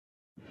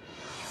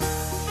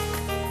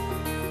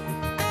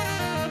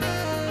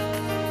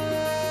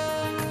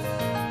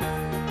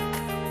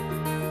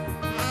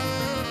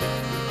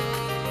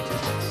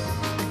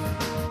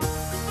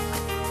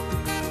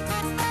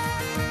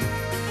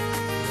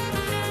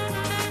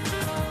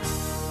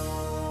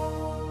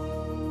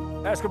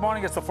Yes, good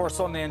morning. It's the first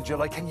Sunday in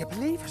July. Can you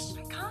believe it?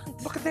 I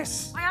can't. Look at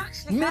this. I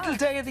actually Middle can't.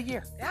 day of the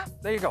year. Yeah.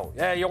 There you go.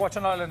 Yeah, you're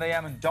watching Ireland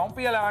AM, and don't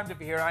be alarmed if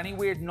you hear any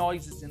weird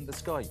noises in the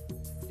sky.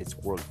 It's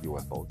World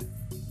UFO Day.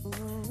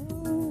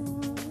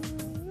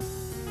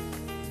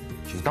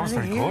 Jeez, that was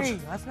very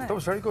good. Wasn't it? That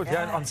was very good.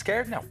 Yeah, I'm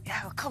scared now.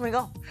 Yeah, well, coming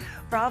up,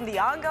 from the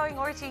ongoing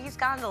RTE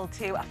scandal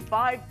to a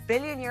 €5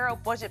 billion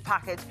budget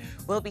package,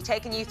 we'll be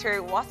taking you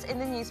through what's in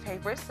the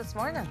newspapers this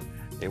morning.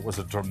 It was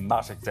a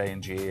dramatic day in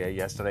GAA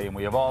yesterday, and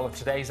we have all of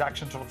today's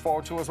action to look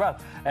forward to as well.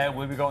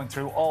 We'll be going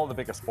through all the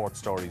biggest sports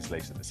stories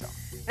later this hour.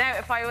 Now,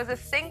 if I was a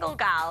single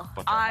gal,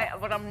 but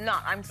I'm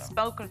not. I'm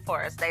spoken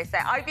for, as they say.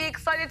 I'd be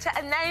excited to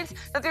announce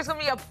that there's going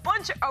to be a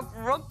bunch of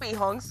rugby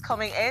hunks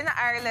coming in.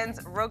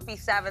 Ireland's rugby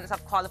sevens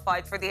have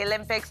qualified for the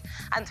Olympics,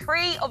 and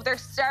 3 of their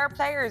star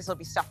players will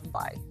be stopping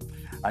by.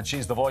 And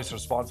she's the voice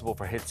responsible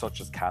for hits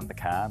such as Can the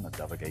Can and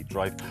Delegate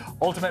Drive.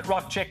 Ultimate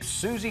rock chick,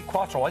 Suzi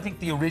Quatro. I think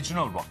the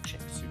original rock chick,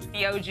 Suzi.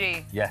 The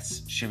OG.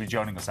 Yes, she'll be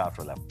joining us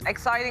after 11.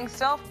 Exciting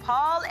stuff.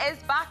 Paul is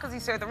back, because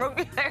he's sure the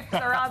rugby players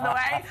are on the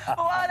way.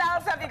 What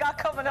else have you got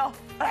coming up?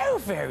 How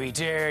very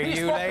dare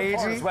you, lady.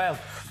 As well.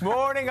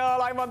 Morning,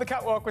 all. I'm on the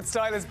catwalk with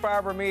stylist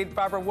Barbara Mead.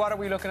 Barbara, what are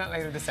we looking at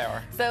later this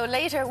hour? So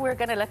later, we're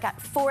going to look at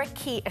 4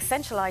 key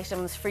essential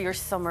items for your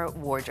summer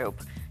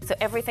wardrobe. So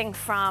everything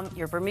from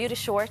your Bermuda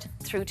short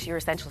through to your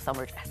essential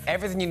summer dress.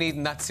 Everything you need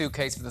in that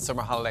suitcase for the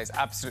summer holidays.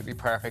 Absolutely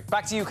perfect.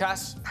 Back to you, Kat.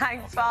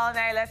 Thanks, Paul.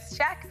 Now let's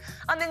check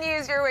on the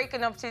news you're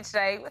waking up to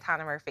today with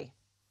Hannah Murphy.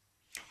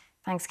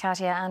 Thanks,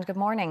 Katia, and good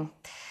morning.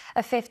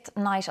 A 5th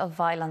night of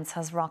violence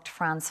has rocked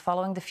France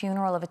following the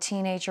funeral of a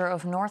teenager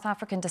of North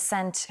African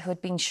descent who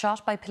had been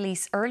shot by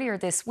police earlier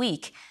this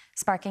week,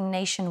 sparking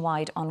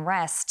nationwide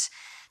unrest.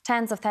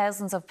 Tens of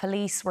thousands of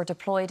police were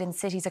deployed in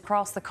cities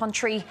across the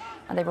country,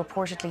 and they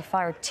reportedly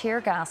fired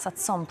tear gas at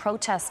some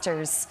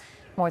protesters.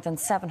 More than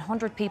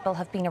 700 people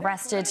have been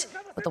arrested,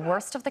 with the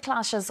worst of the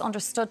clashes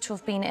understood to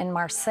have been in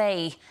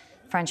Marseille.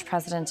 French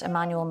President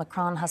Emmanuel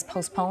Macron has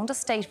postponed a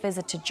state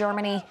visit to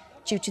Germany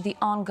due to the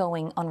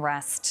ongoing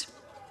unrest.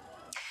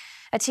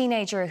 A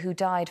teenager who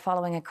died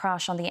following a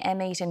crash on the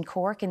M8 in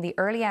Cork in the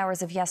early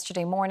hours of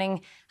yesterday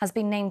morning has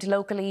been named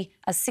locally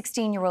as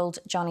 16-year-old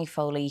Johnny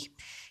Foley.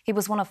 He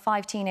was one of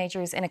 5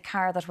 teenagers in a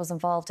car that was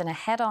involved in a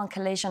head-on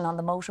collision on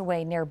the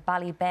motorway near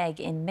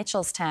Ballybeg in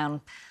Mitchelstown.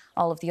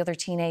 All of the other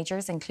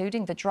teenagers,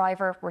 including the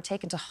driver, were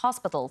taken to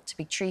hospital to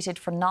be treated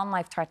for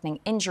non-life-threatening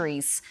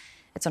injuries.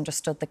 It's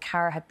understood the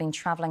car had been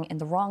travelling in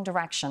the wrong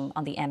direction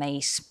on the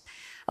M8.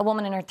 A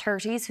woman in her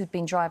 30s who'd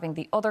been driving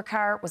the other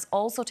car was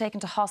also taken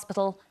to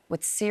hospital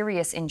with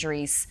serious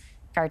injuries.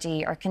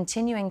 Gardaí are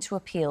continuing to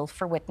appeal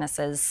for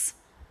witnesses.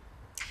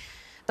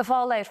 The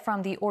fallout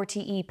from the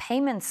RTE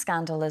payments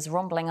scandal is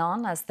rumbling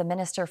on as the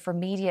Minister for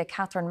Media,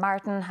 Catherine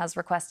Martin, has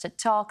requested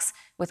talks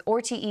with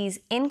RTE's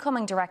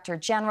incoming Director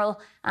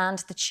General and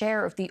the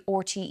chair of the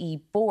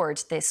RTE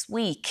board this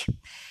week.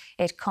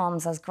 It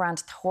comes as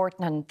Grant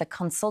Thornton, the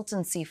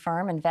consultancy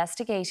firm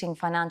investigating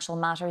financial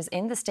matters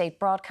in the state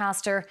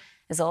broadcaster,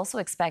 is also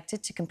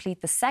expected to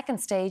complete the 2nd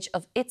stage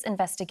of its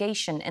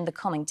investigation in the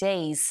coming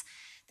days.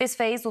 This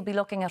phase will be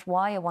looking at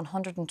why a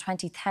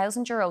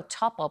 €120,000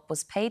 top-up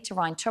was paid to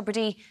Ryan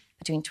Tubridy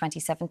between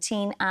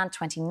 2017 and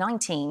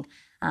 2019,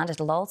 and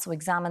it'll also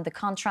examine the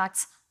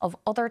contracts of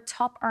other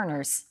top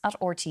earners at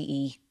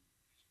RTE.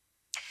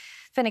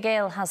 Fine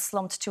Gael has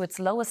slumped to its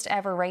lowest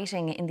ever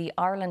rating in the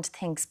Ireland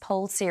Thinks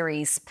poll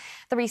series.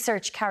 The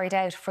research carried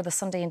out for the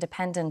Sunday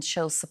Independent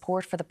shows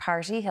support for the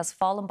party has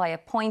fallen by a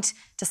point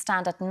to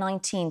stand at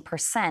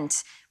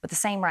 19%, with the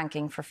same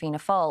ranking for Fianna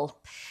Fáil.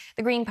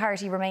 The Green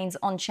Party remains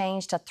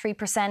unchanged at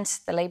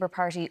 3%. The Labour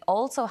Party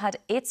also had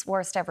its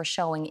worst ever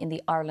showing in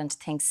the Ireland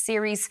Thinks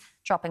series,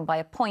 dropping by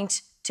a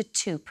point to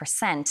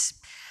 2%.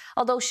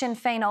 Although Sinn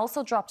Féin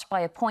also dropped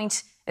by a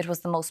point, it was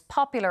the most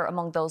popular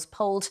among those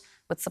polled,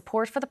 with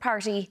support for the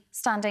party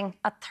standing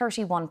at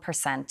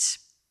 31%.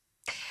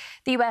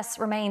 The US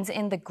remains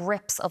in the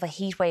grips of a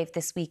heatwave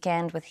this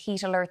weekend, with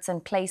heat alerts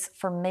in place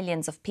for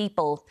millions of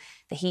people.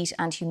 The heat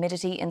and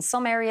humidity in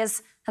some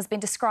areas has been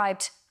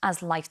described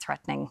as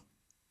life-threatening.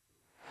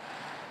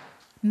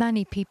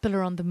 Many people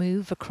are on the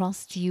move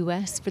across the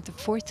US for the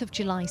 4th of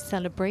July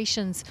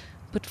celebrations,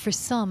 but for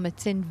some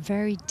it's in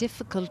very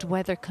difficult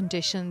weather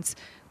conditions,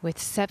 with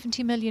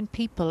 70 million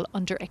people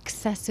under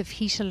excessive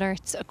heat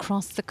alerts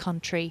across the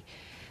country.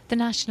 The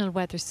National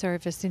Weather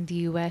Service in the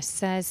US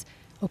says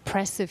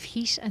oppressive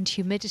heat and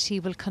humidity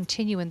will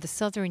continue in the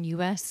southern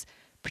US,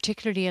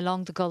 particularly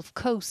along the Gulf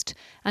Coast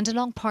and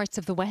along parts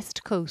of the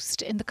West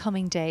Coast in the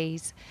coming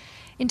days.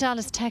 In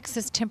Dallas,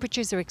 Texas,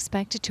 temperatures are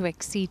expected to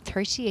exceed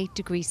 38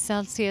 degrees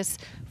Celsius,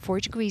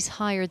 4 degrees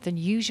higher than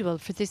usual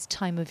for this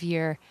time of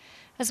year.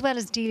 As well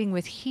as dealing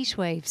with heat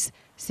waves,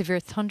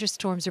 severe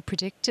thunderstorms are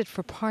predicted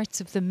for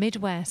parts of the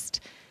Midwest.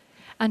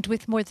 And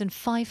with more than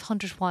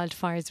 500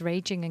 wildfires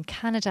raging in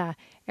Canada,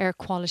 air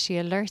quality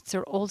alerts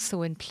are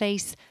also in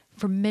place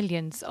for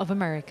millions of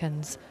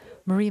Americans.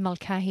 Marie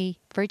Mulcahy,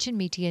 Virgin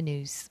Media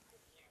News.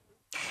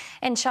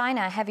 In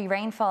China, heavy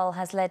rainfall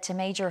has led to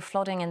major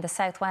flooding in the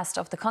southwest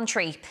of the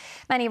country.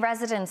 Many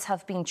residents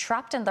have been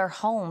trapped in their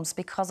homes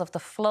because of the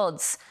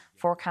floods.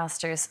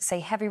 Forecasters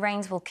say heavy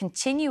rains will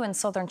continue in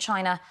southern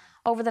China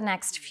over the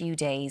next few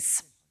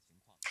days.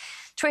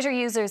 Twitter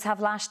users have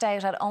lashed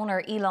out at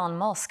owner Elon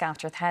Musk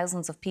after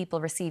thousands of people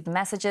received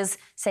messages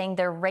saying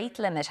their rate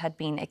limit had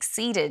been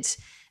exceeded.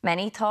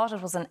 Many thought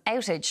it was an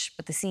outage,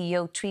 but the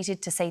CEO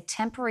tweeted to say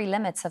temporary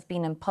limits have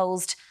been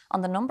imposed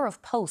on the number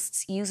of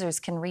posts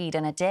users can read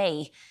in a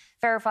day.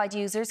 Verified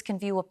users can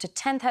view up to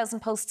 10,000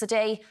 posts a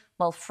day,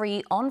 while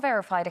free,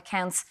 unverified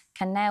accounts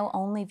can now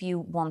only view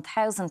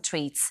 1,000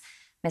 tweets.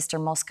 Mr.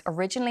 Musk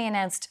originally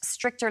announced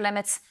stricter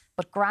limits,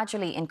 but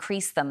gradually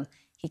increased them.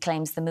 He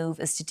claims the move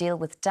is to deal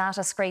with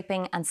data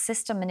scraping and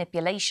system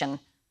manipulation,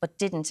 but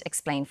didn't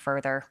explain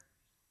further.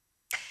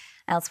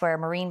 Elsewhere,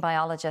 marine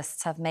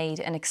biologists have made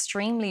an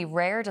extremely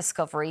rare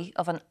discovery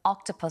of an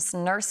octopus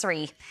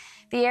nursery.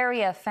 The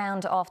area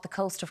found off the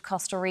coast of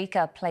Costa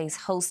Rica plays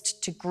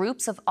host to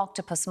groups of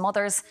octopus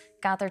mothers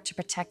gathered to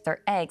protect their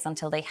eggs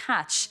until they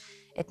hatch.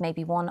 It may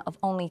be one of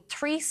only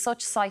 3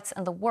 such sites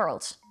in the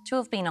world to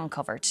have been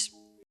uncovered.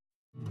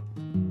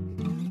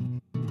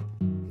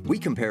 We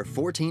compare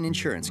 14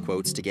 insurance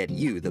quotes to get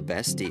you the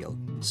best deal.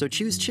 So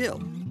choose chill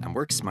and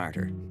work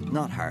smarter,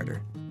 not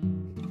harder.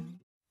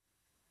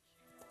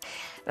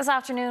 This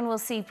afternoon we'll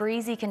see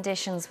breezy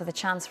conditions with a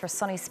chance for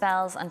sunny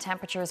spells and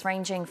temperatures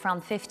ranging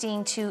from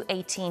 15 to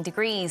 18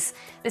 degrees.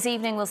 This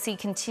evening we'll see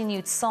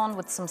continued sun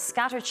with some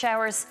scattered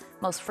showers,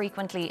 most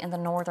frequently in the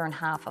northern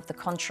half of the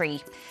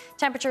country.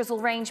 Temperatures will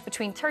range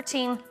between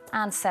 13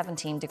 and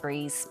 17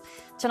 degrees.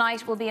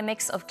 Tonight will be a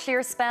mix of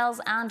clear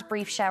spells and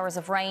brief showers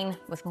of rain,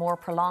 with more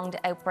prolonged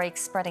outbreaks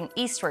spreading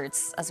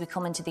eastwards as we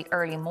come into the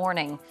early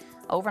morning.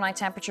 Overnight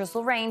temperatures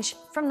will range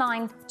from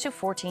 9 to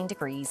 14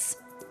 degrees.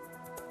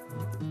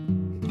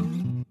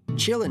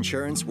 Chill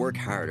Insurance work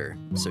harder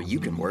so you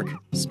can work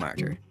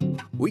smarter.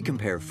 We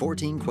compare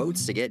 14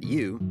 quotes to get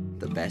you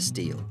the best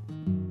deal.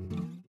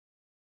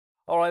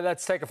 All right,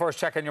 let's take a first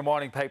check on your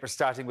morning paper,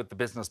 starting with the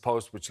Business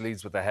Post, which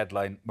leads with the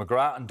headline,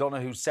 McGrath and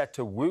Donoghue set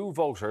to woo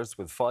voters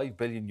with €5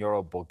 billion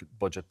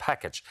budget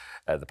package.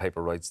 The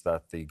paper writes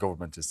that the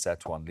government is set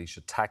to unleash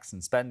a tax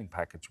and spending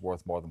package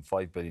worth more than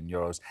 €5 billion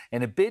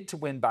in a bid to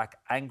win back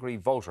angry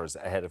voters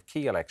ahead of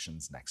key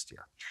elections next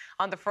year.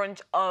 On the front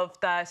of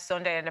the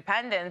Sunday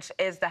Independent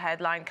is the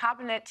headline,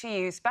 Cabinet to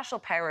use special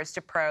powers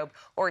to probe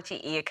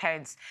RTE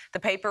accounts. The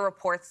paper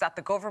reports that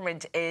the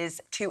government is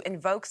to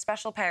invoke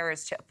special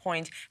powers to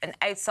appoint an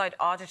outside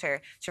auditor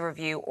to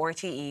review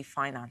RTE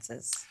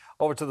finances.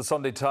 Over to the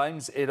Sunday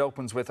Times. It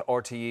opens with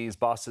RTE's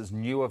bosses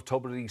knew of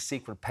Tubridy's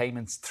secret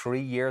payments 3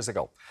 years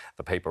ago.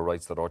 The paper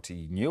writes that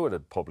RTE knew it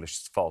had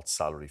published false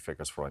salary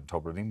figures for Ryan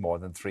Tubridy more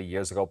than 3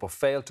 years ago, but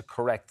failed to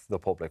correct the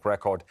public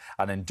record,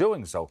 and in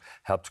doing so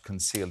helped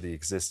conceal the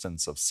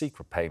existence of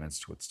secret payments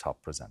to its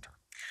top presenter.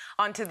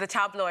 Onto the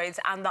tabloids,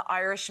 and the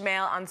Irish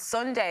Mail on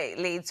Sunday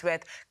leads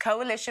with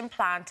coalition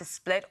plan to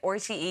split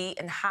RTE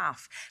in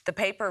half. The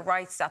paper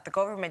writes that the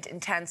government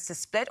intends to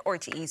split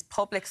RTE's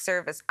public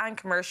service and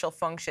commercial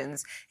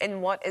functions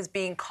in what is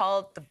being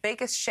called the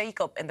biggest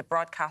shake-up in the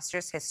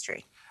broadcaster's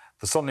history.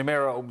 The Sunday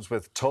Mirror opens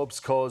with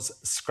Tubbs cause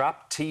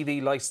scrap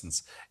TV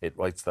licence. It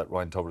writes that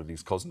Ryan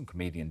Tubridy's cousin,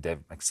 comedian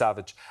David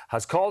McSavage,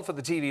 has called for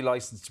the TV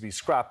licence to be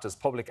scrapped as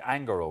public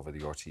anger over the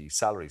RTE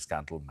salary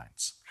scandal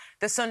mounts.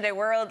 The Sunday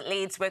World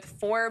leads with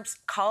Forbes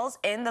calls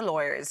in the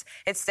lawyers.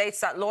 It states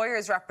that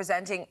lawyers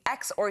representing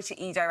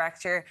ex-RTE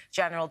Director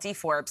General Dee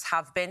Forbes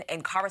have been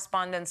in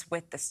correspondence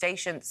with the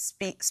station,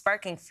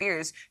 sparking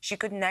fears she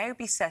could now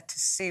be set to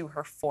sue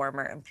her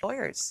former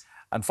employers.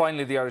 And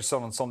finally, the Irish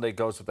Sun on Sunday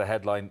goes with the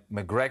headline,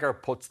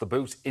 McGregor puts the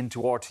boot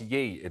into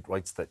RTE. It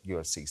writes that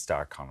UFC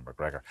star Conor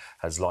McGregor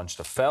has launched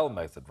a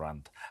foul-mouthed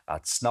rant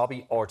at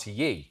snobby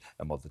RTE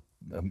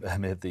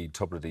amid the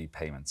Tubridy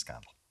payment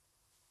scandal.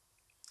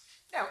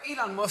 Now,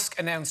 Elon Musk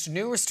announced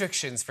new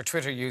restrictions for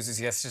Twitter users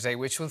yesterday,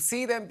 which will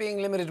see them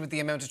being limited with the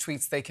amount of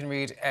tweets they can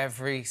read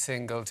every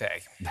single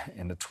day.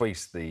 In a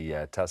tweet,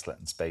 the Tesla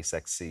and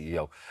SpaceX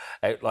CEO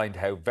outlined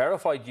how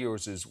verified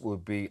users will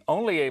be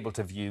only able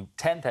to view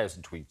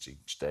 10,000 tweets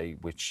each day,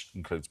 which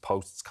includes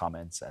posts,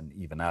 comments and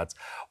even ads,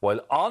 while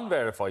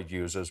unverified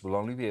users will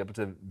only be able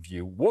to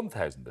view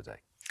 1,000 a day.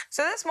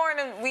 So this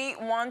morning, we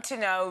want to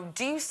know,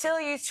 do you still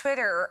use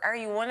Twitter, or are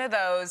you one of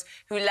those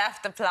who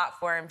left the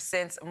platform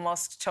since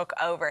Musk took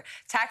over?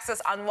 Text us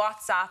on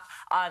WhatsApp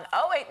on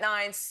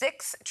 089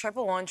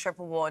 611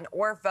 111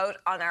 or vote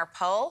on our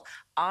poll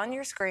on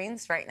your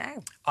screens right now.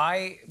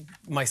 I,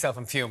 myself,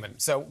 am fuming.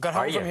 So, got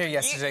home from here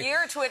yesterday.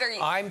 You're Twitter.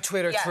 I'm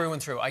Twitter through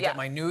and through. I get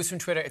my news from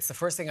Twitter. It's the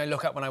first thing I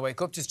look at when I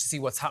wake up, just to see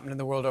what's happening in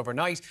the world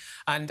overnight.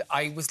 And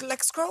I was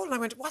like scrolling. I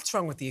went, what's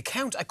wrong with the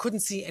account? I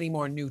couldn't see any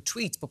more new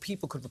tweets, but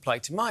people could reply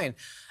to mine.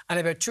 And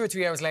about 2 or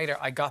 3 hours later,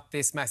 I got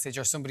this message,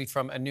 or somebody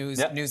from a news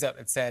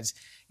outlet said,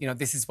 you know,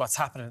 this is what's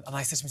happening. And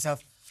I said to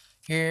myself,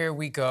 here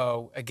we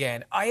go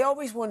again. I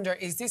always wonder,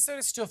 is this sort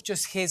of stuff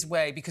just his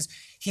way? Because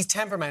he's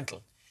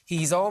temperamental.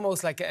 he's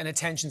almost like an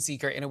attention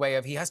seeker in a way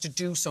of he has to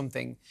do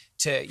something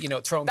to, you know,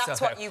 throw himself out.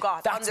 That's what you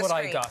got. That's what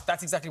I got.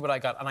 That's exactly what I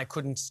got. And I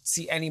couldn't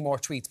see any more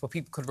tweets, but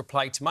people could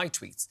reply to my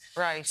tweets.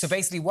 Right. So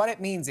basically what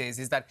it means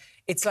is that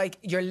it's like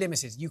you're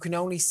limited. You can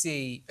only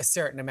see a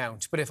certain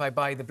amount. But if I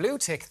buy the blue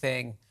tick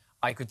thing,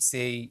 I could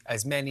see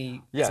as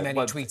many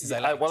tweets as I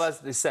like. Well,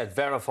 as they said,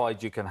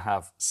 verified, you can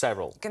have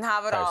several. You can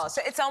have it all.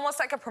 So it's almost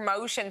like a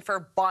promotion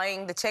for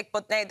buying the tick.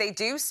 But now they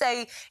do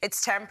say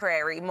it's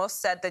temporary. Musk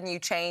said the new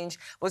change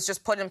was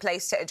just put in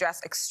place to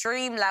address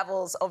extreme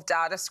levels of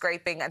data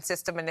scraping and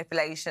system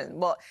manipulation.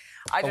 But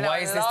I don't know,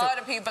 a lot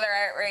of people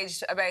are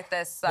outraged about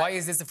this. Why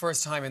is this the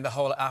first time in the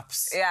whole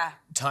app's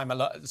time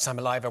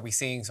alive are we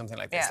seeing something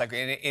like this, like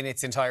in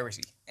its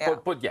entirety? Yeah.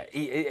 But yeah,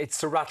 it's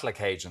to rattle a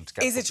cage and to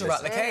get. Is it to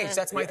rattle a cage?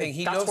 That's my thing.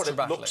 He That's loves what to it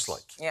rattle looks it.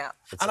 like. Yeah.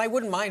 And I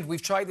wouldn't mind.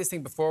 We've tried this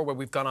thing before where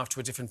we've gone off to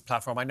a different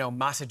platform. I know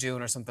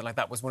Matadoon or something like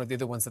that was one of the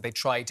other ones that they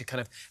tried to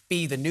kind of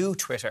be the new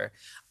Twitter,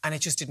 and it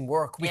just didn't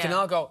work. We can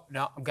all go,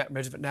 no, I'm getting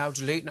rid of it now,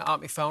 deleting it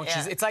off my phone.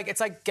 Yeah. It's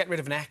like getting rid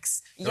of an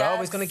ex. You're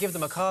always going to give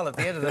them a call at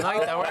the end of the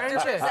night, though, aren't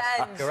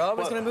you? You're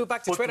always going to move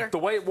back to Twitter. The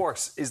way it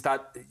works is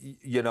that,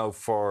 you know,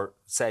 for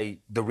say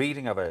the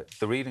reading of a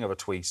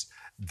tweet,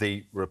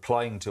 the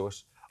replying to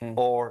it,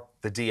 or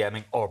the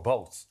DMing, or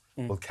both,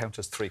 will count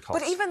as 3 calls.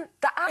 But even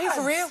the ads. Are you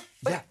for real?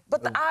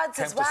 But the ads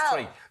as well.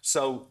 Count as 3.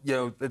 So, you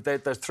know,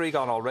 there's 3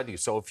 gone already.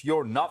 So if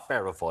you're not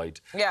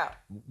verified,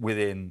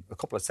 within a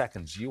couple of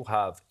seconds, you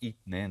have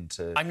eaten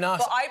into... I'm not.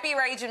 But I'd be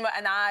raging with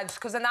an ad,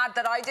 because an ad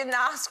that I didn't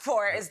ask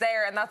for is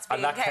there, and that's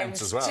being counted.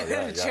 Counts as well,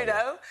 you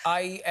know?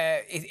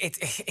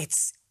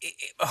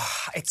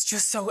 It's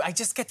just so... I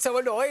just get so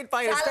annoyed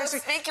by it. Especially,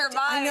 speak your mind.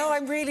 I know,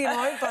 I'm really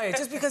annoyed by it.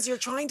 Just because you're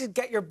trying to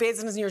get your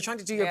business and you're trying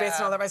to do your bits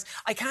and all that rest.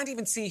 I can't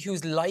even see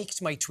who's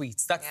liked my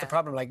tweets. That's the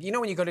problem. Like, you know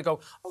when you go to oh,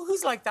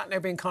 who's like that and they're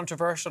being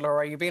controversial, or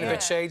are you being a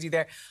bit shady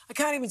there? I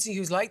can't even see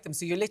who's liked them.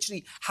 So you're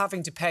literally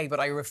having to pay, but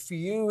I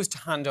refuse to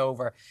hand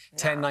over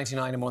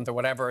 $10.99 a month or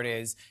whatever it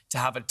is to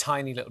have a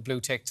tiny little blue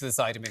tick to the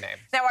side of my name.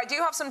 Now, I do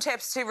have some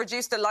tips to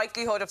reduce the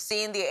likelihood of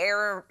seeing the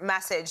error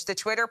message. The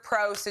Twitter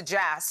Pro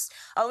suggests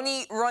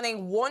only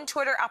running one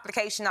Twitter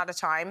application at a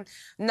time,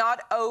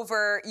 not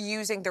over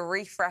using the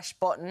refresh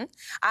button.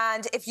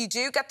 And if you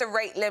do get the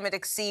rate limit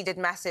exceeded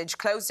message,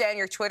 close down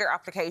your Twitter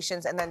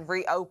applications and then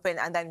reopen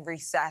and then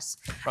reset.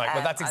 Right,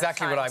 well, that's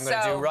exactly what I'm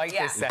going to do right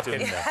this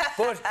second.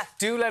 But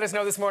do let us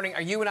know this morning,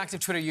 are you an active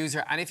Twitter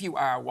user? And if you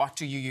are, what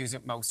do you use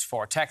it most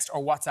for? Text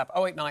or WhatsApp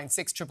 089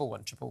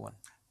 611 111.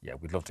 Yeah,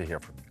 we'd love to hear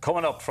from you.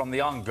 Coming up, from the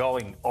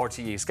ongoing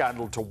RTE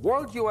scandal to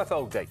World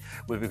UFO Day,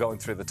 we'll be going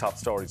through the top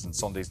stories in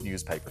Sunday's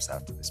newspapers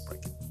after this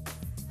break.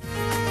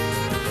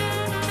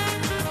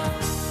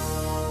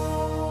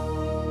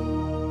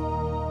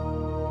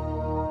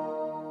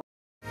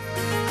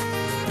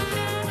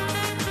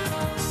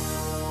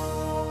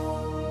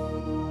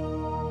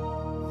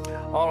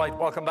 All right,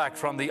 welcome back.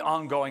 From the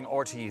ongoing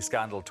RTE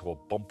scandal to a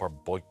bumper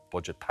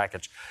budget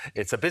package.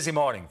 It's a busy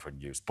morning for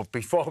news. But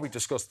before we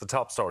discuss the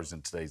top stories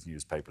in today's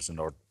newspapers, in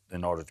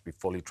order to be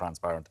fully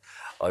transparent,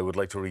 I would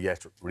like to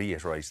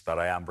reiterate that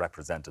I am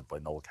represented by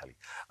Noel Kelly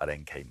at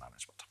NK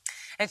Management.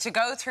 And to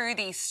go through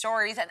these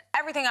stories and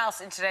everything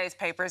else in today's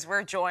papers,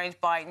 we're joined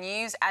by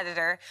news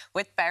editor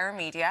with Bauer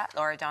Media,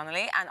 Laura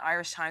Donnelly, and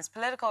Irish Times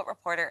political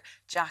reporter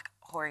Jack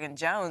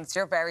Horgan-Jones.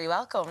 You're very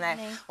welcome. Now,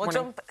 we'll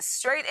jump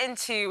straight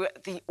into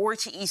the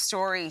RTE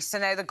story. So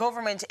now the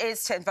government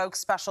is to invoke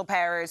special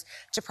powers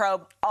to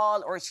probe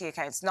all RTE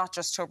accounts, not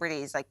just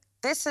Tubridy's. Like,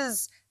 this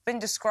has been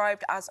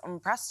described as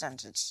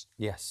unprecedented.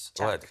 Yes,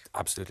 well, it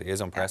absolutely is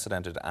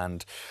unprecedented.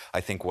 And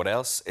I think what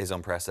else is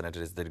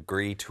unprecedented is the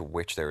degree to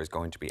which there is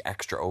going to be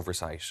extra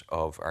oversight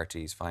of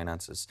RTE's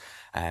finances.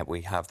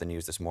 We have the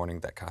news this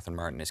morning that Catherine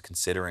Martin is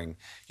considering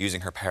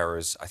using her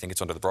powers, I think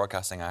it's under the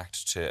Broadcasting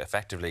Act, to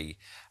effectively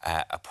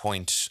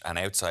appoint an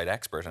outside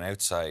expert, an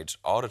outside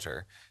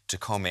auditor, to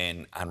come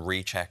in and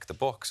recheck the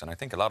books. And I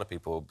think a lot of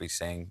people will be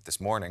saying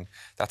this morning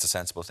that's a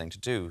sensible thing to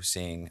do,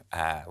 seeing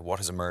what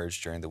has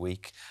emerged during the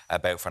week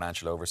about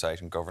financial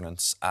oversight and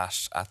governance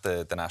at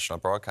the national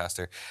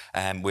broadcaster.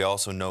 We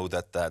also know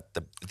that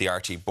the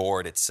RTE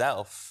board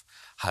itself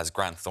has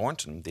Grant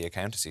Thornton, the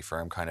accountancy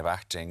firm, kind of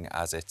acting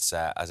as its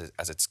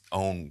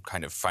own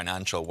kind of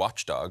financial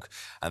watchdog.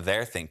 And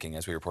they're thinking,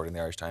 as we reported in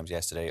the Irish Times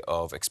yesterday,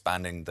 of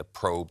expanding the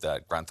probe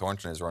that Grant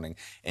Thornton is running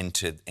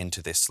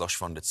into this slush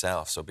fund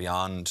itself. So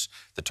beyond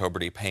the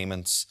Tubridy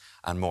payments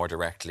and more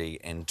directly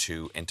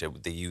into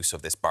the use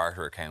of this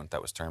barter account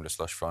that was termed a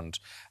slush fund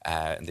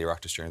in the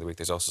Oireachtas during the week.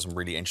 There's also some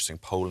really interesting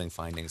polling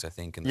findings, I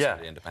think, in the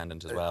Sunday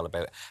Independent as well,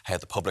 about how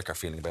the public are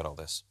feeling about all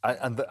this.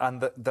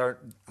 They're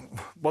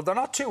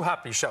not too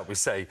happy, shall we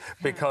say,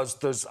 because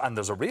there's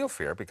a real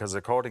fear, because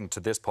according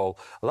to this poll,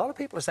 a lot of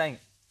people are saying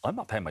I'm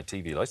not paying my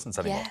TV licence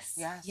anymore.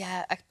 Yes.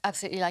 Yeah,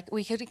 absolutely. Like,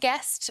 we could have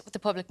guessed the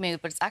public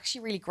mood, but it's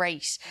actually really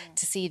great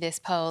to see this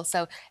poll.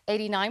 So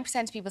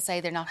 89% of people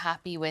say they're not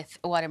happy with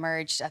what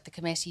emerged at the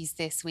committees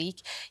this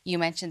week. You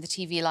mentioned the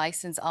TV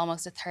licence.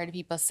 Almost a third of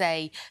people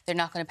say they're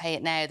not going to pay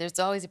it now. There's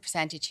always a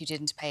percentage who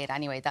didn't pay it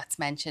anyway. That's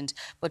mentioned,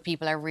 but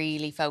people are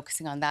really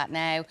focusing on that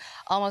now.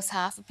 Almost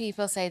half of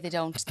people say they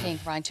don't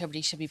think Ryan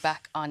Tubridy should be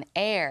back on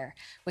air,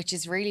 which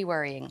is really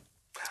worrying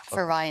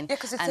for Ryan. Yeah,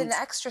 because it's an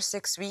extra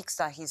 6 weeks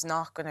that he's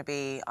not going to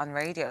be on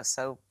radio,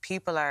 so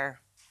people are...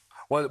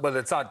 Well,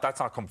 that's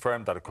not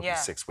confirmed that it could be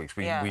 6 weeks.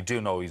 We do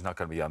know he's not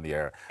going to be on the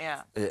air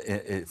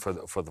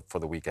for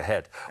the week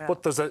ahead. Yeah.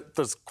 But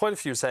there's quite a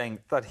few saying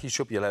that he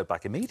should be allowed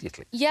back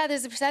immediately. Yeah,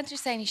 there's a percentage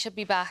saying he should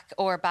be back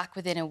or back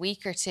within a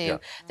week or two. Yeah.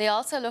 They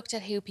also looked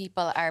at who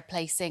people are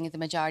placing the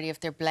majority of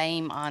their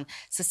blame on.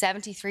 So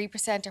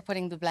 73% are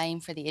putting the blame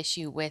for the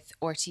issue with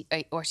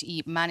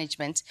RTE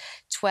management,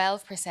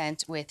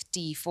 12% with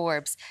Dee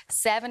Forbes,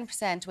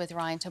 7% with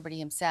Ryan Tubridy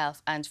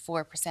himself, and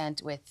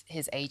 4% with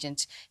his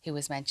agent, who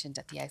was mentioned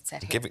at the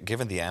outset here.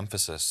 Given the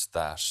emphasis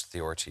that the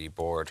RTE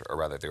board, or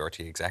rather the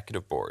RTE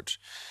executive board,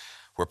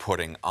 were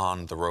putting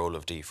on the role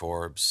of Dee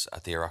Forbes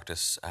at the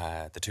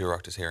two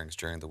Oireachtas hearings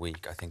during the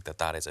week, I think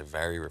that is a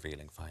very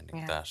revealing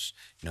finding. That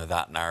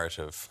that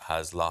narrative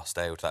has lost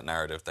out. That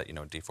narrative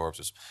that Dee Forbes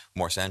was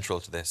more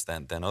central to this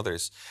than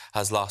others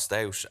has lost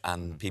out,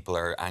 and people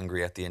are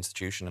angry at the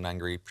institution and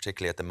angry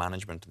particularly at the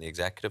management and the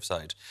executive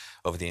side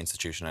of the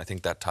institution. I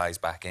think that ties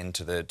back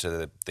into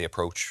the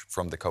approach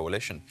from the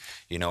coalition.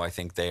 I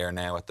think they are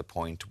now at the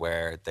point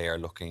where they are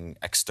looking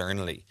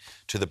externally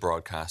to the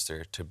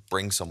broadcaster to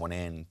bring someone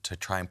in to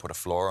try and put a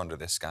floor under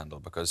this scandal,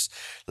 because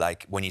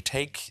when you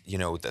take the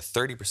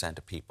 30%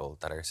 of people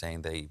that are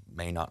saying they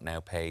may not now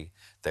pay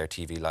their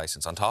TV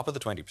licence on top of the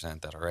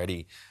 20% that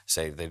already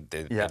say they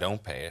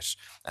don't pay it,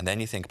 and then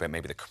you think about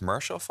maybe the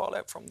commercial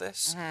fallout from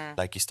this,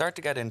 you start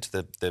to get into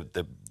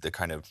the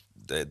kind of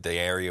the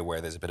area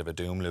where there's a bit of a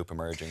doom loop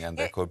emerging, and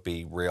there could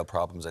be real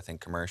problems, I think,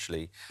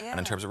 commercially and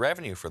in terms of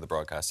revenue for the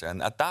broadcaster.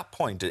 And at that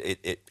point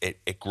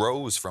it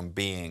grows from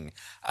being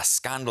a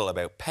scandal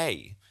about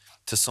pay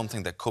to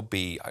something that could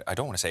be, I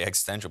don't want to say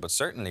existential, but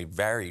certainly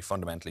very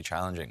fundamentally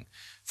challenging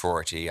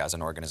for RTE as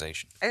an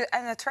organisation.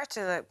 And a threat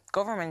to the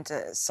government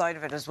side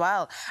of it as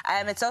well.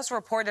 It's also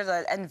reported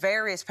in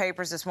various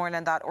papers this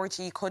morning that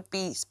RTE could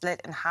be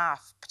split in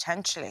half,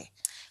 potentially.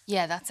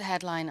 Yeah, that's a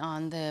headline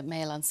on the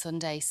Mail on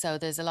Sunday. So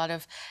there's a lot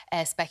of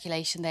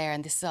speculation there,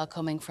 and this is all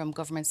coming from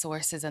government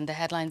sources. And the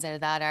headlines out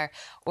of that are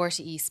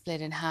RTE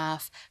split in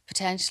half,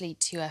 potentially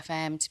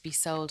 2FM to be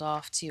sold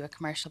off to a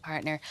commercial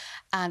partner,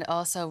 and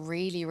also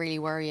really, really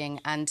worrying,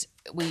 and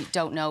we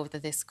don't know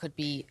that this could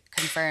be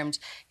confirmed,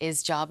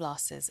 is job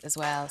losses as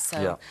well.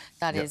 So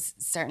that is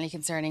certainly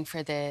concerning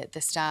for the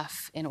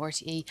staff in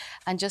RTE.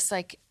 And just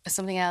like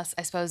something else,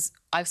 I suppose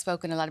I've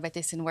spoken a lot about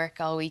this in work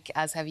all week,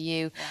 as have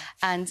you.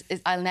 And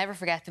I'll never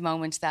forget the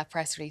moment that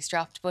press release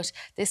dropped. But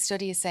this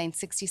study is saying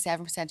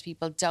 67% of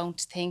people don't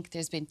think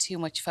there's been too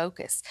much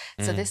focus.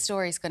 So this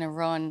story is going to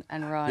run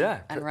and run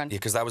and run. Yeah,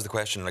 because that was the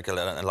question. Like a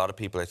lot of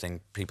people, I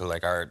think, people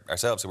like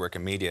ourselves who work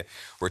in media,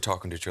 were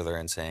talking to each other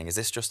and saying, is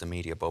this just a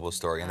media bubble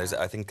story? And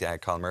I think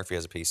Colin Murphy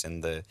has a piece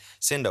in the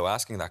Sindo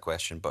asking that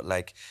question. But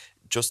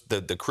just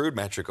the crude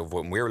metric of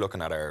when we were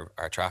looking at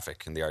our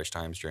traffic in the Irish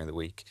Times during the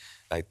week,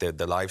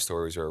 the live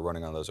stories we were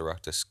running on those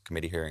Oireachtas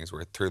committee hearings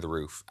were through the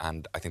roof,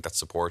 and I think that's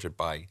supported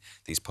by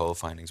these poll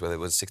findings, where it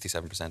was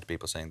 67% of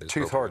people saying there's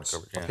 2/3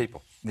 of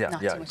people.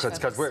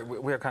 Because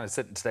we're kind of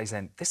sitting today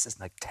saying this is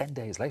 10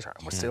 days later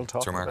and we're still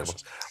talking about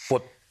it.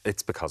 But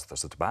it's because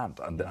there's a demand,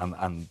 and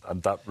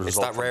that results. It's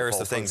that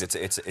rarest of things.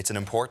 It's an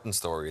important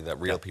story that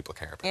real people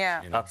care about.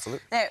 Yeah,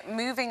 absolutely. Now,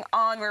 moving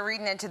on, we're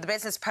reading into the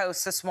Business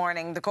Post this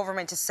morning. The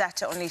government is set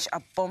to unleash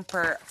a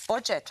bumper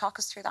budget. Talk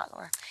us through that,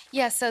 Laura.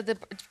 Yeah, so the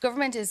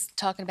government is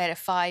talking about a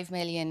 $5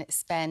 million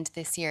spend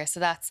this year. So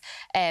that's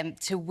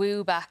to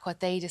woo back what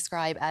they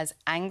describe as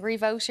angry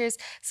voters.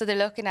 So they're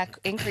looking at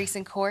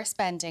increasing core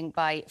spending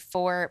by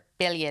 $4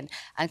 billion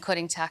and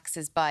cutting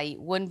taxes by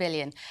 $1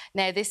 billion.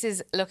 Now, this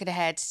is looking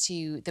ahead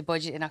to the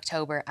budget in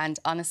October, and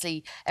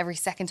honestly, every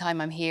second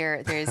time I'm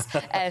here, there's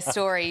a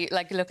story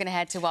looking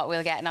ahead to what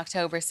we'll get in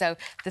October. So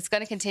that's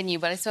going to continue,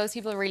 but I suppose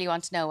people really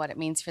want to know what it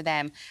means for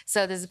them.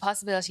 So there's a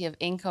possibility of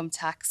income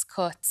tax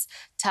cuts,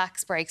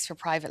 tax breaks for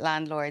private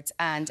landlords,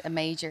 and a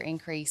major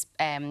increase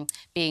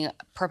being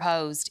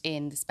proposed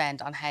in the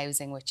spend on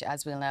housing, which,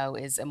 as we'll know,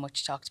 is a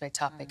much talked about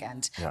topic,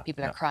 and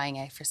people are crying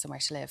out for somewhere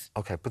to live.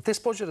 OK, but this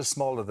budget is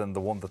smaller than the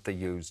one that they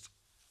used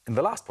in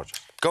the last budget.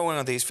 Going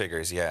on these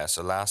figures,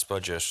 so last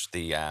budget,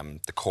 the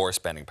core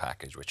spending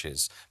package, which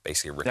is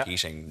basically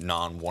repeating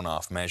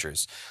non-one-off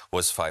measures,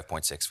 was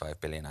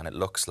 5.65 billion, and it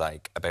looks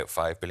like about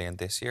 5 billion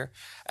this year.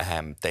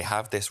 They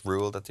have this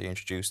rule that they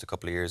introduced a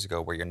couple of years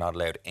ago where you're not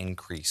allowed to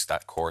increase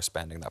that core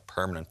spending, that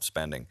permanent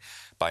spending,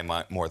 by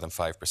more than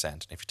 5%.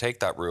 And if you take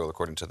that rule,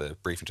 according to the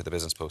briefing to the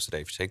Business Post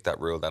today, if you take that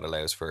rule, that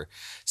allows for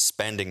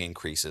spending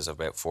increases of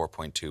about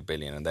 4.2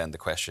 billion. And then the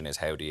question is,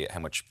 how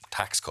much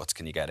tax cuts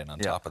can you get in on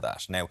top of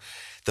that? Now, Now,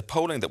 the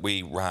polling that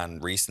we ran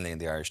recently in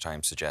the Irish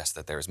Times suggests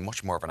that there is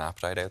much more of an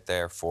appetite out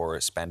there for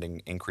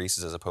spending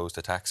increases as opposed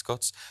to tax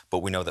cuts. But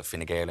we know that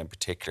Fine Gael in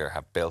particular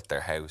have built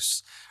their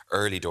house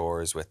early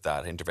doors with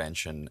that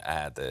intervention,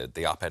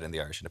 the op-ed in the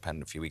Irish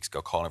Independent a few weeks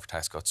ago calling for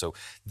tax cuts. So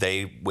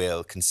they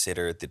will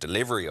consider the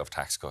delivery of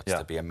tax cuts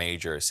to be a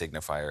major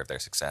signifier of their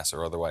success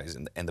or otherwise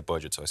in the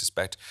budget. So I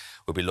suspect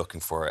we'll be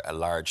looking for a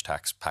large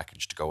tax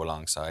package to go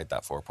alongside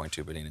that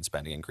 4.2 billion in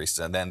spending increases.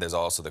 And then there's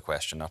also the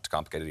question, not to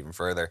complicate it even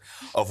further,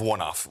 of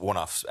one-off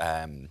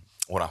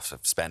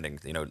spending,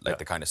 you know, like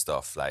the kind of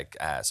stuff like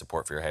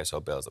support for your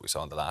household bills that we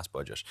saw in the last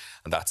budget,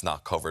 and that's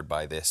not covered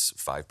by this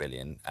 5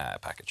 billion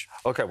package.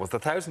 OK, well, the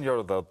 €1,000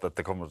 though, that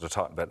the government are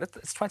talking about,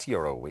 it's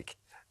 €20 a week.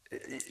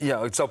 You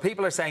know, so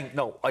people are saying,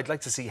 no, I'd like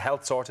to see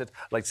health sorted,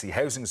 I'd like to see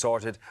housing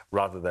sorted,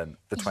 rather than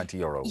the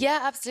 €20. Yeah,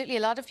 absolutely. A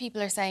lot of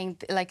people are saying,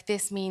 like,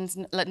 this means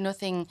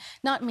nothing,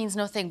 not means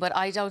nothing, but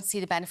I don't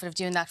see the benefit of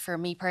doing that for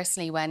me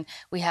personally when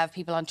we have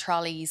people on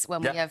trolleys,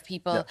 when we have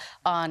people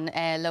on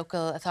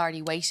local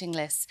authority waiting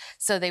lists.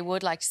 So they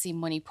would like to see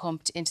money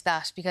pumped into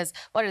that, because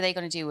what are they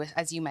going to do with,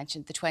 as you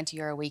mentioned, the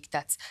 €20 a week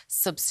that's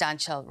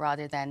substantial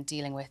rather than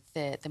dealing with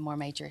the more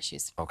major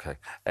issues? OK.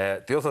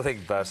 The other thing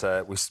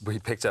that we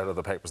picked out of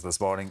the papers this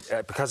morning,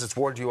 because it's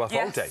World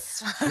UFO Day.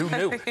 Who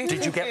knew?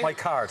 Did you get my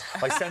card?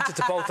 I sent it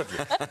to both of you.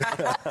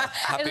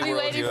 Happy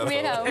World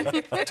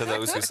UFO to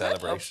those who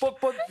celebrate.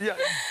 But yeah,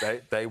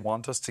 they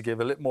want us to give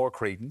a little more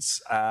credence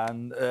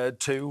and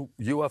to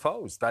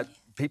UFOs that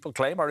people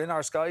claim are in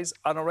our skies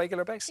on a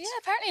regular basis. Yeah,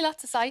 apparently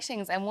lots of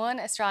sightings, and one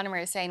astronomer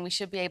is saying we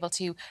should be able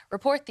to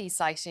report these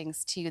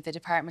sightings to the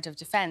Department of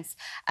Defence,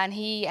 and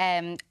he,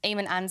 Eamon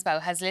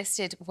Ansbow, has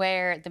listed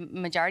where the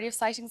majority of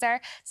sightings are.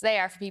 So they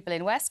are for people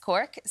in West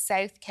Cork,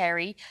 South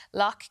Kerry,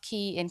 Lough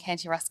Key in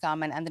County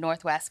Roscommon and the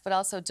Northwest, but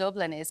also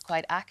Dublin is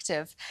quite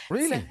active.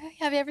 Really? So,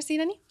 have you ever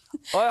seen any?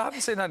 Oh, I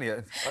haven't seen any.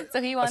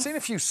 So he wants... I've seen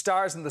a few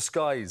stars in the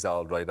skies,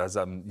 all right, as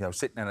I'm,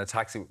 sitting in a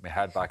taxi with my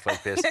head back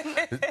like this,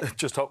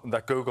 just hoping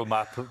that Google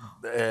Map,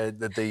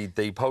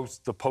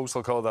 the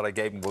postal code that I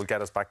gave him will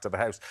get us back to the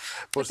house.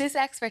 But this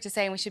expert is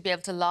saying we should be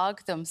able to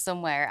log them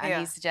somewhere, and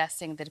he's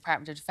suggesting the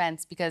Department of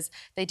Defence, because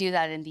they do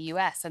that in the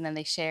US, and then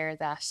they share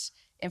that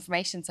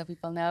information so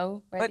people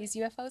know where these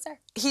UFOs are.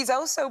 He's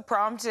also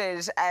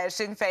prompted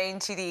Sinn Féin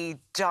TD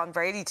John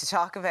Brady to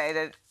talk about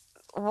it.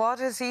 What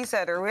has he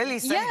said, or will he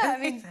say? Yeah, I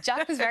mean,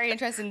 Jack was very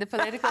interested in the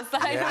political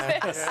side of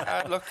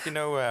it. Look,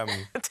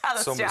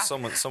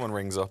 someone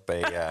rings up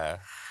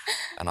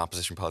an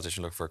opposition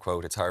politician looking for a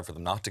quote. It's hard for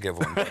them not to give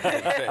one.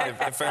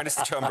 In fairness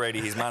to John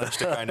Brady, he's managed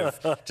to kind of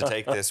to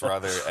take this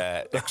rather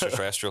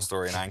extraterrestrial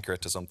story and anchor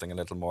it to something a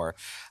little more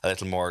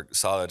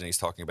solid. And he's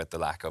talking about the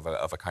lack of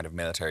a kind of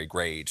military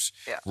grade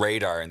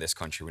radar in this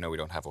country. We know we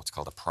don't have what's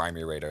called a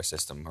primary radar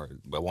system, or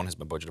one has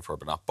been budgeted for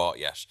but not bought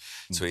yet.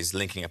 So he's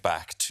linking it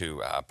back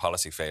to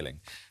policy failing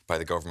by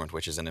the government,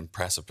 which is an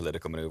impressive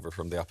political manoeuvre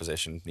from the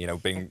opposition.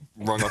 Being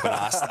rung up and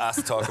asked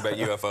to talk about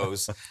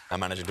UFOs and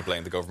managing to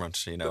blame the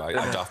government.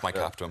 I doff my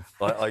cap to him.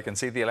 I can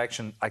see the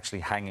election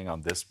actually hanging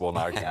on this one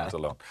argument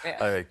alone.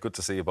 Good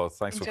to see you both.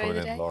 Thanks for coming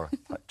in, Laura.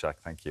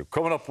 Jack, thank you.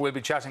 Coming up, we'll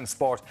be chatting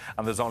sport,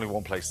 and there's only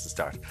one place to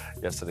start.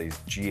 Yesterday's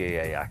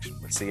GAA action.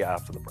 We'll see you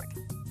after the break.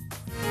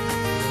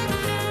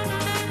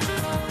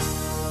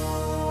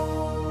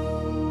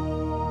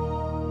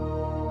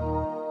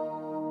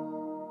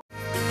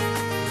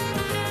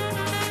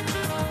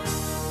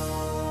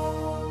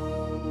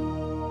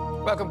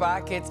 Welcome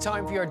back. It's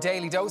time for your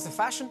daily dose of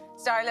fashion.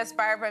 Stylist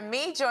Barbara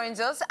Mee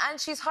joins us, and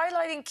she's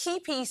highlighting key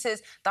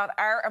pieces that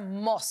are a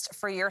must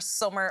for your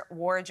summer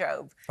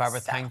wardrobe.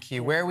 Barbara, thank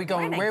you. Where are we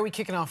going? Where are we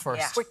kicking off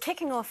first? Yeah. We're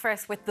kicking off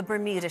first with the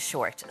Bermuda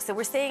short. So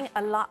we're seeing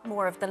a lot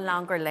more of the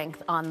longer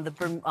length on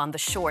the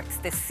shorts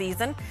this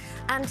season,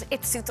 and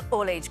it suits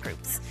all age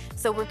groups.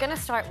 So we're going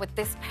to start with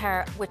this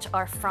pair, which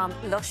are from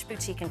Lush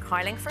Boutique in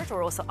Carlingford,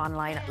 or also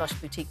online at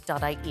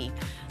lushboutique.ie.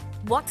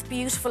 What's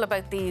beautiful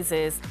about these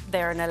is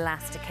they're an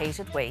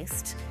elasticated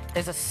waist.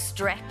 There's a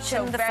stretch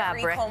in the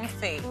fabric.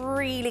 Comfy.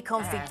 Really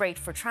comfy, great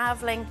for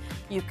travelling.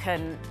 You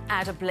can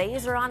add a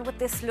blazer on with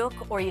this look,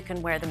 or you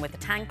can wear them with a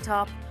tank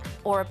top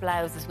or a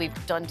blouse, as we've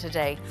done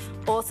today.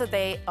 Also,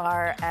 they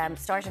are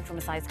starting from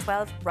a size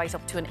 12 right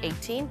up to an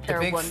 18. The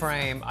big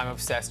frame, I'm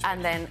obsessed with.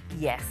 And then,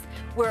 yes,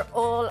 we're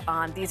all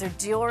on. These are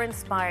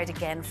Dior-inspired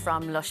again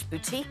from Lush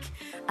Boutique.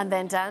 And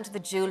then down to the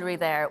jewellery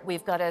there,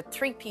 we've got a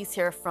three-piece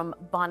here from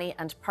Bonnie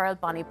and Pearl,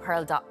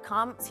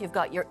 bonniepearl.com. So you've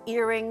got your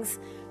earrings,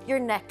 your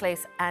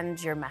necklace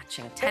and your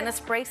matching tennis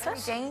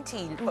bracelet.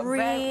 Dainty.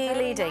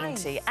 Really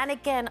dainty. Nice. And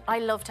again, I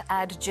love to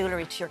add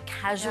jewellery to your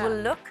casual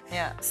look.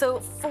 Yeah. So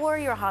for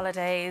your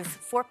holidays,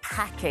 for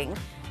packing,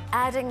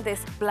 adding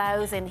this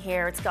blouse in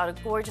here, it's got a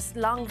gorgeous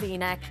long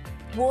V-neck,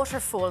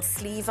 waterfall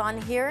sleeve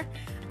on here,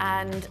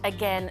 and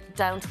again,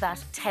 down to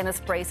that tennis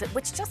bracelet,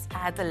 which just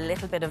adds a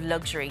little bit of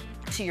luxury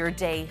to your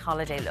day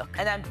holiday look.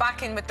 And then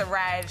back in with the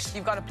red,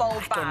 you've got a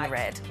bold bag. In the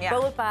red. Yeah.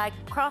 Bold bag,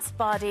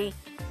 crossbody,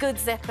 good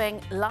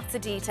zipping, lots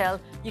of detail.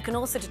 You can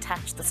also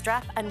detach the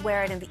strap and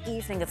wear it in the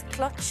evening as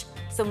clutch,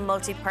 so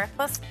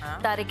multi-purpose.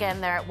 That again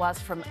there was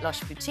from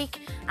Lush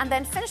Boutique. And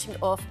then finishing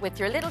off with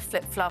your little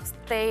flip-flops.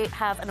 They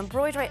have an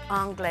embroidery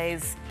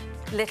anglaise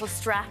little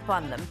strap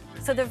on them.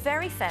 So they're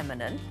very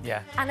feminine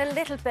and a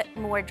little bit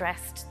more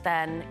dressed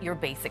than your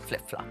basic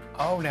flip-flop.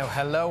 Oh, now,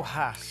 hello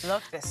hat.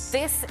 Look this.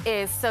 This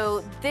is,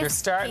 so this You're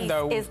starting, piece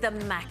though, is the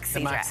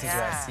maxi dress.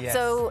 Yes.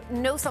 So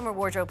no summer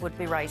wardrobe would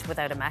be right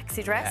without a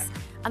maxi dress.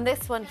 And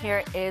this one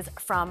here is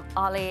from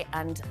Ollie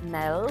and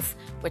Mel's,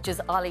 which is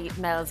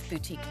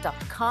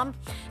olliemelsboutique.com.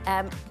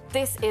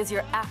 This is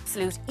your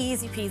absolute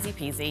easy peasy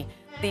peasy.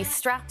 The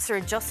straps are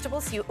adjustable,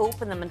 so you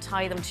open them and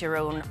tie them to your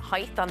own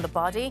height on the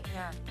body.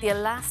 The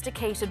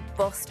elasticated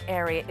bust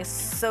area is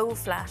so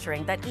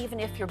flattering that even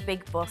if you're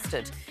big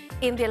busted,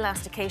 in the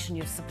elastication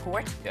you have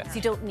support, so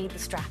you don't need the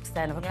straps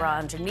then of a bra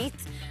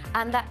underneath.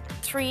 And that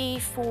 3,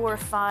 4,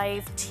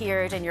 5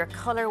 tiered in your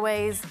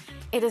colourways.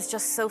 It is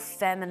just so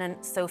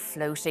feminine, so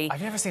floaty.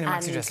 I've never seen a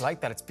maxi dress like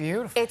that. It's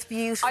beautiful. It's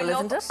beautiful,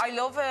 isn't it? I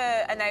love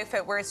an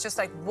outfit where it's just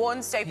like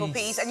one staple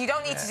piece and you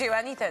don't need to do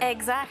anything.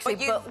 Exactly,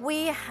 but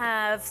we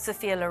have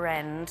Sophia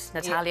Loren,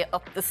 Natalia,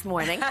 up this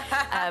morning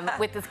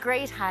with this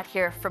great hat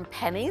here from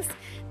Pennies,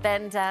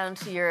 then down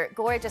to your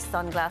gorgeous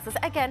sunglasses,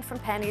 again from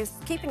Pennies,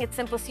 keeping it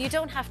simple so you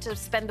don't have to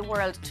spend the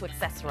world to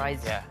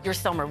accessorise your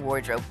summer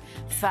wardrobe.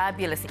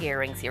 Fabulous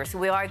earrings here, so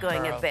we are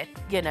going a bit,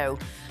 you know,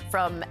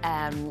 from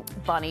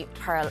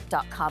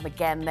bonniepearl.com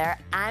again there,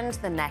 and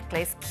the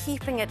necklace,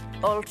 keeping it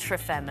ultra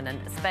feminine,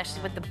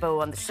 especially with the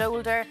bow on the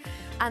shoulder,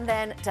 and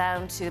then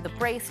down to the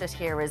bracelet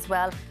here as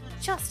well.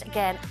 Just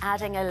again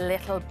adding a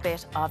little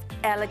bit of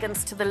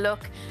elegance to the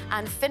look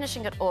and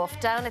finishing it off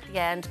down at the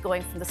end,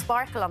 going from the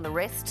sparkle on the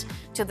wrist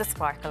to the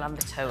sparkle on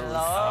the toes.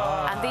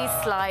 And these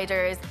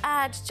sliders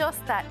add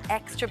just that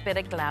extra bit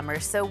of glamour.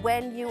 So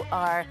when you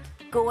are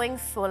going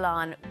full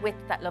on with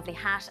that lovely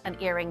hat and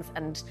earrings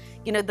and,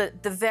 you know, the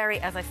very,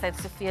 as I said,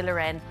 Sophia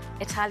Loren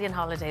Italian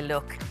holiday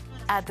look,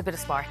 add the bit of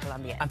sparkle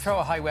on the end. And throw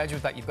a high wedge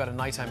with that, you've got a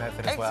nighttime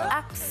outfit as well.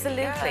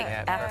 Absolutely,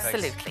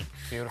 absolutely.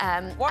 Beautiful.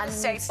 What a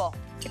staple.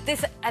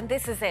 This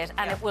is it,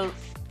 and it will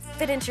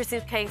fit into your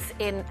suitcase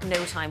in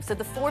no time. So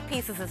the 4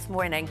 pieces this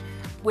morning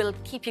will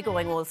keep you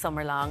going all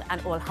summer long and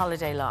all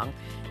holiday long.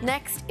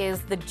 Next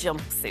is the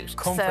jumpsuit.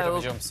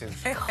 Comfortable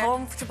jumpsuit.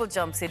 Comfortable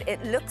jumpsuit.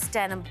 It looks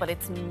denim, but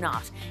it's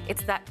not.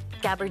 It's that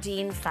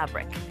gabardine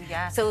fabric.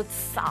 So it's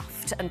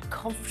soft and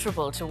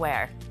comfortable to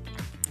wear.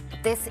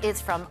 This is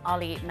from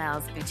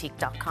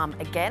olliemelsboutique.com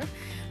again.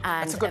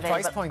 And that's a good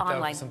price point,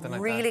 online. Though, something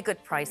like really that.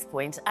 good price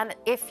point. And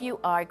if you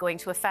are going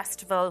to a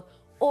festival,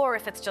 or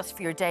if it's just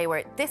for your day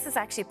wear, this is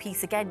actually a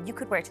piece, again, you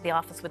could wear to the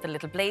office with a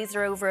little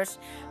blazer over it.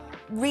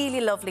 Really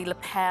lovely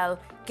lapel,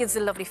 gives a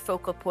lovely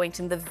focal point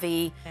in the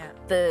V.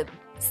 The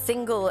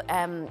single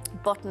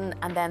button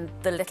and then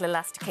the little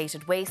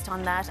elasticated waist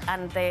on that,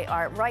 and they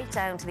are right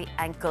down to the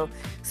ankle,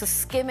 so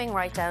skimming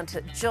right down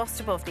to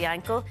just above the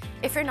ankle.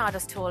 If you're not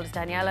as tall as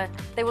Daniela,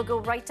 they will go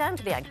right down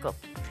to the ankle.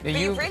 But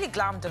you've really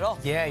glammed it up.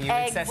 Yeah, you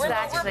exactly.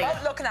 We're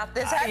both looking at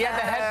this headband. Yeah,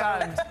 the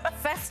headband.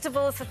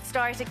 Festivals have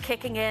started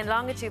kicking in,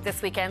 Longitude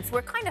this weekend, so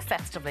we're kind of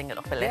festivaling it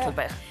up a little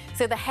bit.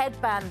 So the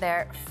headband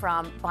there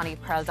from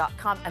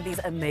bonniepearl.com and these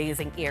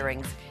amazing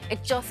earrings.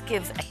 It just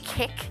gives a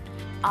kick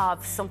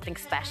of something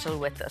special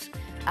with it.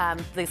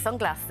 The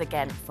sunglasses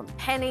again from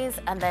Pennies,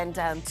 and then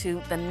down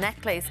to the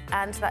necklace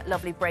and that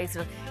lovely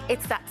bracelet.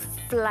 It's that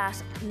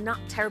flat, not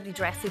terribly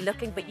dressy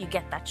looking, but you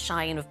get that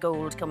shine of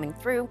gold coming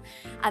through.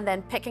 And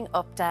then picking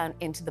up down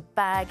into the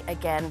bag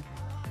again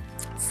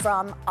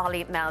from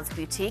Ollie Mel's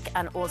Boutique,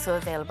 and also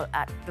available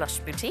at Blush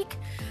Boutique.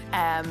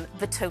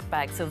 The tote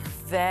bag, so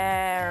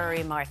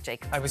very Marc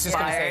Jacobs. I was just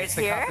going to say, it's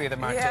the copy of the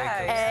Marc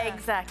Jacobs.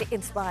 Exactly,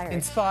 inspired.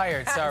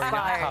 Inspired, sorry,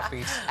 not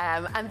copied.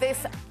 And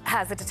this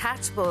has a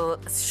detachable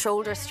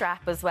shoulder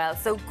strap as well,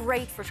 so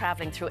great for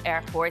travelling through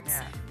airports.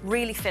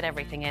 Really fit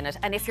everything in it.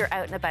 And if you're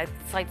out and about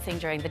sightseeing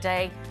during the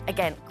day,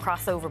 again,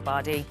 crossover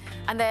body.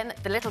 And then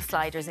the little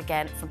sliders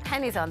again from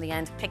Pennies on the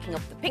end, picking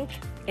up the pink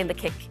in the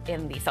kick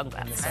in the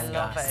sunglasses. I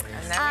love it.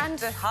 And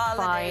the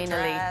holiday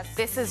finally, dress.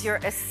 this is your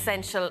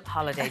essential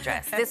holiday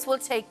dress. This will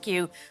take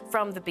you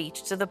from the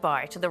beach to the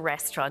bar, to the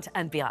restaurant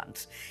and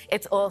beyond.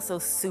 It's also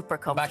super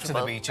comfortable. Back to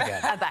the beach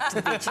again. Back to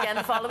the beach again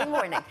the following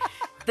morning.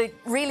 The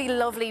really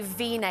lovely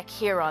V-neck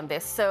here on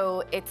this,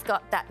 so it's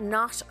got that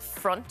knot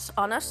front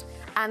on it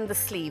and the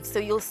sleeve. So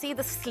you'll see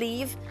the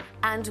sleeve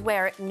and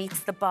where it meets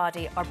the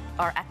body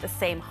are at the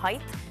same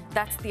height.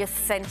 That's the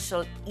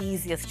essential,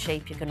 easiest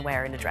shape you can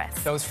wear in a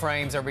dress. Those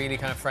frames are really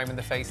kind of framing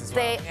the face as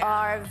well. They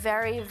are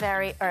very,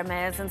 very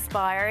Hermes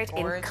inspired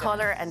in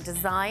colour and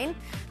design.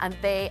 And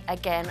they,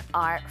 again,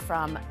 are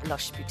from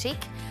Lush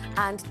Boutique.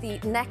 And the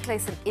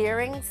necklace and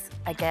earrings,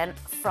 again,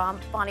 from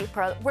Bonnie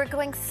Pearl. We're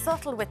going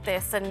subtle with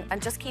this and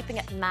just keeping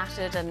it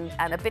matted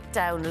and a bit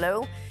down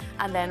low.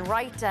 and then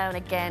right down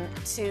again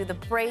to the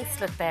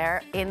bracelet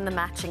there in the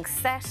matching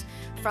set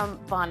from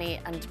Bonnie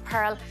and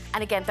Pearl.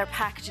 And again, their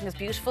packaging is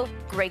beautiful.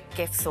 Great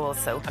gifts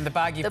also. And the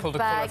bag, you pulled a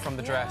colour from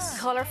the dress.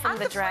 Colour from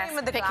the dress. Frame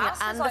of the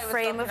glasses, and the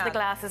frame of the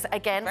glasses,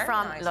 again, very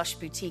from nice.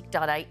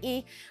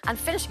 lushboutique.ie. And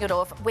finishing it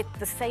off with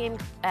the same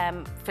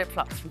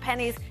flip-flops from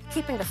Pennies,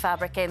 keeping the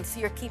fabric in, so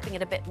you're keeping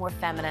it a bit more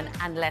feminine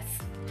and less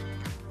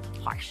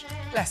harsh.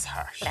 Less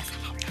harsh. Less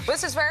harsh.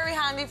 This is very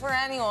handy for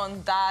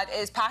anyone that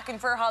is packing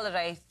for a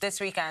holiday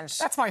this weekend.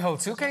 That's my whole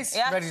suitcase,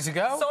 Yeah. ready to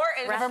go.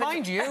 Sorted. Never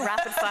mind you.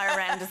 Rapid fire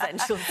round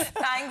essentials.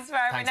 Thanks,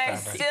 Barbara. Thanks, Now,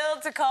 Barbara.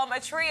 still to come, a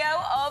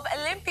trio of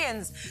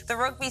Olympians. The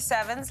Rugby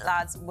Sevens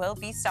lads will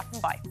be stopping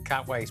by.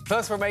 Can't wait.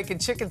 Plus, we're making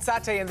chicken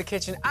satay in the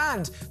kitchen,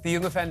 and the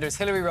young offenders,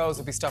 Hilary Rose,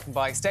 will be stopping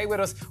by. Stay with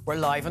us. We're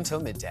live until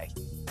midday.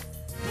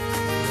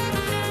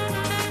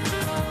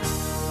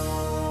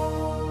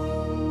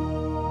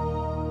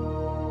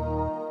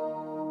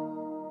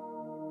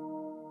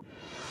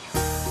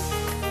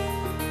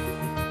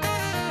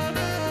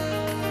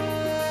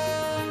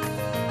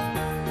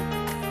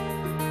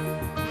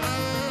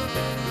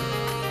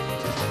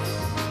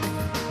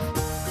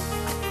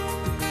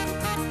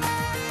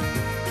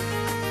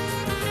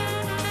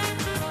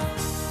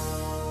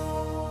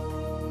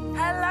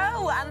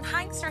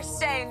 Thanks for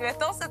staying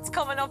with us. It's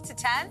coming up to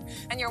 10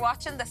 and you're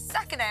watching the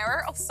second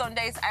hour of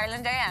Sunday's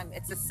Ireland AM.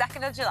 It's the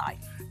 2nd of July.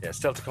 Yeah,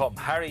 still to come.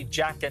 Harry,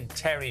 Jack and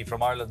Terry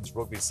from Ireland's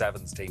Rugby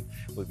Sevens team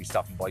will be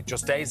stopping by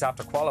just days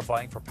after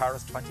qualifying for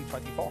Paris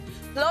 2024.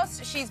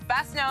 Plus, she's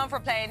best known for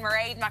playing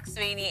Mairead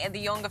McSweeney in The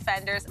Young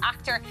Offenders.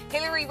 Actor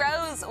Hilary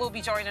Rose will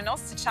be joining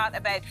us to chat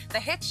about the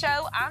hit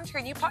show and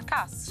her new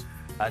podcast.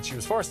 And she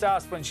was first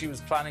asked when she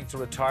was planning to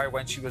retire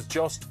when she was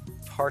just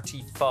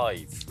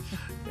 35.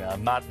 Yeah,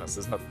 madness,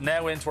 isn't it?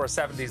 Now into her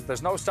 70s,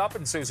 there's no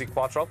stopping Suzi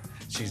Quatro.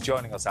 She's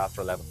joining us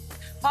after 11.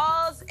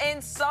 Paul's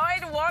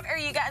inside. What are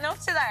you getting up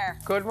to there?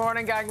 Good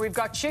morning, gang. We've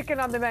got chicken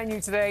on the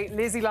menu today.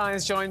 Lizzie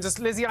Lyons joins us.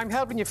 Lizzie, I'm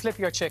helping you flip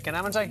your chicken,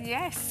 haven't I?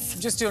 Yes.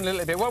 Just doing a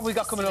little bit. What have we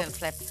got coming up?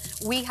 Flip.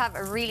 We have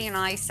a really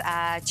nice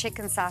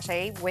chicken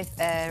satay with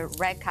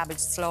red cabbage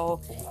slaw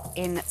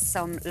in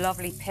some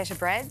lovely pita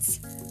breads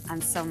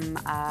and some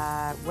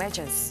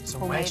wedges.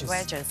 Some homemade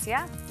wedges,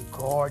 yeah.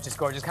 Gorgeous,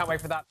 gorgeous. Can't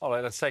wait for that. All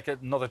right, let's take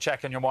another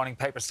check in your morning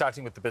paper,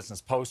 starting with the Business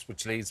Post,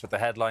 which leads with the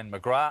headline,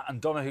 McGrath and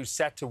Donoghue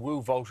set to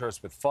woo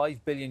voters with €5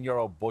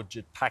 billion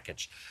budget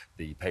package.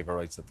 The paper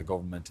writes that the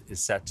government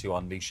is set to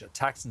unleash a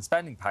tax and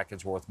spending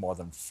package worth more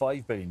than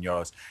 €5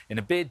 billion in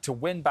a bid to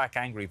win back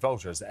angry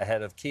voters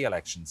ahead of key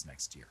elections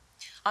next year.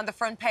 On the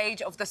front page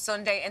of the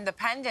Sunday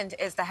Independent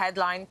is the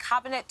headline,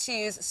 Cabinet to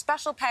use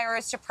special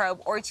powers to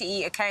probe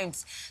RTE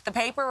accounts. The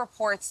paper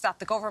reports that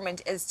the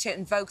government is to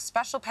invoke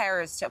special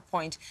powers to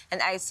appoint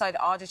an outside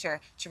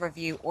auditor to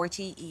review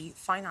RTE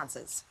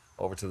finances.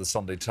 Over to the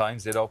Sunday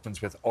Times. It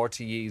opens with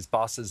RTE's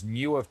bosses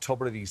knew of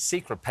Tubridy's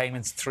secret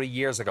payments 3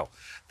 years ago.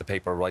 The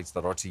paper writes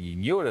that RTE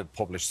knew it had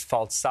published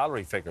false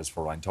salary figures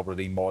for Ryan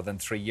Tubridy more than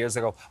 3 years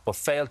ago, but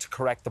failed to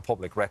correct the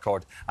public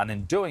record, and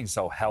in doing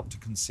so helped to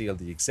conceal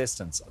the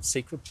existence of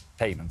secret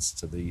payments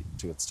to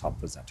its top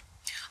presenter.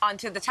 On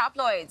to the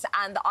tabloids,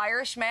 and the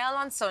Irish Mail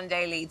on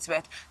Sunday leads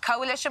with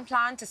coalition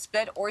plan to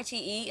split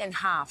RTE in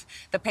half.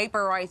 The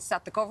paper writes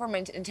that the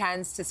government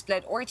intends to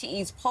split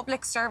RTE's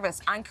public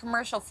service and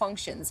commercial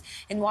functions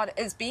in what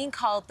is being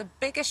called the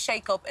biggest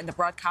shake-up in the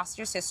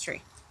broadcaster's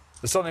history.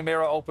 The Sunday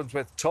Mirror opens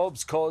with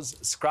Tubbs' cause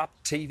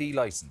scrapped TV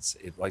licence.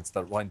 It writes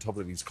that Ryan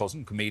Tubridy's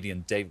cousin,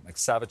 comedian David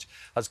McSavage,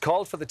 has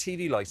called for the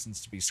TV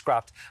licence to be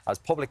scrapped as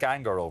public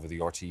anger over the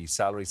RTE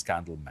salary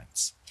scandal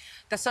mounts.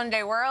 The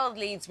Sunday World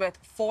leads with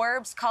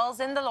Forbes calls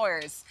in the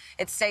lawyers.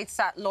 It states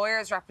that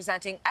lawyers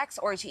representing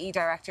ex-RTE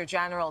Director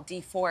General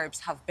Dee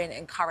Forbes have been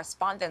in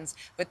correspondence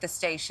with the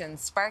station,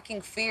 sparking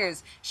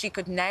fears she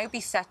could now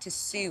be set to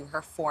sue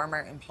her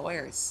former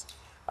employers.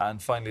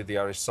 And finally, the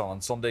Irish Sun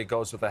on Sunday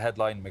goes with the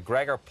headline,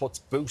 McGregor puts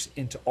boot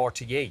into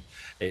RTE.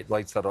 It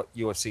writes that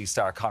UFC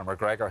star Conor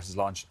McGregor has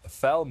launched a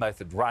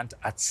foul-mouthed rant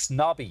at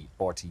snobby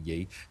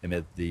RTE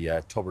amid the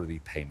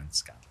Tubridy payment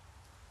scandal.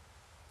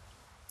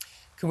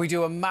 Can we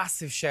do a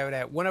massive shout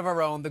out? One of our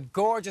own, the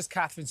gorgeous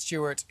Catherine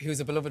Stewart, who's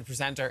a beloved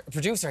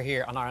producer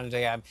here on Ireland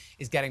AM,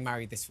 is getting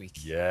married this week.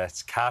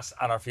 Yes, Cat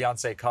and her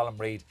fiancé Colin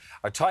Reid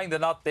are tying the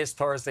knot this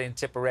Thursday in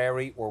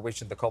Tipperary. We're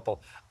wishing the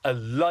couple a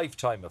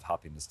lifetime of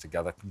happiness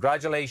together.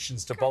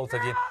 Congratulations to both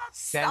of you.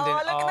 Sending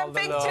look all at the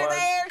picture love.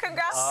 there.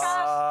 Congrats,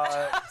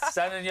 Cat.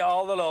 Sending you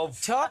all the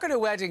love. Talking of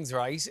weddings,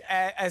 right,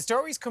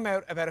 stories come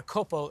out about a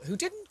couple who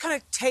didn't kind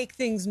of take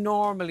things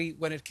normally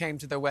when it came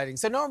to their wedding.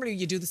 So normally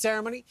you do the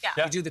ceremony,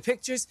 you do the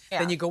pictures,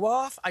 then you go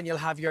off and you'll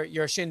have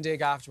your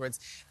shindig afterwards.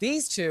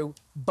 These two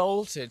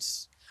bolted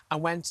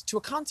and went to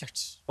a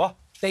concert. What?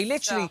 They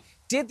literally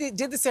did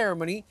the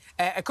ceremony.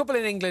 A couple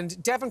in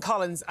England, Devon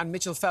Collins and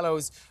Mitchell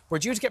Fellows, were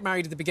due to get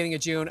married at the beginning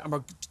of June and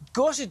were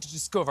gutted to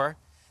discover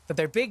that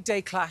their big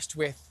day clashed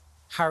with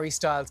Harry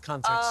Styles'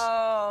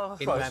 concert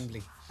in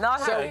Wembley.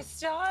 Not Harry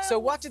Styles. So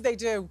what did they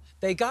do?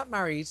 They got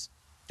married,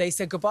 they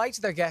said goodbye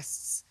to their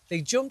guests,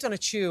 they jumped on a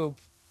tube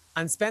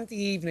and spent the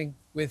evening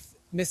with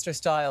Mr.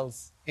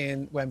 Styles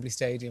in Wembley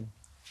Stadium.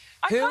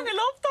 I kind of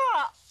love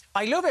that.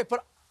 I love it,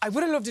 but I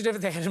would have loved it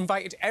if they had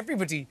invited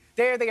everybody.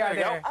 There they are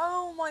there.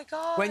 Oh, my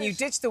God. When you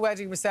ditched the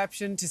wedding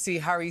reception to see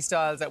Harry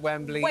Styles at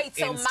Wembley Wait,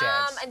 so instead.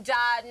 Mum and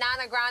Dad,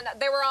 Nana, Granda,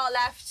 they were all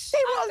left. They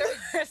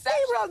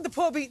were on the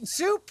pub eating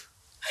soup.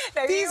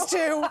 These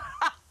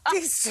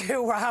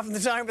two were having the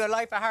time of their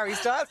life at Harry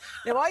Styles.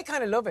 Now I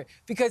kind of love it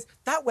because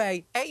that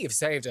way, you've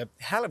saved a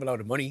hell of a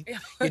load of money.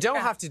 You don't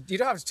have to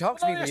talk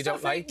to people you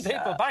don't like.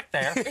 People back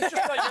there. It's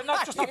just like you're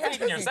not just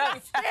feeding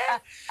yourself. Yeah.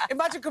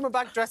 Imagine coming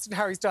back dressed in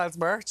Harry Styles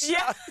merch.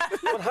 Yeah.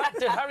 But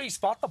did Harry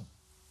spot them?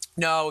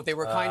 No, they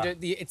were kind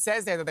of. It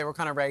says there that they were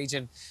kind of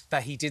raging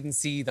that he didn't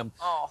see them.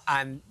 Oh.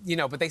 And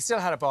but they still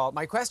had a ball.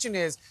 My question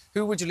is,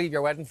 who would you leave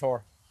your wedding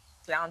for?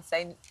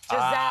 Beyonce.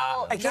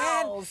 Giselle.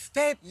 Again, Knowles.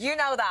 babe. You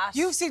know that.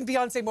 You've seen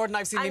Beyonce more than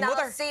I've seen my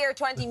mother. I'll see her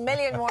 20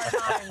 million more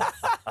times.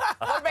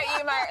 What about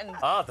you,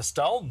 Martin? The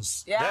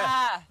Stones.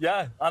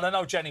 Yeah. And I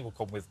know Jenny will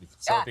come with me,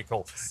 so it'll be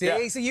cool.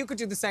 See, so you could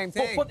do the same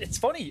thing. But it's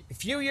funny. A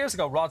few years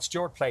ago, Rod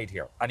Stewart played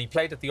here, and he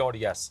played at the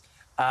RDS,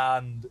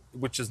 and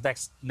which is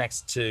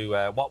next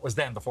to what was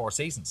then the Four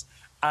Seasons.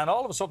 And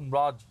all of a sudden,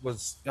 Rod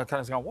was kind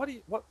of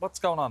going, what's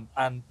going on?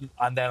 And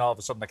then all of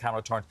a sudden, the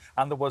camera turned,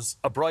 and there was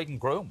a bride and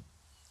groom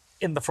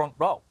in the front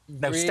row,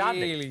 now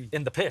standing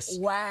in the piss.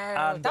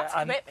 Wow, that's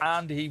commitment.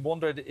 And he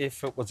wondered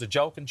if it was a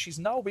joke, and she's,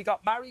 no, we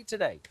got married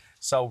today.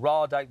 So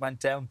Rod, I went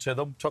down to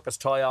them, took his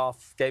tie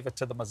off, gave it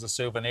to them as a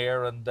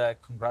souvenir, and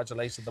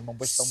congratulated them and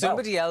wished them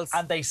Somebody well. else...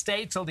 And they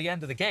stayed till the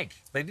end of the gig.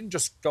 They didn't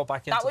just go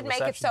back into the reception. That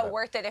would make it so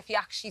worth it if he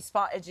actually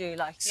spotted you,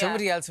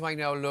 Somebody else who I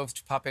know loved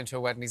to pop into a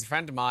wedding. He's a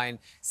friend of mine,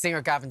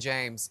 singer Gavin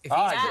James.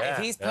 If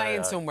he's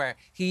playing somewhere,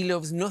 he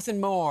loves nothing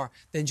more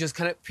than just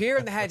kind of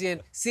peering the head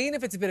in, seeing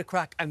if it's a bit of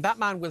crack, and that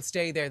man will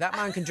stay there. That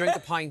man can drink a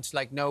pint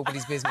like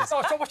nobody's business. So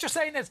what you're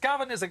saying is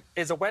Gavin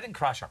is a wedding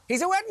crasher.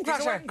 He's a wedding crasher.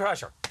 He's a wedding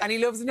crasher. And he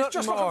loves nothing more. He's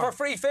just looking for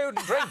free food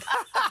and drink.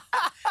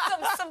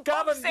 some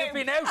Gavin, you've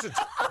been outed.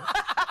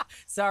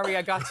 Sorry,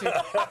 I got you.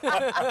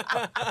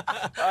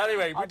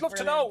 Anyway, we'd love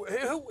to know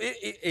who,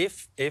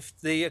 if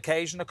the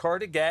occasion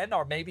occurred again,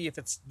 or maybe if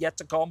it's yet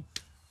to come,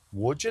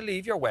 would you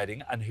leave your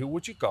wedding and who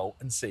would you go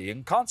and see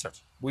in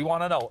concert? We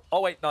want to know.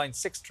 089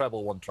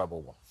 611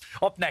 111.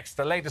 Up next,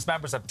 the latest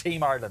members of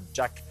Team Ireland,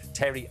 Jack,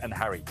 Terry and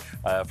Harry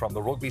from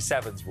the Rugby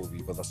Sevens will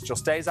be with us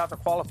just days after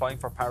qualifying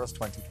for Paris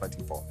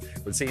 2024.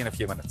 We'll see you in a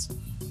few minutes.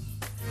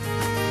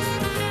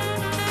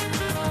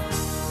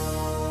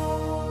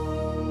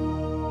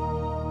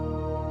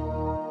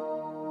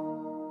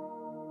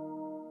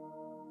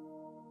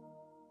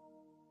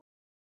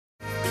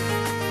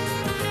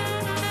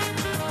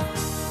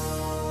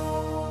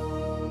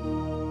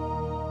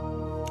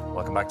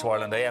 Welcome back to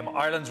Ireland AM.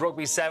 Ireland's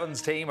Rugby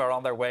Sevens team are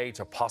on their way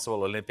to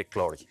possible Olympic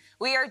glory.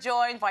 We are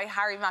joined by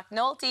Harry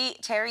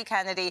McNulty, Terry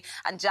Kennedy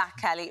and Jack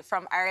Kelly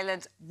from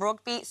Ireland's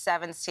Rugby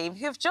Sevens team,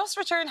 who've just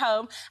returned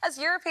home as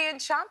European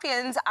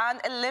champions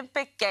and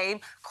Olympic game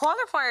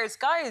qualifiers.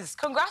 Guys,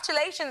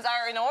 congratulations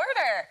are in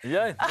order.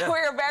 Yeah.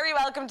 We're very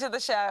welcome to the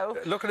show.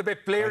 Looking a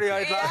bit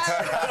bleary-eyed, lads.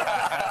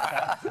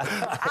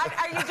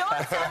 Are you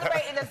done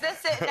celebrating? Is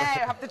this it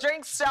now? Have the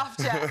drinks stopped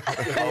yet?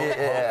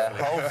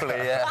 Hopefully,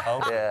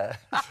 yeah.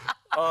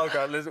 Oh,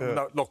 God, listen,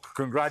 no, look,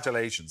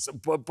 congratulations.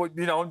 But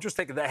I'm just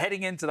thinking that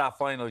heading into that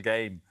final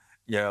game,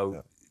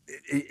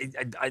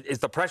 is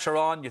the pressure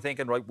on? You're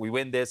thinking, right, we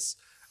win this,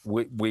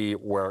 we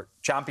were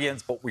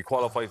champions, but we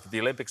qualify for the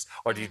Olympics,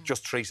 or do you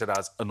just treat it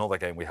as another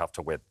game we have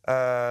to win?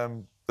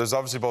 There's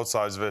obviously both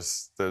sides of it.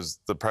 There's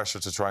the pressure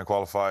to try and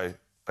qualify.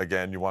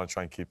 Again, you want to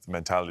try and keep the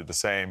mentality the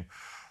same.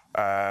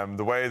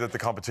 The way that the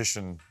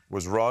competition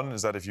was run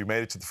is that if you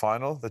made it to the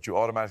final, that you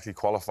automatically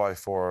qualify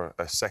for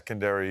a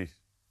secondary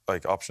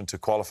option to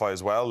qualify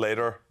as well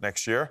later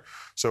next year.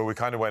 So we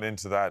kind of went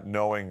into that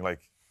knowing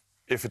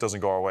if it doesn't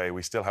go our way,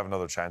 we still have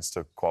another chance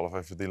to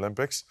qualify for the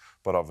Olympics.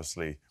 But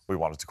obviously, we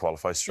wanted to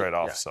qualify straight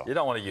off. So you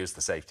don't want to use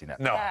the safety net.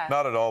 No,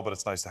 not at all. But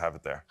it's nice to have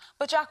it there.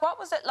 But Jack, what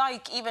was it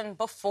like even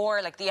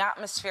before, the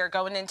atmosphere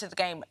going into the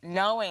game,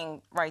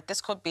 knowing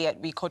this could be it,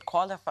 we could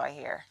qualify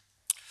here?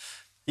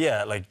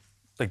 Yeah, like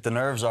the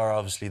nerves are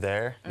obviously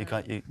there.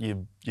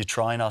 You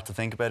try not to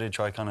think about it.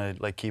 Try kind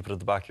of keep it at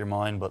the back of your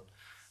mind, but.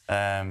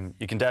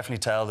 You can definitely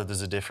tell that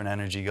there's a different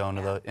energy going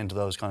into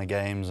those kind of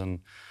games, and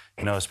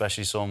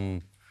especially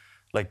some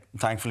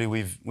thankfully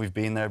we've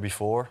been there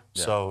before,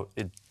 so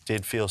it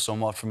did feel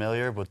somewhat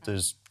familiar. But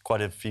there's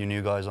quite a few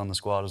new guys on the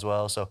squad as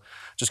well, so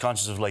just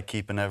conscious of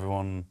keeping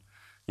everyone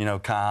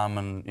calm,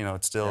 and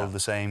it's still the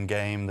same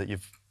game that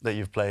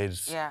you've played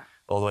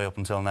all the way up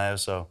until now.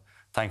 So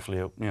thankfully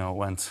it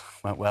went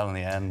well in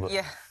the end. But,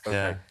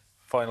 okay.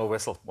 Final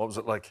whistle. What was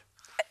it like?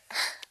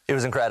 It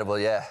was incredible,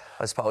 yeah.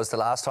 I suppose the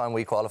last time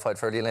we qualified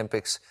for the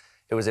Olympics,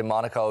 it was in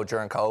Monaco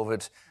during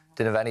COVID.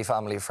 Didn't have any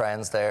family or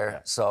friends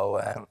there.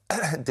 So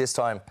this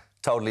time,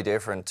 totally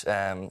different.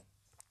 Getting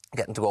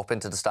to go up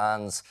into the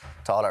stands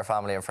to all our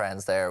family and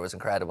friends there was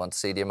incredible, and to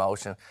see the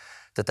emotion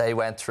that they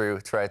went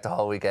throughout the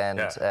whole weekend,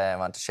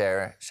 and to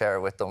share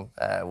it with them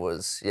it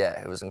was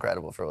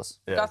incredible for us.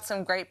 Yeah. Got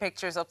some great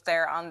pictures up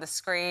there on the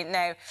screen.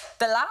 Now,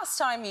 the last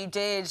time you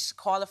did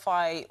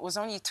qualify was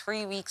only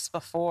 3 weeks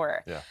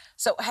before. Yeah.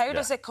 So how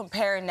does it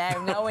compare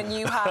now, knowing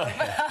you have...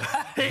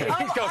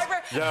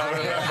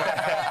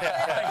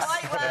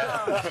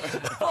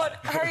 But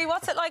Harry,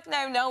 what's it like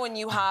now, knowing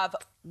you have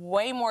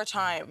way more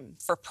time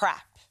for prep?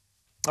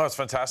 Oh, it's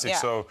fantastic. Yeah.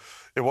 So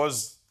it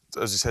was,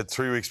 as you said,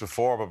 3 weeks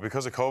before, but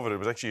because of COVID, it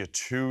was actually a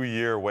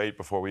 2-year wait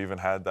before we even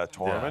had that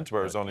tournament,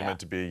 where it was only meant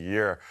to be a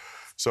year.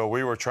 So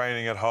we were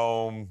training at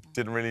home,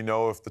 didn't really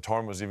know if the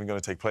tournament was even going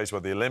to take place,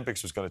 whether the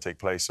Olympics was going to take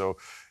place. So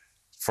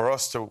for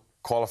us to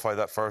qualify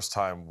that first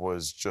time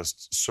was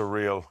just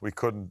surreal.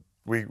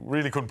 We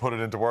really couldn't put it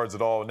into words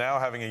at all. Now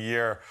having a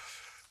year,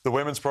 the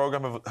women's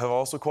program have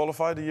also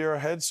qualified a year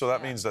ahead, so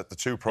that means that the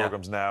two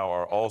programs now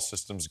are all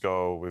systems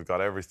go. We've got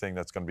everything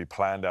that's going to be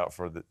planned out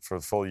for the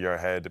full year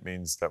ahead. It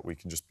means that we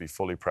can just be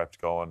fully prepped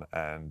going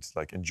and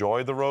like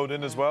enjoy the road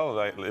in as well.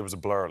 Like, it was a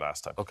blur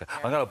last time. Okay,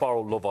 I'm going to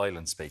borrow Love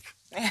Island speak.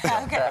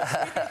 Okay.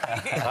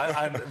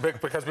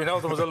 Because we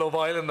know there was a Love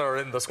Islander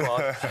in the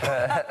squad.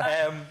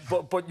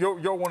 But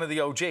you're one of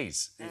the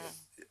OGs.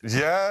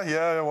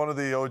 Yeah, one of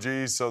the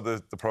OGs. So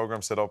the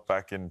program set up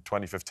back in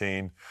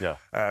 2015. Yeah.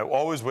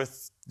 Always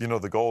with,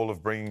 the goal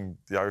of bringing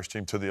the Irish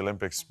team to the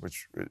Olympics,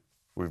 which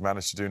we've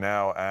managed to do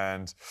now.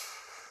 And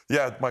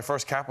yeah, my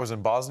first cap was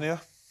in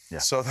Bosnia. Yeah.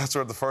 So that's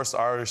where the first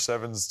Irish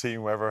Sevens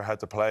team ever had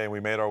to play. And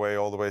we made our way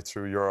all the way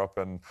through Europe.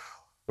 And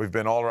we've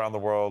been all around the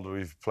world.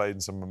 We've played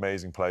in some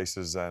amazing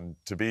places, and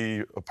to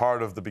be a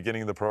part of the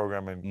beginning of the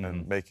program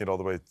and making it all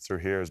the way through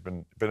here has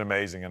been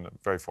amazing, and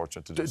very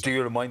fortunate to do. Do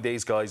you remind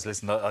these guys?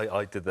 Listen,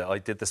 I did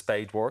the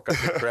spade work, I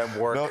did ground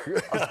work. No,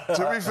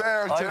 to be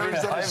fair,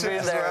 Terry's done I've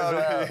been there as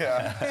well.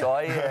 Yeah. So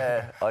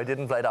I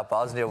didn't play that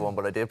Bosnia one,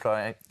 but I did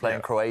play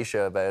in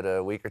Croatia about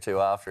a week or two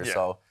after. Yeah.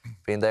 So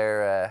been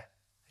there.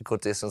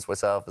 Good distance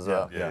myself as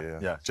well.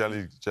 Yeah.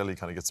 Jelly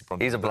kind of gets the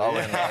brunt. He's a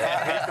blow-in.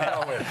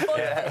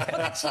 But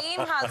the team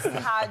has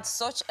had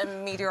such a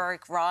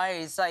meteoric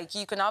rise. Like,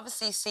 you can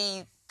obviously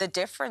see the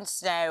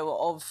difference now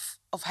of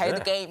how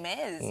the game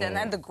is, and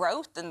then the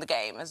growth in the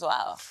game as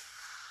well.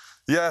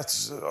 Yeah,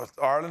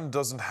 Ireland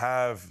doesn't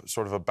have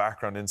sort of a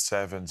background in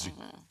sevens.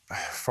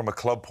 From a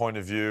club point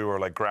of view, or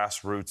like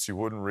grassroots, you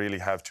wouldn't really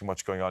have too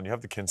much going on. You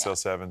have the Kinsale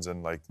sevens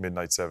and like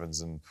midnight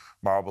sevens and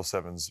marble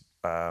sevens.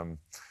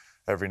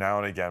 Every now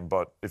and again,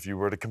 but if you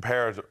were to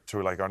compare it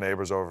to like our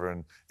neighbours over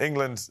in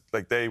England,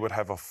 like they would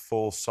have a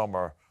full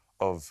summer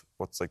of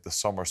what's like the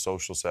summer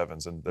social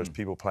sevens, and there's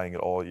people playing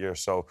it all year.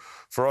 So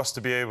for us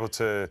to be able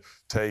to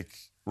take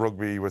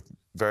rugby with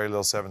very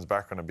little sevens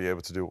background and be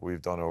able to do what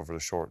we've done over a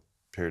short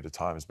period of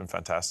time has been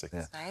fantastic.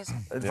 Yeah.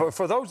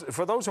 For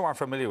those who aren't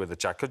familiar with it,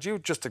 Jack, could you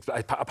just,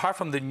 apart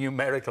from the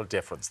numerical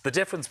difference, the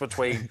difference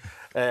between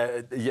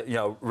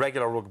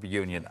regular rugby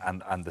union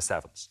and the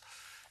sevens?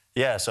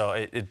 Yeah, so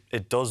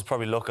it does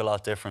probably look a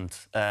lot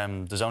different.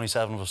 There's only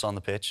 7 of us on the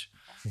pitch,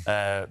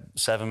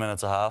 7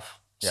 minutes a half.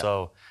 Yeah.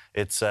 So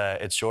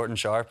it's short and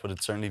sharp, but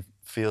it certainly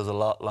feels a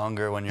lot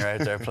longer when you're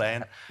out there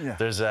playing.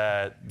 There's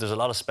a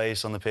lot of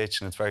space on the pitch,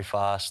 and it's very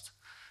fast.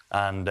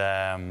 And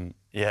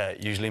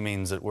it usually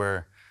means that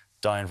we're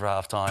dying for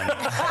half time.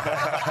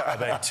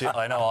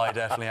 I know I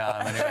definitely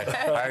am. Anyway,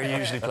 Harry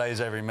usually plays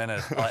every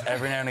minute.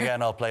 Every now and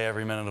again, I'll play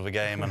every minute of a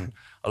game, and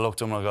I'll look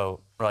to him and I'll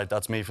go, right,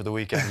 that's me for the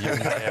weekend. You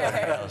can play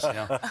everything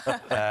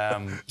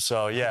else,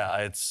 So yeah,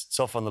 it's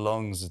tough on the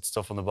lungs, it's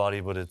tough on the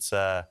body, but it's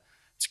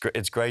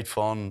great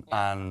fun,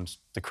 and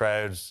the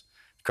crowd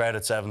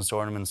at sevens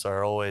tournaments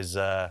are always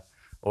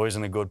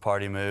in a good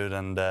party mood,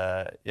 and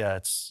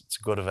it's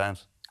a good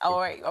event. Oh,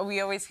 right.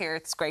 We always hear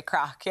it's great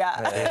crack,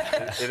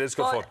 It is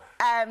good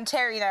fun.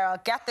 Terry, now,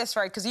 I'll get this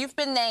right, because you've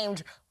been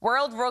named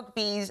World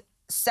Rugby's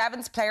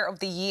 7th Player of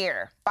the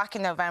Year back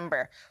in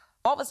November.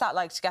 What was that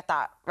like to get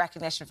that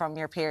recognition from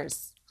your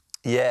peers?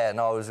 Yeah,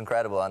 no, it was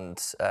incredible,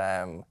 and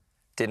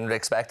didn't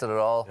expect it at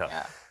all.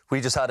 Yeah.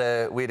 We had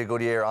a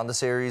good year on the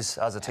series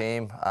as a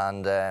team,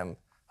 and I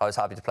was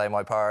happy to play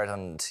my part,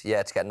 and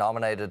to get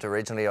nominated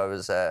originally, I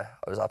was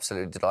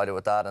absolutely delighted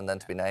with that, and then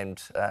to be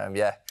named,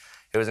 it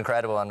was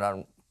incredible,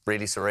 and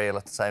really surreal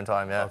at the same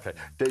time. Yeah. Okay.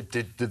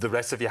 Did the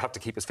rest of you have to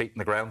keep his feet in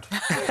the ground?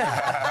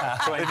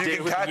 If you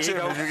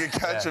can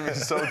catch him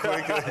so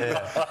quickly.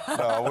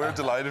 No, we're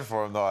delighted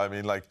for him, though. I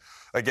mean, like,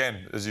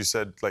 again, as you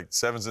said, like,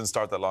 sevens didn't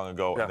start that long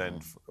ago, and then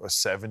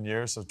 7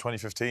 years, so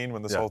 2015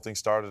 when this whole thing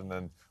started, and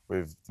then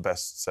we've the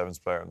best sevens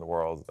player in the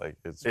world. Like,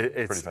 it's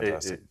pretty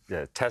fantastic.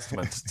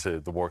 Testament to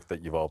the work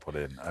that you've all put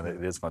in, and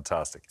it is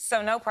fantastic.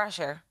 So no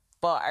pressure.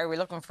 But are we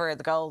looking for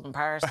the golden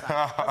parts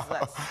now?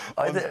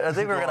 I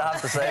think we're going to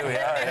have to say we are,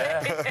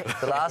 yeah.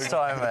 The last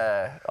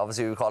time,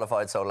 obviously, we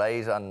qualified so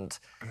late and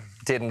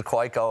didn't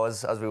quite go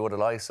as we would have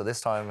liked. So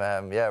this time,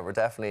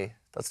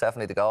 that's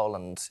definitely the goal,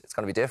 and it's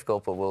going to be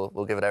difficult, but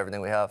we'll give it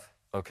everything we have.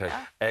 Okay.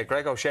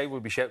 Greg O'Shea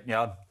will be shouting you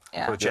on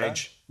for a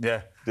change.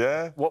 Yeah.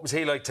 What was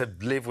he like to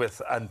live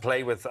with and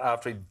play with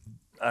after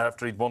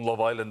he'd won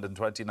Love Island in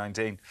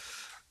 2019?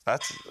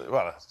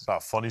 Well, it's not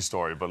a funny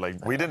story, but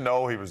like we didn't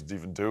know he was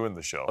even doing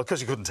the show.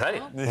 Because you couldn't tell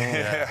you.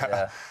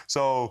 Yeah.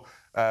 So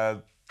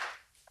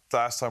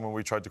last time when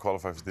we tried to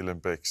qualify for the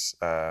Olympics,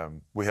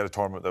 we had a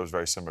tournament that was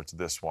very similar to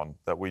this one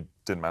that we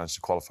didn't manage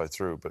to qualify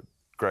through, but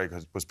Greg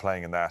was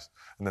playing in that.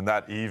 And then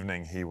that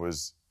evening he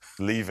was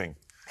leaving.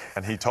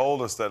 And he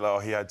told us that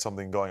he had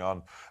something going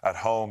on at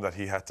home that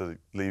he had to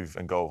leave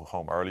and go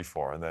home early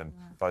for. And then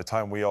by the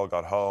time we all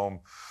got home,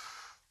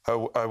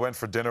 I went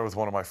for dinner with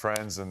one of my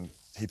friends and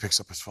he picks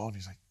up his phone.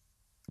 He's like,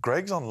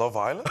 Greg's on Love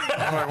Island?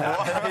 I'm like,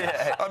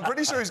 what? I'm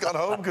pretty sure he's gone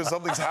home because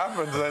something's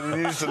happened and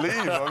he needs to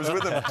leave. I was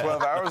with him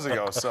 12 hours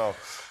ago. So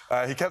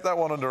he kept that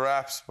one under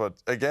wraps. But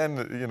again,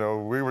 you know,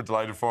 we were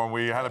delighted for him.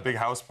 We had a big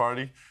house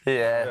party.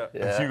 Yeah.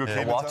 Hugo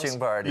Keenan's watching house.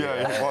 party.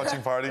 Yeah,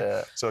 watching party.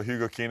 Yeah. So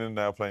Hugo Keenan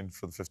now playing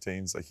for the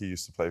 15s. Like he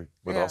used to play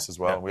with us as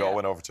well. And we all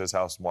went over to his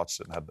house and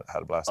watched it and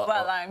had a blast.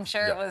 Well, I'm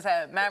sure it was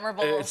a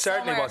memorable It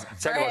certainly summer was. It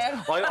certainly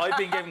was. I've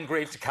been giving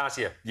grief to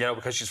Katia, you know,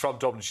 because she's from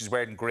Dublin. She's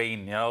wearing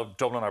green. You know,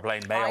 Dublin are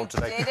playing Mayo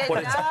today.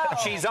 But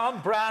she's on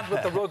brand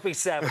with the Rugby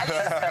 7.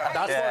 That's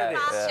what it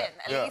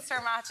is. At least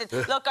we're matching.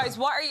 Look, guys,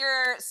 what are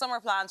your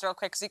summer plans real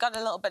quick? Because you got a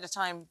little bit of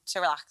time to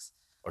relax.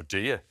 Or do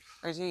you?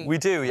 Or do you? We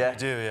do, yeah. We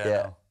do, yeah.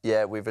 No.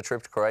 Yeah, we've a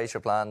trip to Croatia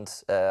planned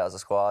as a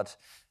squad,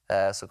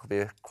 so it could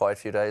be quite a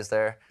few days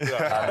there.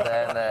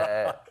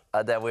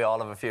 And then we all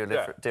have a few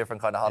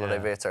different kind of holiday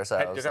bits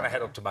ourselves. You're going to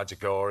head up to Magic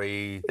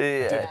Glory,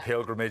 do the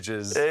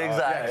pilgrimages.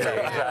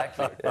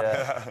 Exactly.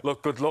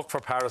 Look, good luck for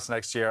Paris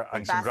next year,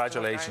 and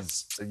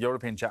congratulations.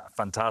 European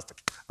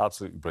fantastic.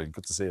 Absolutely brilliant.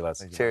 Good to see you,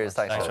 lads. Cheers,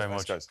 thanks very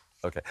much. Guys.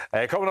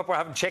 Okay. Coming up, we're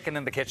having chicken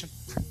in the kitchen.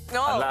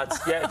 No. And lads,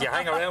 if you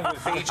hang around, we'll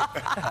feed you.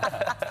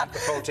 Keep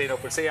the protein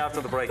up. We'll see you after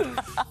the break.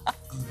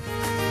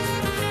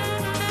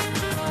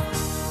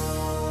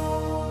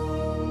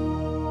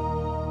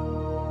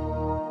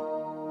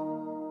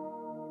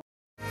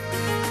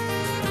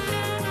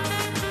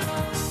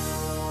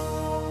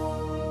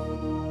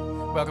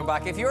 Welcome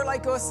back. If you're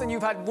like us and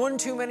you've had one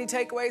too many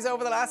takeaways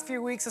over the last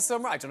few weeks of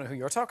summer, I don't know who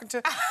you're talking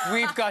to,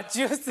 we've got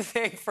just the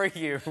thing for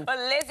you. Well,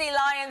 Lizzie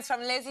Lyons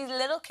from Lizzie's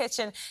Little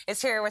Kitchen is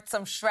here with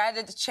some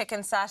shredded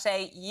chicken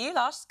satay you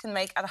lot can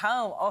make at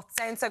home. Oh, it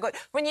sounds so good.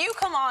 When you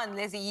come on,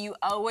 Lizzie, you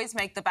always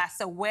make the best.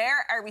 So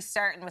where are we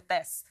starting with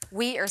this?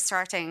 We are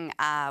starting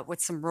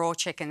with some raw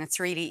chicken. It's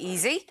really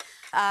easy.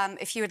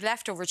 If you had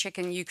leftover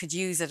chicken, you could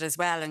use it as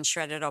well and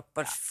shred it up.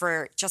 But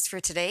just for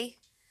today,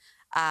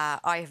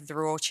 I have the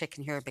raw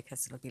chicken here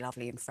because it'll be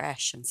lovely and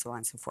fresh and so on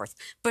and so forth.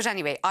 But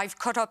anyway, I've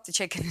cut up the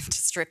chicken into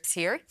strips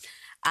here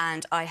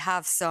and I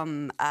have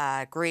some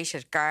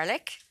grated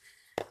garlic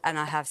and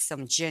I have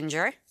some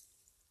ginger.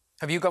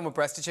 Have you gone with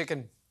breasted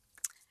chicken?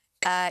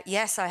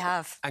 Yes, I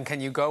have. And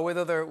can you go with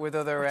other?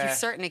 You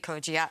certainly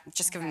could, yeah.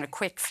 Just give them a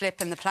quick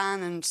flip in the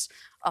pan and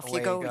off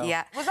you go.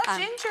 Yeah. Was that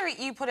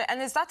ginger you put it,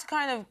 and is that to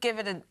kind of give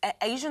it an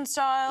Asian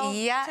style?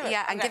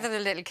 Yeah, and give it a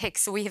little kick.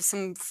 So we have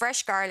some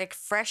fresh garlic,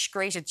 fresh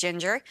grated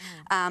ginger.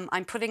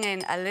 I'm putting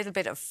in a little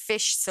bit of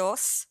fish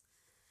sauce.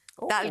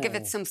 That'll give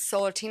it some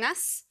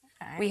saltiness.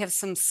 Okay. We have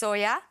some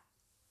soya.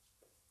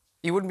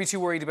 You wouldn't be too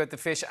worried about the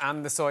fish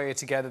and the soya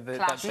together?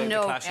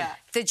 No,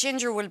 the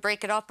ginger will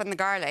break it up and the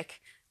garlic.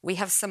 We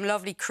have some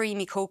lovely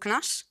creamy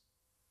coconut.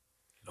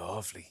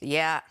 Lovely.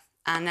 Yeah.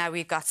 And now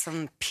we've got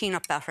some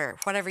peanut butter,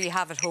 whatever you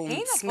have at home.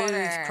 Peanut smooth,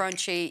 butter.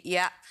 crunchy,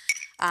 yeah.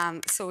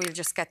 So we'll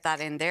just get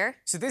that in there.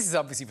 So this is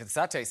obviously for the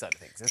satay side of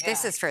things, isn't it?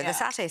 This is for the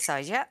satay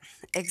side, yeah.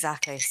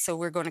 Exactly. So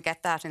we're going to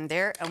get that in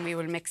there and we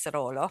will mix it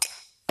all up.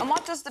 And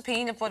what does the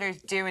peanut butter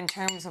do in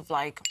terms of,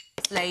 like,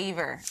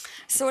 flavour?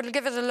 So it'll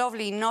give it a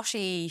lovely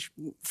nutty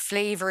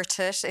flavour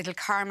to it. It'll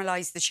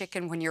caramelise the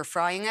chicken when you're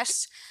frying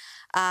it.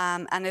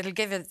 And it'll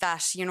give it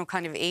that, you know,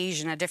 kind of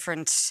Asian, a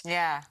different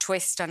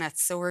twist on it.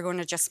 So we're going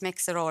to just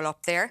mix it all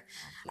up there.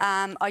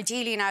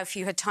 Ideally now, if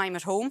you had time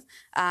at home,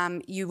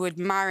 you would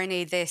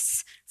marinate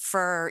this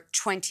for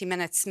 20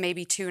 minutes,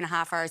 maybe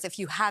 2.5 hours. If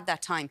you had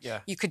that time,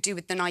 you could do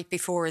it the night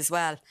before as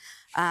well.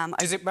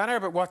 Does it matter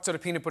about what sort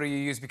of peanut butter you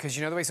use? Because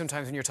you know the way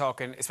sometimes when you're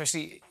talking,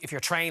 especially if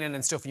you're training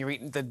and stuff and you're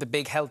eating the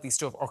big healthy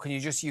stuff, or can you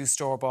just use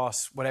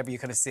store-bought, whatever you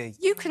kind of see?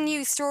 You can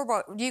use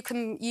store-bought. You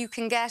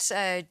can get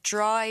a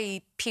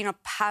dry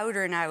peanut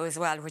powder now as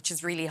well, which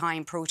is really high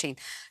in protein.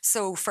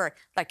 So for,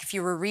 like, if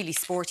you were really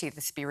sporty,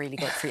 this would be really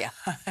good for you.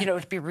 You know,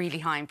 it'd be really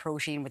high in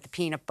protein with the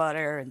peanut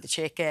butter and the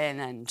chicken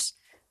and,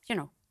 you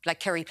know, like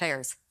Kerry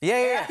players.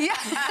 Yeah.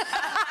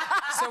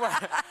 So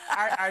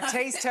our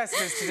taste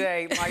testers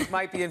today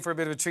might be in for a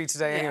bit of a treat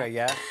today anyway,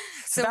 yeah?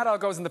 So that all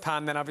goes in the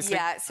pan then, obviously?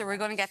 Yeah, so we're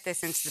going to get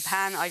this into the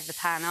pan. I have the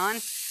pan on,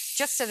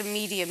 just at a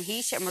medium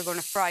heat, and we're going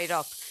to fry it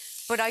up.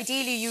 But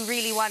ideally, you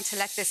really want to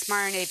let this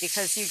marinate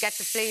because you get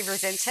the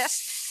flavours into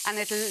it and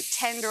it'll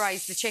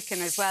tenderise the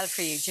chicken as well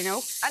for you, do you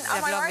know? And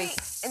am I right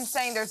in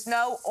saying there's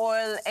no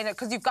oil in it?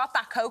 Because you've got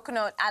that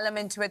coconut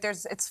element to it.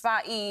 It's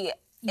fatty...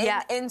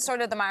 In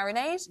sort of the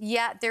marinade?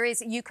 Yeah, there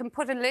is. You can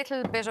put a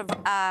little bit of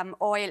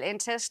oil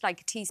into it, like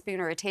a teaspoon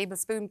or a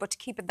tablespoon, but to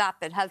keep it that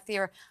bit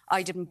healthier,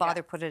 I didn't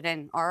bother put it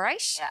in, all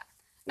right? Yeah.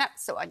 Now,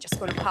 so I'm just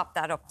going to pop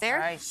that up there.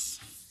 Right.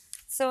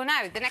 So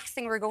now, the next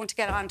thing we're going to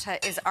get onto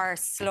is our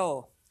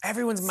slaw.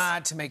 Everyone's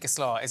mad to make a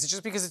slaw. Is it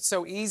just because it's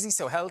so easy,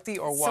 so healthy,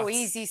 or what? So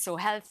easy, so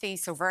healthy,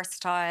 so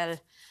versatile.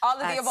 All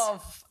of the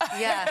above.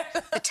 Yeah,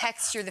 the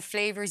texture, the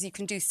flavours, you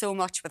can do so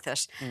much with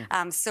it.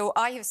 So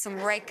I have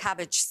some red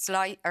cabbage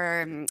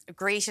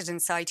grated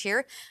inside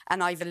here,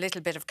 and I have a little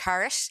bit of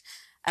carrot.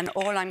 And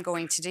all I'm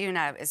going to do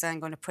now is I'm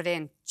going to put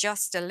in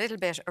just a little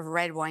bit of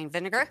red wine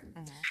vinegar.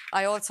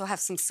 I also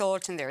have some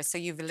salt in there. So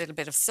you have a little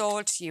bit of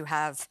salt, you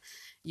have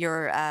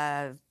your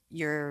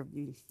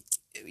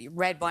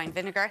red wine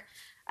vinegar,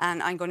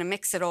 and I'm going to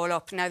mix it all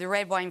up. Now, the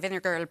red wine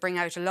vinegar will bring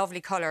out a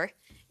lovely colour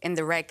in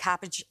the red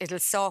cabbage. It'll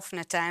soften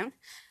it down.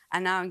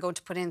 And now I'm going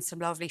to put in some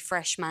lovely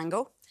fresh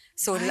mango.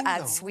 So it'll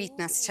add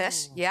sweetness to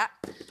it. Yeah.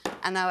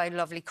 And now I have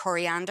lovely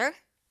coriander.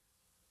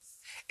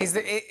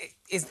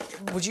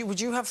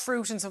 Would you have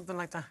fruit and something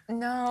like that?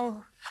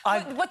 No.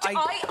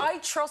 I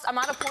trust. I'm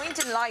at a point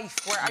in life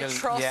where I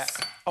trust. Yeah.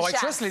 Oh, I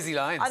trust Lizzie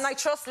Lyons. And I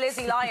trust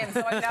Lizzie Lyons,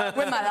 so I know.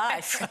 With my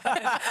life.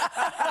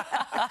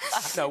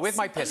 No, with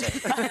my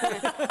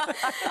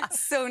pitta.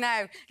 So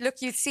now,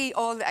 look, you see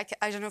all the,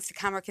 I don't know if the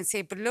camera can see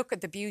it, but look at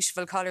the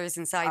beautiful colours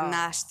inside in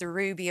that. The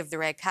ruby of the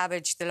red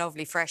cabbage, the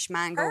lovely fresh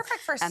mango.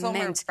 Perfect for and summer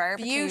mint.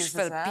 barbecues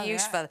Beautiful, as well,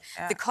 beautiful.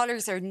 yeah. The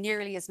colours are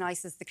nearly as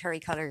nice as the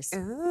curry colours.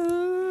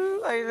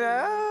 Ooh, I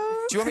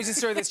know. Do you want me to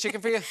stir this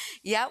chicken for you?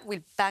 Yeah, we'll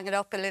bang it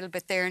up a little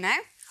bit there now.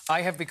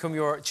 I have become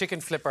your chicken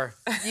flipper.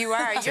 You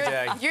are.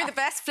 Today. You're the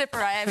best flipper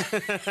I have.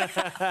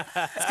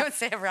 I was going to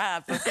say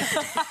Rab.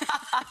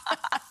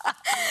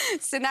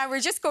 So now we're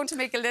just going to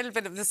make a little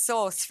bit of the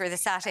sauce for the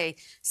satay.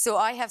 So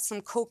I have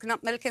some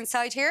coconut milk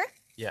inside here.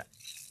 Yeah.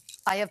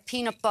 I have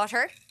peanut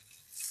butter,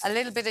 a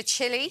little bit of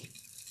chilli,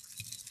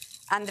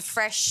 and the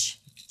fresh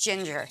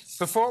ginger.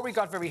 Before we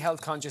got very health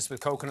conscious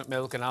with coconut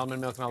milk and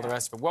almond milk and all the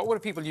rest of it, what would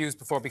people use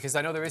before? Because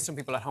I know there is some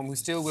people at home who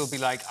still will be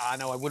like,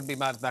 no, I wouldn't be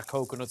mad at that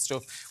coconut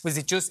stuff. Is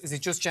it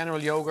just general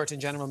yogurt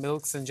and general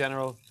milks and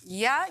general?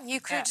 Yeah,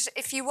 you could,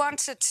 if you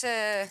wanted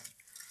to.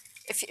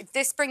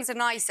 This brings a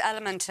nice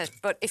element to it,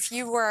 but if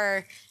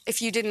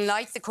you didn't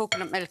like the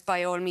coconut milk,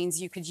 by all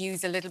means, you could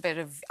use a little bit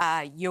of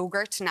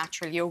yogurt,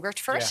 natural yogurt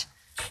for it.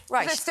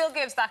 Right. But it still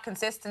gives that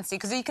consistency,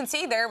 because you can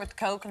see there with the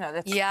coconut,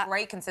 it's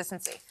great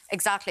consistency.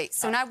 Exactly.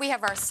 So now we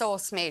have our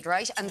sauce made,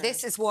 right? And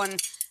this is one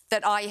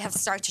that I have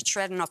started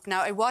shredding up.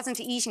 Now, I wasn't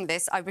eating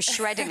this, I was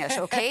shredding it,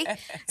 OK?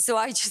 So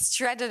I just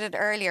shredded it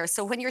earlier.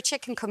 So when your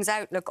chicken comes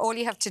out, look, all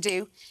you have to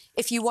do,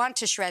 if you want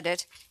to shred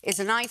it, is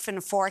a knife and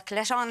a fork.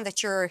 Let on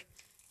that you're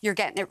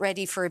getting it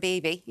ready for a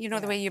baby. You know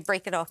the way you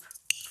break it up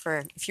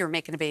for if you're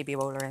making a baby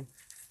roller in.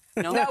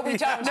 No, we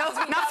don't. No,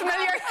 not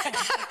familiar.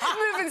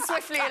 Moving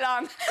swiftly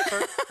along.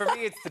 For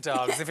me, it's the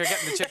dogs. If you're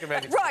getting the chicken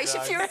ready for right, the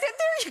dogs. if you're there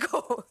you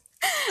go.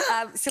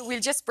 So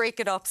we'll just break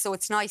it up so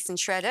it's nice and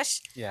shredded.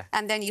 Yeah.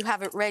 And then you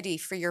have it ready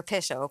for your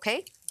pitta,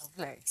 OK?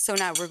 Lovely. So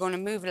now we're going to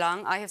move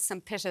along. I have some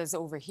pittas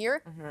over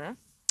here.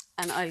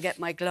 And I'll get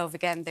my glove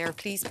again there,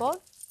 please,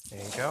 Paul.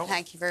 There you go.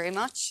 Thank you very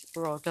much.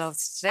 We're all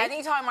gloves today.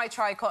 Anytime I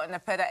try cutting a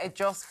pitta, it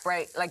just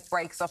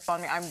breaks up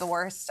on me. I'm the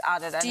worst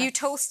at it. Do you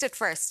toast it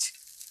first?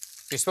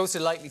 You're supposed to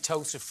lightly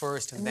toast it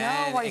first and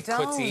then it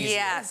cuts easily.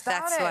 Yeah,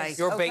 that's why.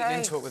 You're biting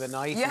into it with a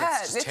knife and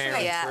it's just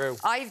tearing through.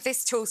 I have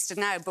this toasted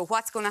now, but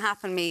what's going to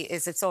happen to me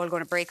is it's all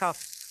going to break up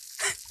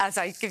as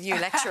I give you a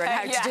lecture on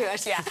how to do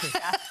it.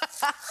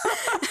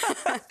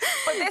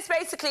 But this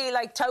basically,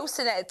 like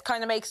toasting it, it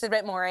kind of makes it a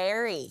bit more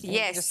airy. Yes. You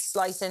can just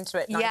slice into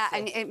it nicely. Yeah,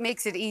 and it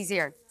makes it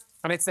easier.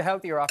 And it's the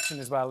healthier option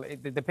as well.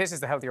 The pitta is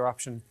the healthier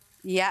option.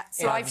 Yeah,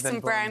 so I have some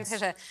brown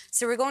pitta.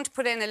 So we're going to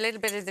put in a little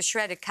bit of the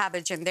shredded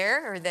cabbage in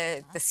there, or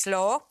the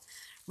slaw.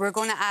 We're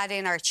going to add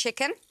in our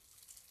chicken.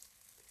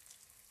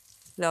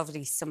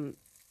 Lovely, some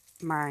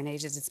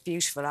marinated. It's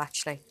beautiful,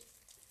 actually.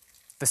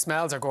 The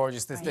smells are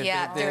gorgeous. They're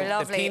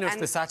lovely. The peanut,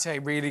 the satay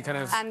really kind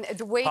of And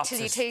wait till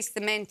you taste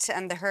the mint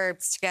and the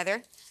herbs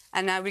together.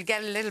 And now we'll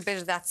get a little bit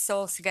of that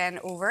sauce again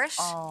over it.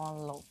 Oh,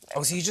 lovely.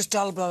 Oh, so you just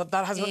dollop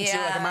that has nothing to do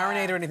like a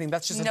marinade or anything.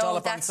 That's just a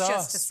dollop on sauce. No,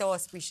 that's just a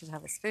sauce. We should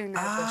have a spoon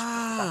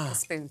now. But a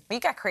spoon. We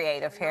get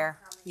creative here.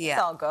 Yeah.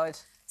 It's all good.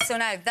 So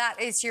now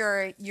that is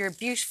your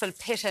beautiful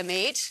pitta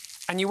made.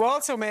 And you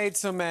also made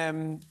some...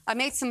 I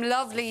made some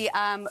lovely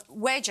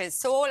wedges.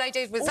 So all I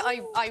did was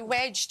I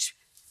wedged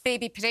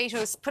baby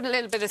potatoes, put a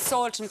little bit of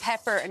salt and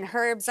pepper and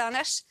herbs on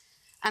it,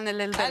 and a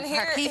little bit of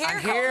paprika.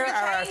 And here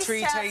are our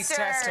 3 taste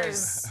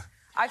testers.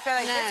 I feel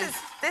like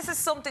this is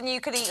something you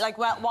could eat like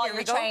while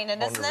you're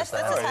training, isn't it? This is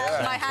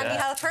my handy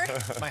helper.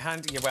 My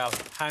handy,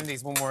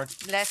 handy's one word.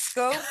 Let's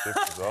go.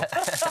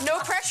 No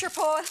pressure,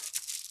 Paul.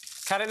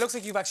 Kat, it looks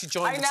like you've actually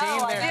joined the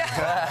team there.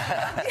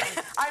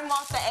 I'm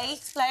not the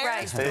 8th player.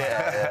 Right.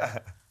 Yeah.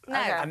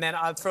 Now. And then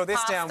I'll throw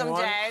this down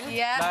one.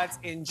 Yeah. Lads,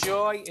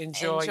 enjoy. Get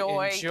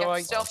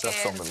stuck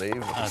That's in.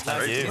 unbelievable.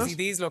 Lads,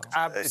 these look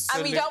absolutely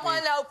And we don't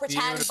want no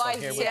pretend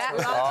bites.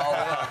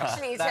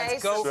 Actually,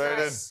 Let's go. Straight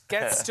in.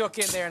 Get stuck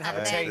in there and have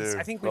a taste.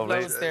 I think we've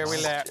loads there.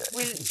 We'll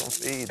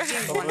Feed.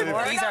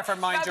 these are for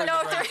mine during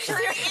the break.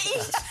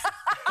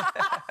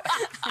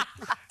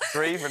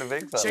 3 for the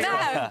big fella.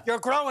 Now. You're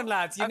growing,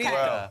 lads. You need to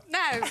go.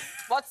 Now,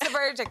 What's the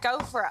verdict? Go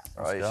for it.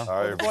 Right. All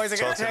right, boys are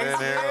going to in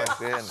here.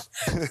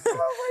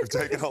 We're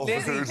taking all the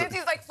food.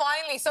 Lizzie's like,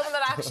 finally, someone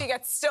that actually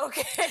gets stuck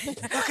in.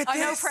 Look at I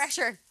know this.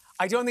 pressure.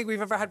 I don't think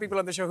we've ever had people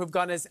on the show who've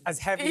gone as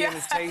heavy and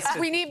as tasty.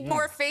 We need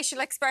more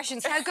facial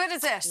expressions. How good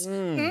is it?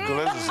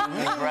 Delicious.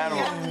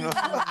 Incredible.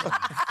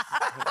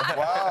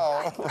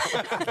 Wow.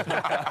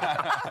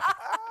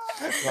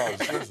 Oh,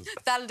 delicious.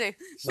 That'll do.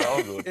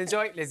 So good.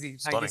 Enjoy it, Lizzie.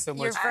 Thank you so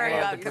much. You're very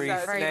Nailed welcome. the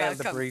brief. Very Nailed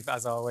the welcome. brief,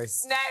 as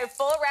always. Now,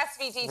 full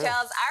recipe details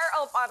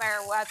are up on our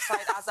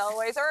website, as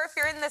always. Or if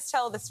you're in this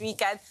show this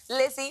weekend,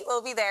 Lizzie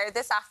will be there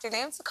this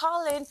afternoon. So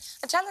call in and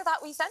tell her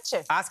that we sent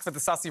you. Ask for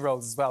the saucy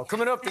rolls as well.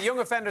 Coming up, the Young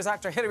Offenders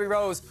actor Hilary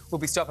Rose will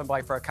be stopping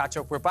by for a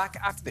catch-up. We're back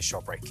after this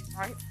short break.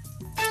 All right.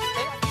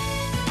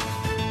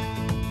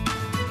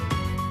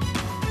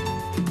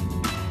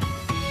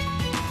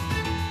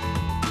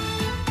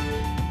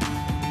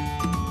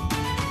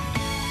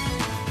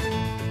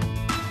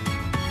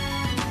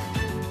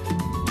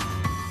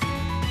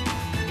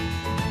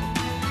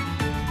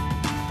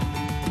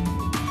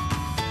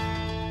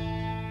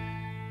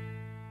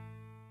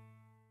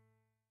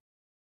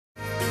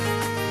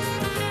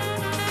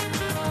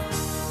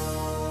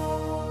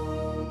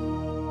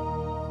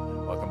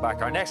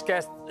 Back. Our next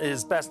guest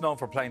is best known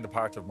for playing the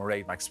part of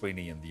Mairead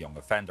McSweeney in The Young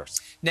Offenders.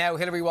 Now,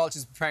 Hilary Walsh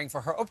is preparing for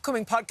her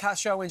upcoming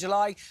podcast show in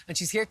July, and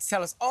she's here to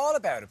tell us all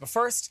about it. But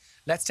first,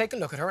 let's take a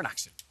look at her in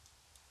action.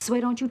 So why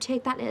don't you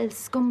take that little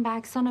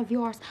scumbag son of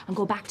yours and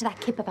go back to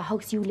that kip of a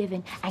house you live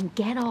in and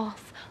get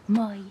off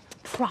my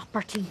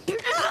property?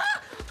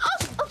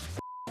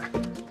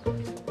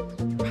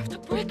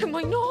 Breaking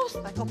my nose.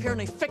 Back up here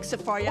and I fix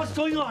it for you. What's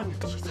going on?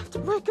 She's after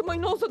breaking my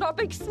nose with her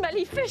big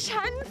smelly fish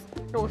hands.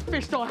 No,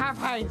 fish don't have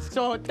hands,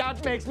 so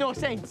that makes no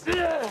sense.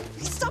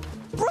 Stop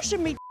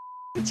brushing me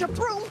with your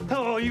broom.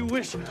 Oh, you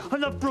wish. I'm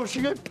not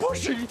brushing, I'm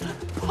pushing.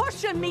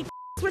 Pushing me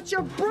with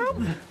your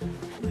broom.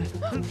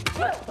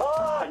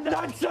 Oh,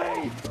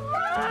 Nancy!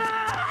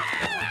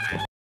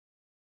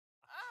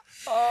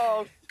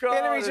 Oh, God.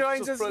 Hilary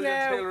joins us brilliant.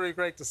 now. Hilary,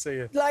 great to see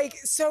you. Like,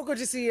 so good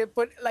to see you,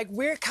 but like,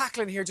 we're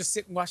cackling here just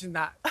sitting watching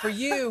that. For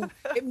you,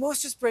 it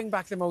must just bring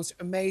back the most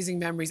amazing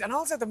memories and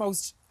also the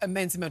most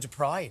immense amount of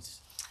pride.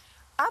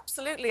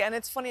 Absolutely, and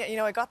it's funny, you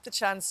know, I got the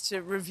chance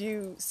to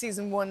review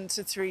season 1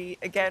 to 3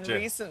 again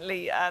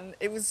recently, and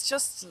it was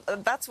just,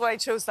 that's why I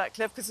chose that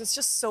clip, because it's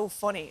just so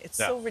funny. It's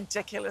so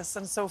ridiculous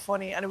and so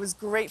funny, and it was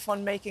great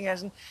fun making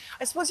it. And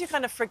I suppose you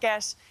kind of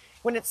forget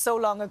when it's so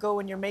long ago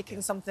when you're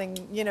making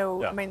something, you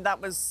know, I mean, that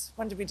was,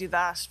 when did we do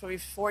that? Probably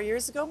 4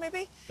 years ago,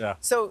 maybe? Yeah.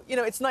 So, you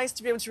know, it's nice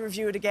to be able to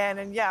review it again,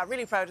 and yeah,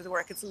 really proud of the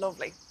work. It's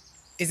lovely.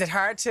 Is it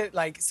hard to,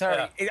 like,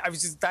 sorry, I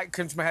was just, that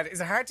came to my head.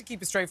 Is it hard to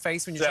keep a straight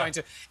face when you're trying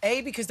to,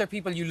 A, because they're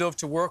people you love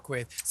to work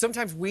with.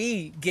 Sometimes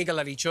we giggle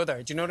at each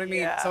other, do you know what I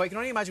mean? So I can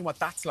only imagine what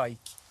that's like.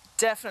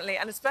 Definitely,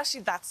 and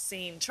especially that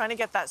scene, trying to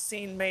get that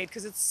scene made,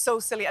 because it's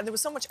so silly, and there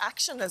was so much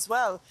action as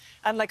well.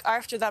 And like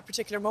after that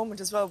particular moment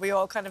as well, we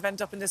all kind of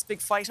end up in this big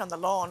fight on the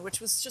lawn,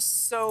 which was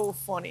just so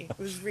funny. It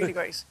was really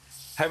great.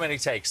 How many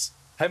takes?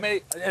 How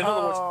many, in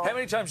other words, how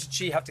many times did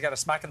she have to get a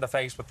smack in the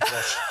face with the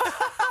brush?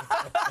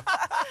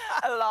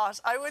 A lot.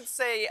 I would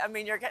say, I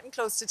mean, you're getting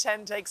close to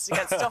 10 takes to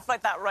get stuff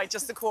like that right,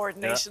 just the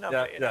coordination of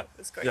it, you know,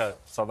 it's great. Yeah,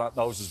 so that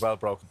nose is well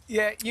broken.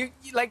 Yeah, you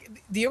like,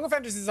 The Young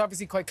Offenders is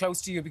obviously quite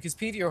close to you because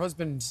Peter, your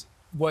husband,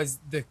 was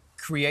the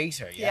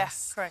creator,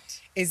 Yes,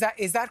 correct. Is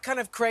that kind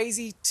of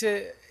crazy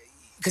to...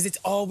 Because it's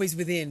always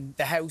within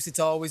the house, it's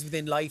always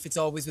within life, it's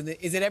always within...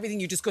 Is it everything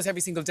you discuss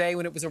every single day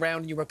when it was around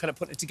and you were kind of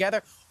putting it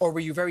together? Or were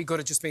you very good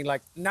at just being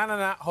like,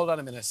 nah, hold on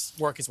a minute,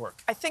 work is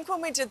work? I think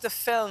when we did the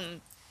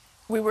film,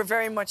 we were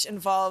very much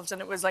involved,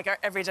 and it was like our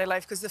everyday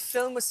life, because the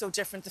film was so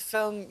different. The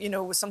film, you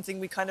know, was something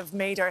we kind of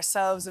made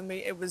ourselves, and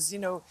it was, you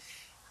know,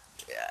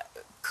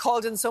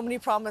 called in so many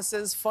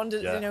promises,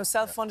 funded, you know,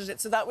 self-funded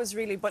it. So that was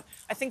really, but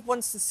I think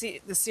once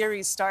the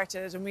series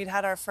started, and we'd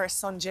had our first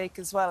son, Jake,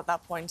 as well at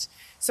that point.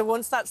 So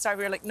once that started,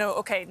 we were like, no,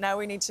 okay, now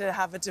we need to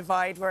have a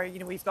divide where, you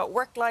know, we've got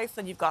work life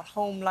and you've got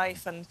home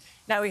life, and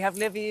now we have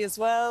Livy as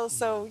well.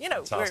 So, you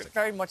know, we're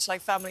very much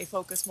like family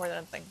focused more than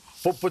anything.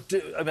 But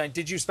I mean,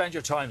 did you spend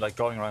your time like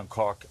going around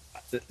Cork,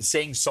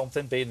 seeing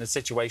something, being in a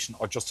situation,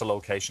 or just a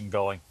location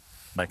going,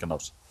 make a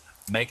note?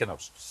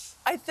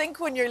 I think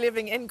when you're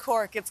living in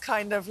Cork, it's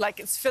kind of like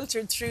it's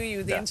filtered through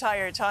you the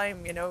entire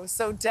time, you know.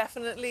 So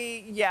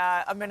definitely,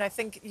 yeah. I mean, I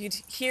think you'd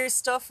hear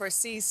stuff or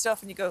see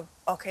stuff and you go,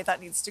 OK, that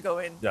needs to go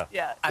in.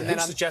 Yeah. And who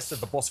suggested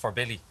the bus for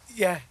Billy?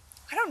 Yeah.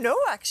 I don't know,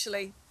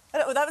 actually.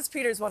 That was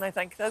Peter's one, I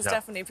think. That was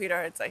definitely Peter,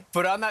 I'd say.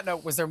 But on that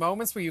note, was there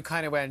moments where you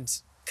kind of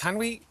went, can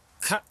we?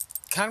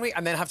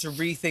 And then have to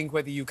rethink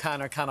whether you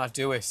can or cannot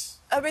do it?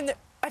 I mean,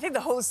 I think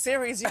the whole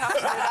series you have to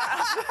do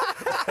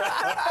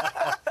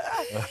that.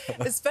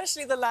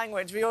 Especially the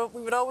language. We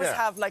would always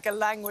have like a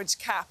language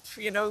cap,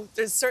 you know.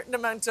 There's a certain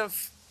amount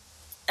of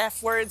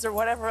F words or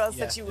whatever else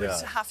that you would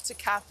have to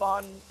cap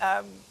on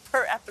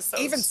per episode.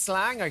 Even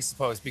slang, I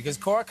suppose, because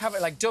Cork have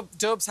it, like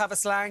Dubs have a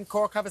slang,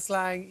 Cork have a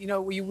slang. You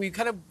know, we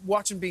kind of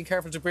watching Being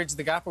Careful to Bridge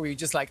the Gap, where we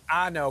just like,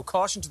 no,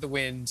 caution to the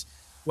wind.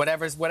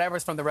 whatever's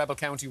from the rebel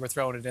county, we're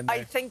throwing it in there.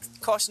 I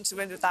think caution to the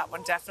wind with that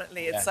one,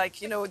 definitely. It's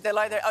like, you know, they'll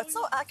either...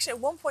 So actually, at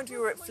one point we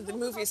were, for the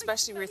movie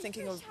especially, we were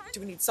thinking of, do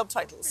we need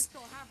subtitles?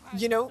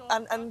 You know,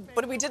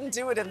 but we didn't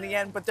do it in the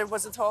end, but there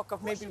was a talk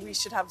of maybe we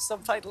should have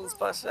subtitles,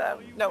 but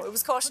no, it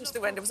was caution to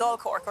the wind. It was all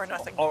Cork or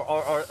nothing.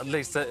 Or at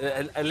least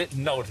a little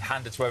note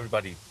handed to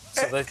everybody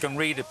so they can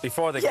read it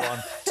before they go on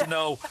to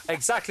know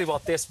exactly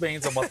what this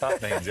means and what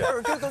that means. Yeah. Or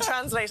a Google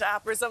Translate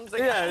app or something.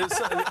 Yeah.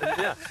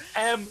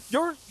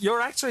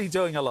 You're actually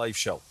doing a live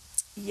show.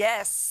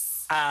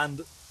 Yes.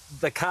 And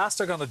the cast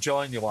are going to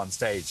join you on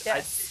stage.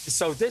 Yes.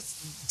 So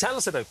tell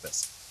us about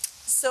this.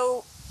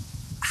 So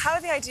how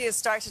the idea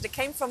started, it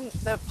came from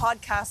the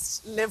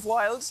podcast Live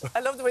Wild. I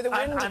love the way the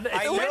wind,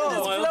 the wind is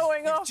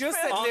blowing off. You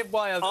just said Live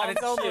Wild, and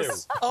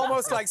it's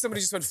almost like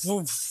somebody just went...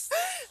 Woof.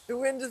 The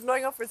wind is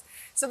blowing upwards.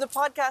 So the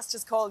podcast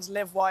is called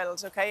Live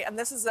Wild, okay? And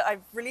this is,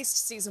 I've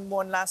released season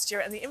 1 last year,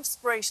 and the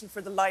inspiration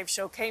for the live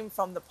show came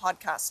from the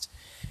podcast.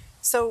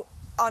 So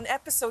on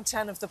episode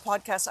 10 of the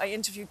podcast, I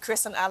interviewed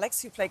Chris and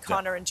Alex, who play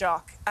Connor and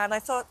Jock. And I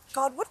thought,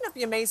 God, wouldn't it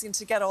be amazing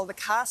to get all the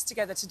cast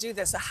together to do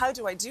this? So how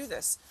do I do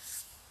this?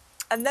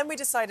 And then I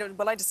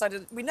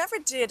decided, we never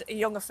did a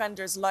Young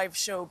Offenders live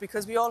show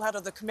because we all had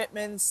other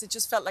commitments. It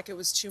just felt like it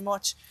was too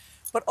much.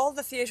 But all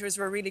the theatres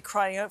were really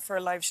crying out for a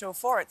live show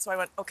for it. So I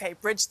went, OK,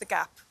 bridge the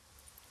gap.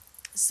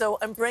 So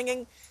I'm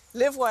bringing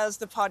Live Wild,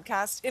 the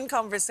podcast, in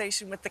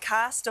conversation with the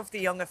cast of the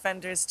Young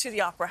Offenders to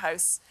the Opera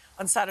House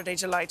on Saturday,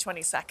 July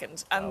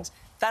 22nd. And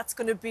that's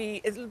going to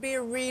be, it'll be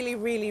a really,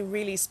 really,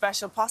 really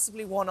special,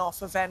 possibly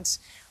one-off event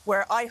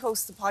where I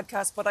host the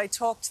podcast, but I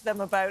talk to them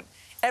about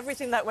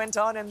everything that went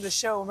on in the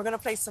show. And we're going to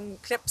play some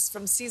clips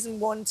from season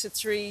 1 to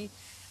 3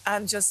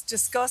 and just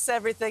discuss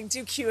everything,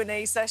 do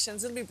Q&A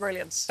sessions. It'll be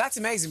brilliant. That's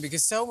amazing,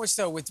 because so much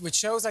so with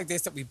shows like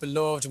this that we've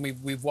beloved and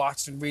we've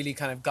watched and really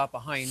kind of got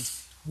behind,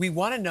 we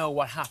want to know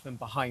what happened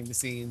behind the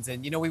scenes,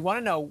 and, you know, we want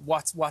to know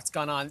what's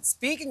gone on.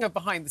 Speaking of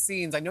behind the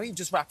scenes, I know you've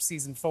just wrapped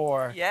season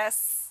 4.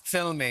 Yes.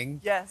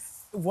 Filming.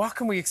 Yes. What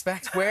can we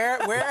expect?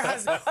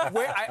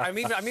 I'm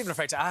even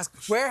afraid to ask,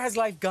 where has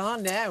life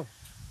gone now?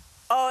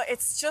 Oh,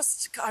 it's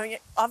just, I mean,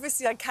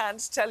 obviously I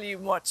can't tell you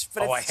much,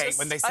 but it's I hate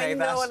when they say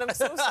that. I know, and I'm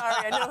so sorry.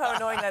 I know how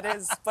annoying that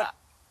is, but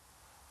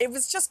it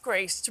was just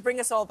great to bring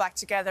us all back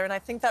together, and I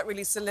think that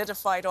really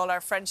solidified all our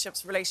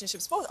friendships,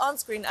 relationships, both on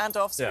screen and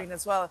off screen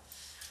as well.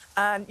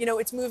 And, you know,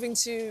 it's moving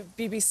to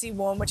BBC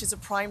One, which is a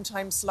prime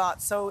time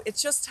slot, so it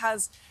just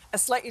has a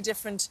slightly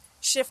different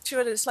shift to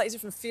it, a slightly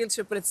different feel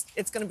to it, but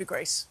it's going to be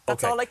great.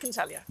 That's all I can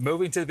tell you.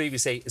 Moving to the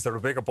BBC, is there a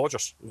bigger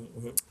budget?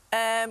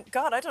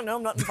 God, I don't know.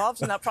 I'm not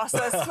involved in that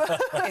process.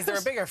 Is there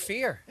a bigger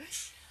fear?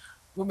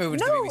 We're moving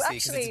to the BBC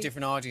because it's a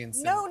different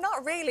audience. No,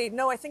 not really.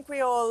 No, I think we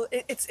all...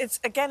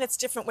 It's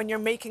different when you're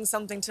making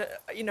something to,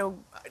 you know,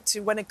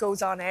 to when it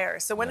goes on air.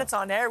 So when it's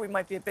on air, we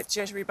might be a bit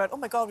jittery about, oh,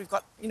 my God, we've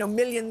got, you know,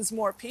 millions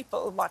more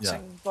people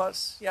watching. But,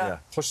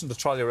 Pushing the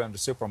trolley around the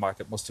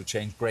supermarket must have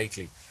changed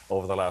greatly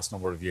over the last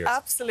number of years.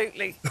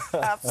 Absolutely.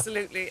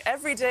 Absolutely.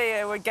 Every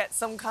day I would get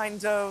some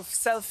kind of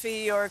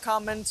selfie or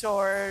comment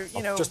or,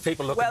 you know, just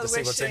people looking to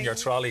see what's in your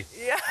trolley.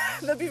 Yeah,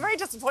 they'll be very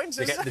disappointed.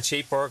 You're getting the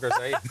cheap burgers,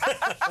 eh?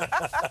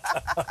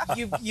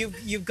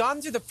 You've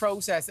gone through the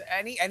process,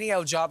 any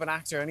old job, an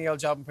actor, any old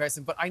job in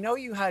person, but I know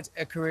you had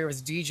a career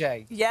as a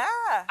DJ. Yeah.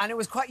 And it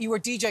was you were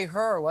DJ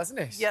Her, wasn't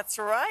it? That's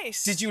right.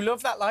 Did you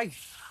love that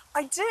life?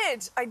 I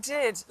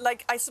did.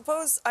 Like, I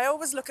suppose I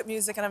always look at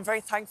music and I'm very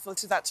thankful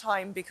to that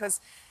time because,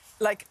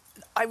 like,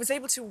 I was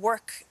able to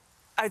work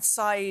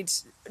outside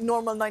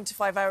normal 9 to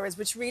 5 hours,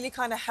 which really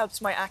kind of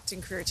helped my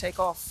acting career take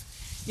off.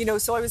 You know,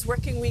 so I was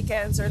working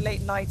weekends or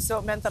late nights, so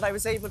it meant that I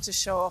was able to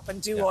show up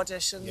and do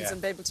auditions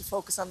and be able to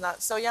focus on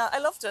that. So, yeah, I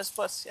loved it,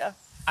 but, yeah.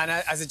 And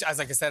as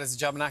like I said, as a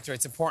job and actor,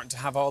 it's important to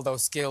have all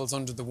those skills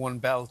under the one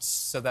belt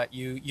so that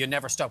you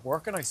never stop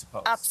working, I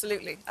suppose.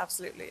 Absolutely,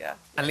 yeah.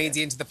 And leads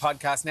you into the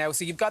podcast now.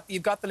 So you've got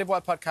the Live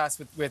Wild podcast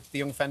with the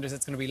Young Offenders.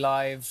 It's going to be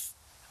live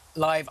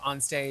on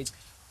stage.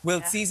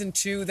 Will season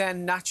 2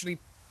 then naturally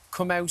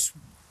come out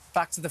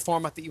back to the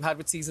format that you had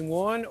with season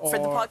 1? Or... For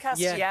the podcast,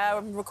 yeah,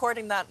 I'm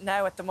recording that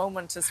now at the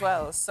moment as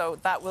well. So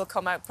that will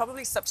come out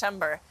probably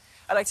September.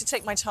 I like to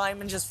take my time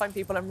and just find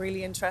people I'm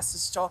really interested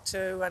to talk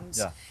to, and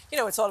you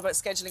know, it's all about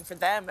scheduling for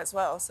them as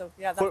well. So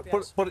yeah, that'll be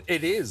it. But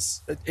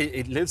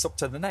it lives up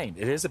to the name.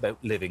 It is about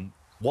living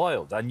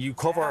wild, and you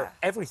cover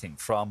everything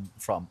from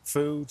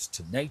food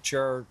to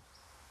nature.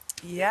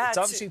 Yeah, it's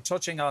obviously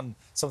touching on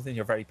something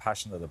you're very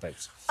passionate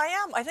about. I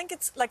am. I think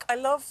it's like, I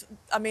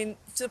mean,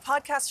 the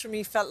podcast for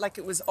me felt like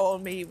it was all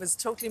me. It was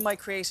totally my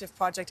creative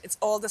project. It's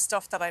all the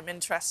stuff that I'm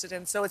interested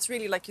in. So it's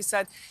really, like you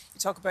said, you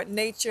talk about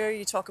nature,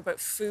 you talk about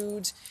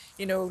food,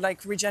 you know,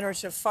 like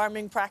regenerative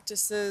farming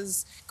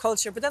practices,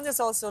 culture. But then there's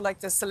also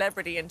like the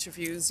celebrity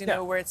interviews, you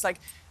know, where it's like,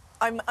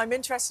 I'm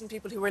interested in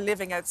people who are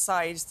living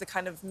outside the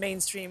kind of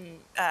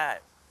mainstream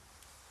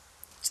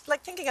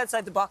like thinking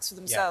outside the box for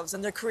themselves,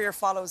 and their career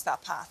follows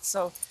that path.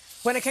 So,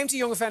 when it came to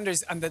Young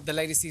Offenders and the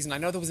latest season, I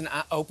know there was an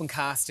open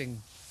kind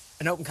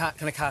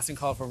of casting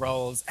call for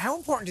roles. How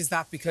important is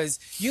that? Because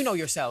you know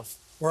yourself,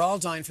 we're all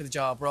dying for the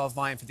job, we're all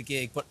vying for the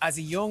gig, but as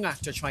a young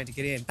actor trying to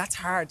get in, that's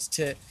hard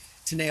to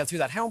nail through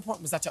that. How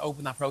important was that to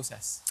open that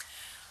process?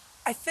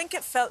 I think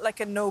it felt like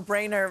a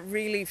no-brainer,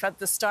 really, at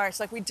the start.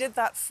 Like, we did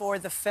that for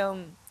the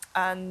film,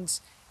 and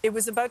it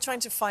was about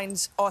trying to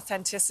find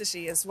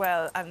authenticity as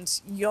well,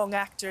 and young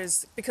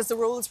actors, because the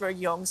roles were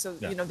young, so,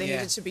 you know, they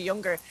needed to be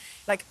younger.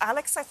 Like,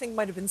 Alex, I think,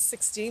 might have been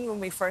 16 when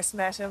we first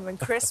met him, and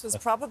Chris was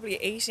probably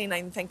 18,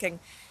 I'm thinking.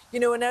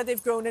 You know, and now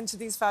they've grown into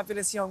these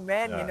fabulous young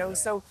men, you know,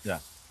 so...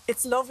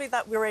 It's lovely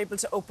that we were able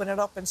to open it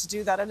up and to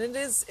do that. And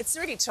it's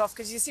really tough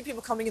because you see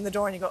people coming in the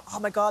door and you go, oh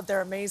my God,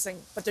 they're amazing,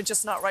 but they're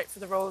just not right for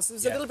the roles.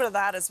 There's a little bit of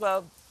that as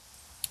well,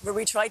 where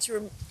we try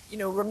to,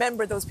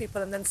 remember those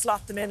people and then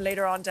slot them in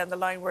later on down the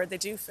line where they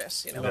do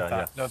fit. You know,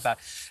 love that.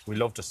 We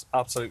loved it,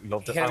 absolutely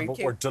loved it. And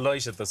we're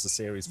delighted there's a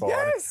series for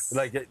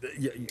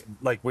it.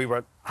 Like we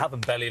were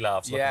having belly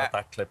laughs looking at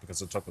that clip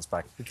because it took us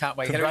back. We can't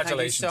wait.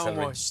 Congratulations,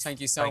 Hilary, thank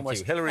you so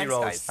much. Hilary Thanks,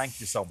 Rose, guys. thank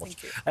you so much.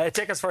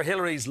 Tickets for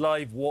Hilary's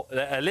Live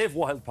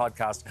Wild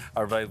podcast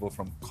are available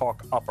from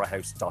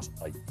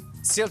corkoperahouse.ie.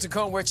 Still to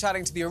come, we're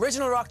chatting to the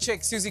original rock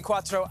chick, Suzi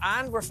Quatro,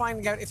 and we're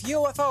finding out if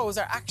UFOs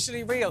are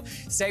actually real.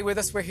 Stay with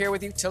us, we're here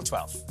with you till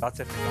 12.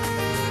 That's it.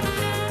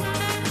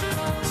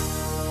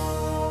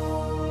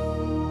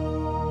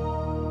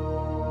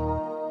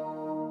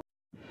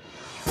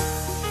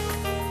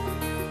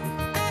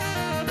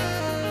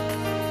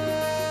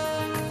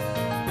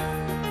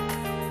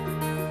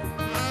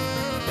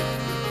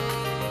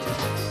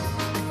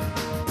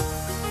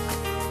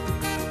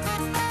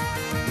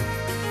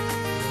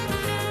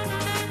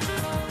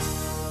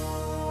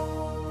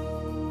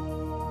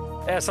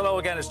 Yes, hello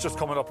again. It's just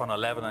coming up on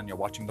 11 and you're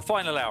watching the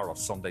final hour of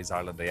Sunday's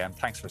Ireland AM.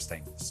 Thanks for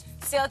staying with us.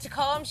 Still to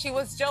come, she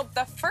was dubbed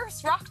the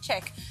first rock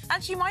chick,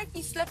 and she might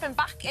be slipping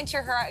back into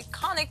her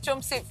iconic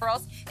jumpsuit for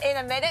us in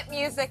a minute.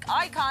 Music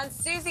icon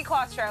Suzi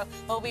Quatro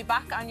will be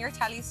back on your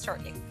tellies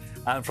shortly.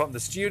 And from the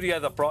studio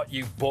that brought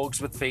you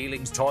bugs with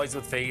feelings, toys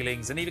with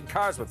feelings, and even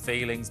cars with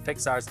feelings,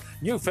 Pixar's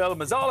new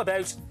film is all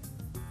about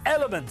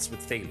elements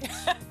with feelings.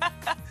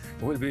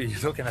 We'll be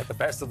looking at the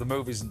best of the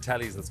movies and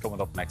tellies that's coming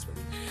up next week.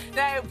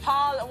 Now,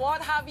 Paul,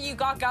 what have you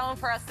got going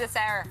for us this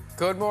hour?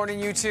 Good morning,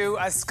 you two.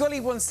 As Scully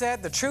once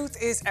said, the truth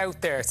is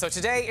out there. So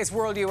today is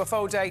World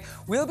UFO Day.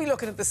 We'll be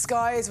looking at the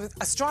skies with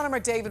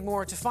astronomer David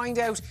Moore to find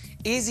out,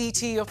 is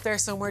ET up there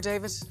somewhere,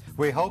 David?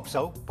 We hope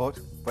so, but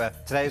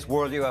today's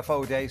World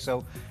UFO Day,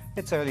 so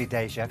it's early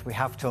days yet. We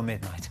have till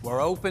midnight.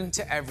 We're open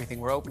to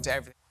everything. We're open to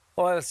everything.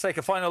 Well, let's take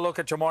a final look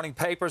at your morning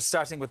papers,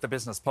 starting with the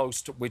Business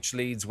Post, which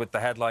leads with the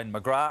headline,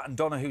 McGrath and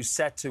Donoghue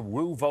set to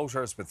woo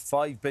voters with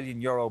 €5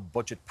 billion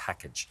budget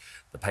package.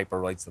 The paper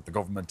writes that the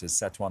government is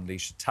set to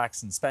unleash a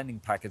tax and spending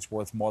package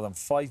worth more than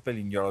 €5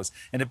 billion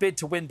in a bid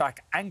to win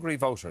back angry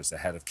voters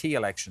ahead of key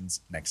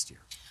elections next year.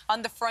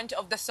 On the front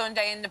of the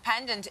Sunday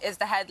Independent is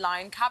the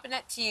headline,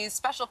 Cabinet to use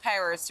special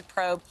powers to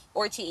probe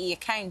RTE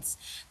accounts.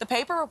 The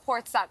paper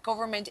reports that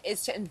government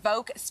is to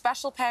invoke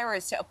special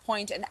powers to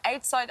appoint an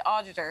outside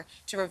auditor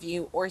to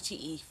review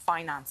RTE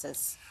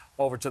finances.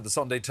 Over to the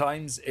Sunday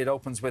Times, it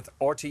opens with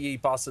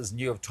RTE bosses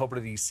knew of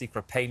Tubridy's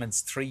secret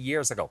payments 3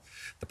 years ago.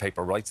 The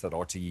paper writes that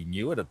RTE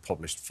knew it had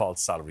published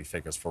false salary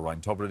figures for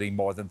Ryan Tubridy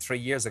more than 3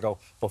 years ago,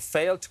 but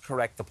failed to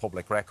correct the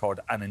public record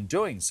and in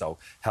doing so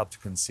helped to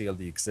conceal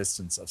the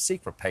existence of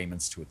secret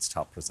payments to its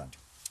top presenter.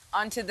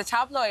 Onto the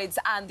tabloids,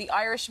 and the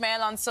Irish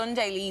Mail on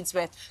Sunday leads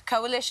with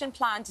coalition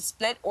plan to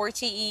split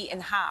RTE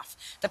in half.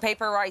 The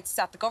paper writes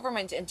that the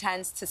government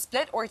intends to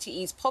split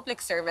RTE's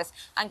public service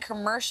and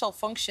commercial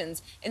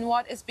functions in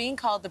what is being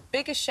called the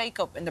biggest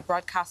shake-up in the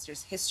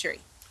broadcaster's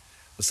history.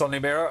 The Sunday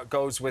Mirror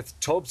goes with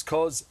Tubbs'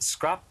 cuz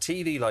scrap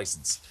TV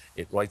licence.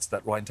 It writes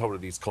that Ryan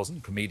Tubridy's cousin,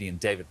 comedian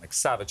David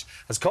McSavage,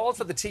 has called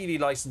for the TV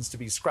licence to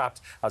be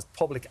scrapped as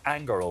public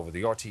anger over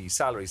the RTE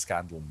salary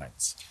scandal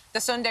mounts.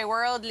 The Sunday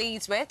World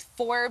leads with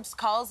Forbes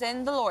calls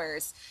in the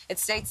lawyers. It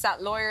states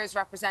that lawyers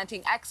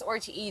representing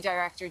ex-RTE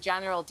Director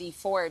General Dee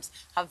Forbes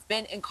have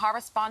been in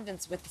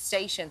correspondence with the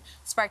station,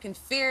 sparking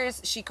fears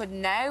she could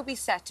now be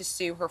set to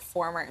sue her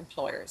former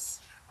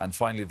employers. And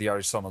finally, the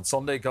Irish Sun on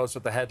Sunday goes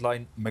with the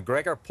headline,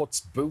 McGregor puts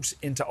boot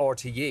into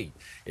RTE.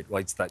 It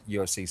writes that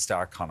UFC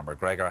star Conor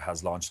McGregor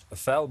has launched a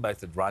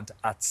foul-mouthed rant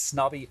at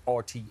snobby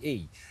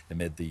RTE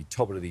amid the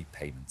Tubridy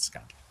payment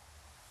scandal.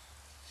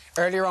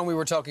 Earlier on, we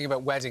were talking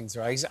about weddings,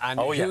 right? And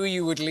who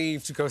you would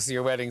leave to go see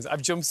your weddings.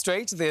 I've jumped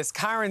straight to this.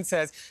 Karen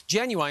says,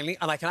 genuinely,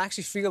 and I can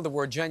actually feel the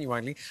word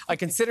genuinely, I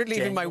considered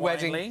leaving my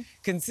wedding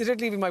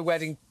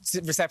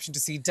reception to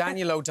see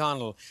Daniel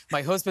O'Donnell.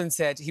 My husband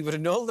said he would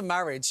annul the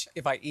marriage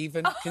if I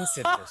even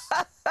considered it.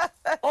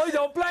 I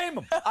don't blame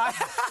him.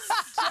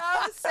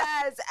 Joe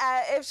says,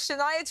 if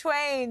Shania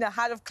Twain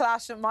had have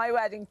clashed at my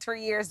wedding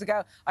 3 years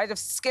ago, I'd have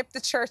skipped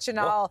the church and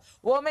all.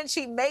 Woman,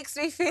 she makes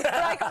me feel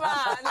like a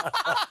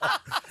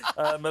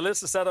man.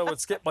 Melissa said I would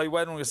skip my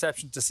wedding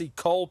reception to see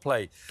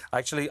Coldplay.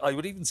 Actually, I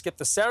would even skip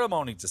the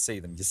ceremony to see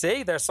them. You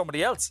see, there's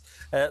somebody else.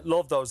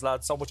 Love those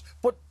lads so much.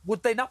 But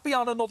would they not be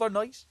on another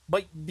night?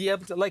 Might be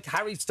able to, like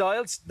Harry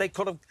Styles, they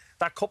could have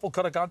that couple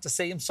could have gone to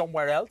see him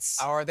somewhere else.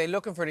 Or are they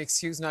looking for an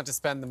excuse not to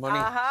spend the money?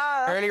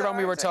 That's Earlier on,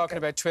 we were what I'm talking thinking.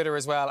 about Twitter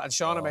as well, and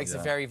Shauna makes a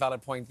yeah. very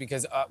valid point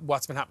because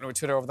what's been happening with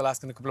Twitter over the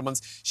last couple of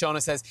months.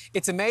 Shauna says,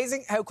 it's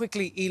amazing how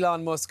quickly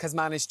Elon Musk has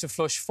managed to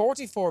flush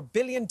 $44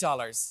 billion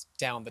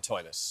down the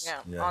toilet. Yeah,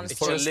 It he's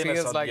put a just limit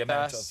feels on like the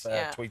amount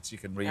that. of tweets you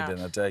can read Yeah. in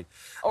a day.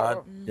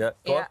 Or-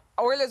 Go on.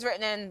 Orla's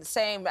written in the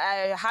same.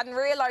 I hadn't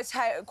realised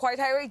quite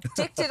how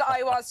addicted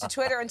I was to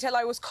Twitter until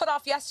I was cut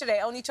off yesterday.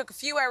 It only took a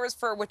few hours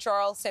for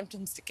withdrawal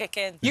symptoms to kick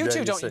in. You Yeah, too,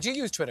 you don't see. you? Do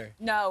you use Twitter?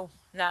 No.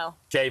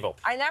 Gave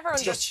up. I never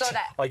understood it.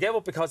 I gave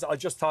up because I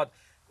just thought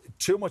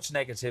too much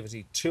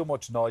negativity, too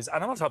much noise.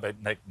 And I'm not talking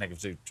about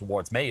negativity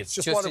towards me. It's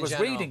just what I in was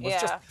general. reading was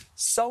Yeah. just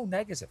so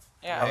negative.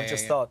 Yeah. I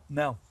just thought,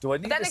 no, do I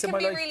need But then this it in can my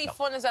be life? really No.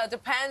 fun as well.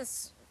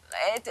 Depends.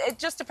 It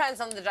just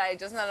depends on the day,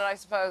 doesn't it? I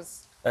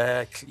suppose.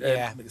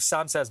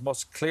 Sam says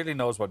Musk clearly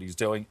knows what he's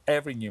doing.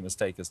 Every new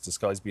mistake is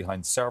disguised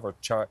behind server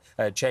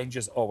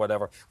changes or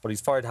whatever. But he's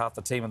fired half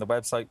the team, and the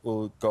website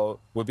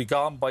will be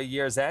gone by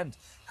year's end.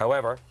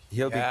 However,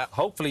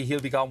 hopefully he'll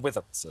be gone with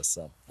it, says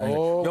Sam.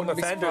 Oh, Young wouldn't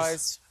be offenders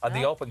surprised. and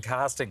the open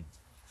casting.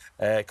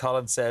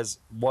 Colin says,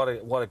 "What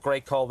a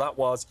great call that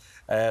was.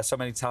 So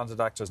many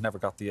talented actors never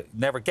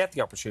get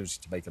the opportunity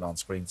to make it on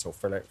screen. So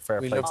fair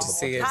play love to to them.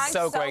 see it. Thanks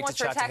So so great much to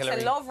for chat to text. I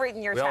Hilary. love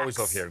reading your We texts. always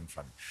love hearing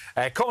from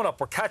you. Coming up,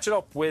 we're catching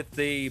up with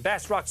the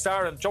best rock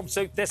star in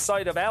jumpsuit this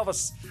side of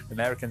Elvis.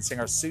 American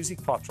singer Suzi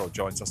Quatro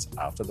joins us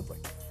after the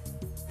break.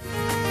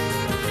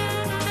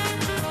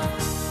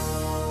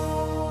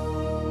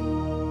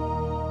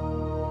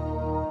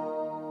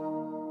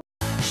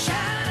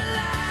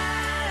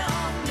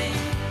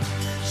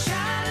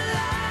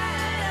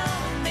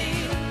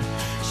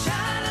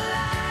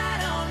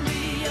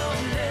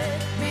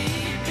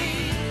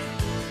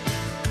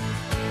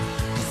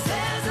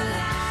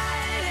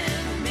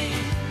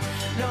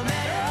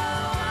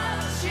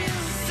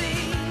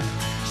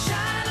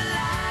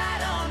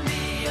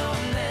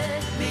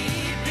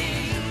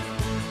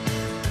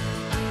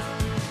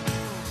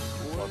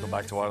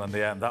 Back to Ireland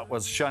AM. That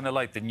was Shine a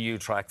Light, the new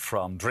track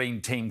from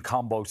Dream Team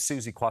combo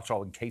Suzi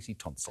Quatro and Katie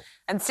Tunstall.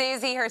 And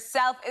Suzi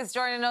herself is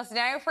joining us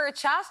now for a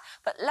chat.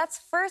 But let's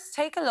first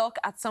take a look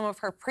at some of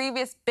her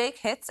previous big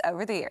hits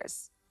over the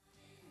years.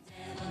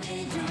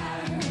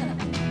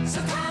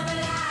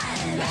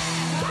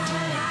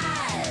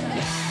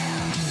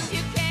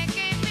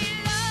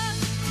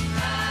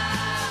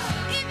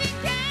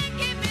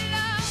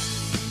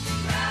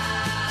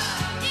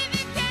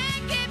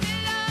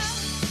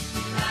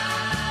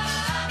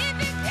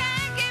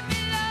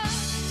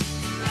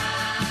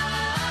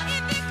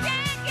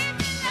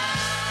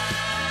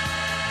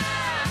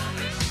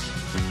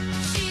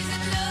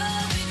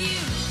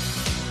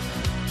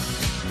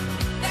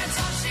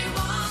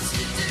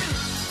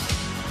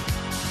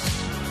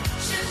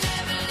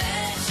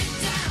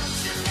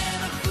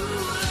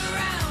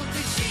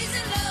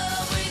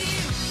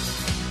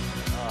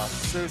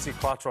 Suzi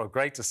Quatro,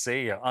 great to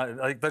see you.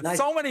 There's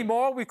so many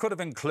more we could have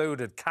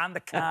included. Can the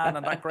Can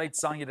and that great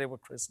song you did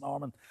with Chris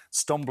Norman,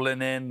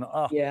 Stumbling In.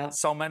 Oh,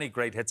 so many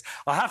great hits.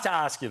 I have to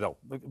ask you, though,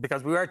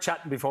 because we were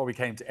chatting before we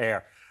came to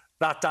air,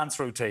 that dance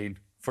routine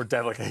for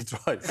Delegate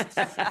Drive.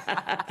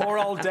 Poor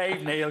old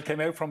Dave Neal came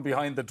out from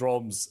behind the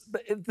drums.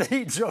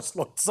 He just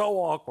looked so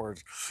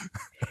awkward.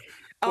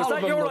 Was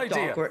that your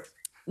idea? Awkward.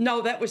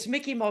 No, that was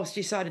Mickey Mouse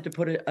decided to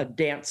put a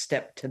dance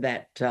step to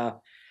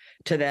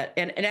that.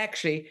 And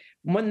actually,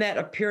 when that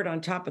appeared on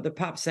Top of the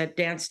Pops, that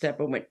dance step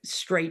went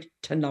straight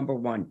to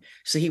 #1.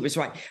 So he was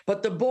right.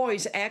 But the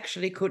boys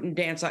actually couldn't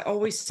dance. I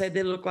always said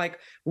they looked like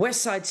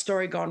West Side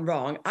Story gone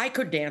wrong. I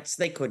could dance.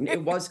 They couldn't.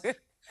 It was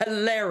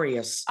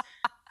hilarious.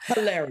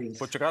 Hilarious.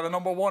 But you got a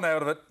 #1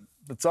 out of it.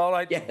 It's all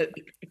right. Yeah.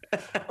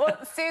 Well,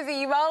 Suzi,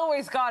 you've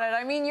always got it.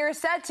 I mean, you're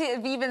said to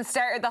have even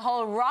started the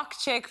whole rock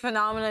chick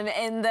phenomenon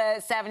in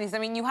the 70s. I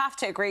mean, you have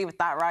to agree with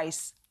that, right?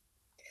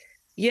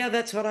 Yeah,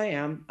 that's what I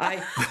am.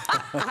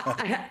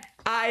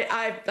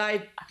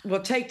 I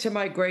will take to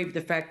my grave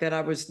the fact that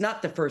I was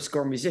not the first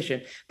girl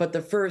musician, but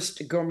the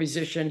first girl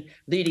musician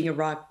leading a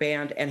rock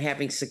band and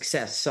having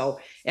success. So,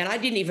 and I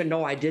didn't even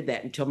know I did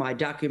that until my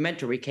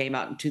documentary came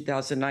out in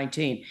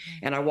 2019.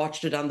 And I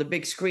watched it on the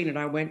big screen and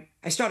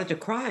I started to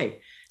cry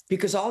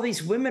because all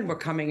these women were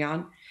coming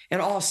on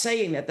and all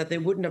saying that they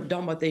wouldn't have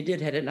done what they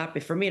did had it not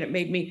been for me. And it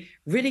made me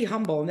really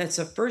humble. And that's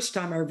the first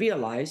time I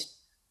realized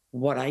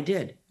what I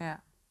did. Yeah.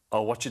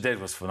 Oh, what you did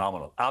was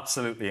phenomenal.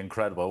 Absolutely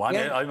incredible.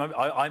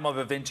 I'm of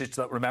a vintage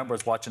that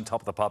remembers watching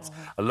Top of the Pops.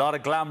 A lot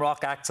of glam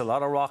rock acts, a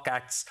lot of rock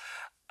acts.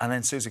 And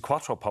then Suzi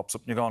Quatro pops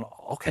up and you're going,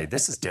 OK,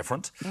 this is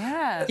different.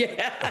 Yeah.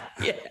 Yeah.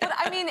 But,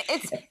 I mean,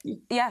 it's...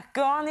 Yeah,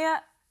 go on, yeah.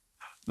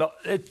 No,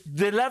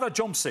 the leather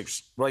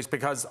jumpsuit, right,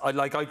 because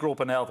I grew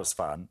up an Elvis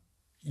fan.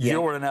 Yeah.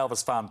 You were an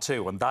Elvis fan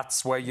too, and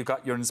that's where you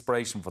got your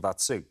inspiration for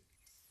that suit.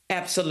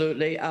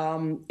 Absolutely.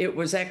 It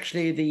was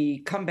actually the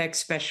comeback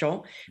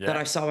special that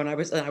I saw when I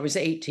was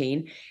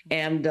 18.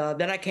 And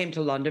then I came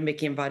to London.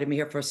 Mickey invited me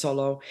here for a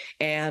solo.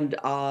 And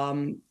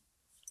Can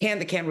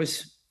the Can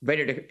was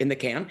in the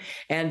can.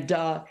 And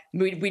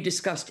we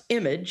discussed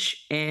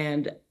image.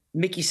 And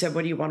Mickey said,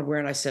 what do you want to wear?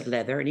 And I said,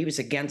 leather. And he was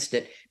against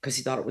it because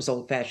he thought it was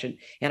old fashioned.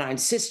 And I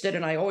insisted,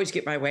 and I always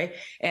get my way.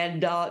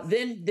 And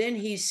then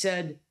he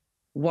said,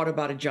 what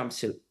about a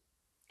jumpsuit?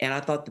 And I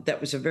thought that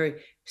that was a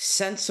very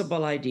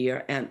sensible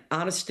idea. And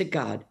honest to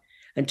God,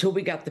 until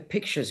we got the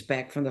pictures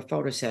back from the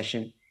photo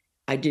session,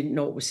 I didn't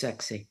know it was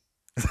sexy.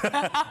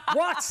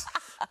 What?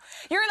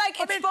 You're like,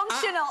 it's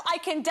functional. I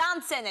can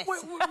dance in it.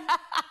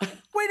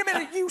 Wait a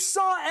minute. You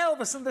saw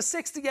Elvis in the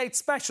 '68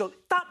 special.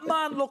 That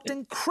man looked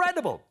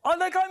incredible.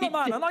 I'm a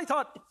man, and I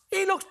thought,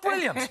 he looks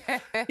brilliant.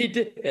 He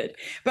did.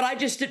 But I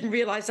just didn't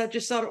realize. I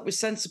just thought it was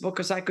sensible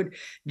because I could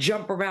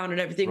jump around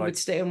and everything would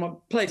stay in one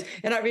place.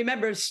 And I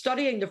remember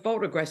studying the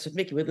photographs of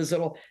Mickey with this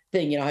little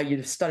thing, you know, how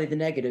you study the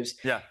negatives.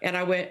 Yeah. And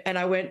I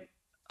went,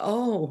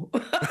 oh.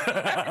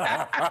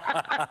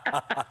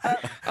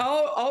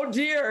 oh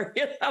dear.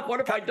 What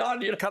have I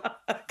done? You know?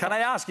 Can I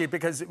ask you,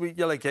 because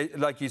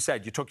like you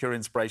said, you took your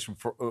inspiration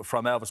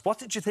from Elvis. What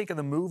did you think of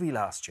the movie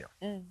last year?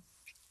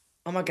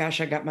 Oh my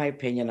gosh, I got my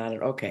opinion on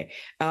it. Okay.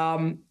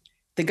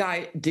 The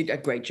guy did a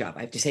great job.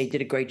 I have to say he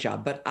did a great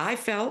job. But I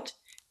felt,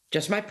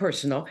 just my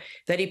personal,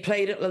 that he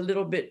played it a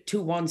little bit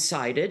too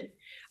one-sided.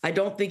 I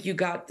don't think you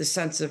got the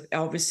sense of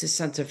Elvis'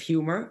 sense of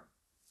humor.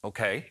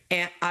 Okay.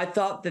 And I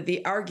thought that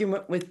the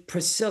argument with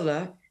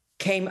Priscilla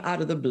came out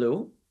of the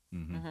blue.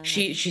 Mm-hmm.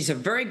 She's a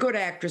very good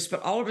actress,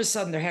 but all of a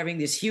sudden they're having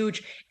this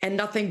huge, and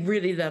nothing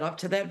really led up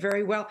to that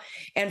very well.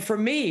 And for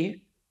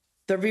me,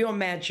 the real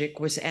magic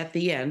was at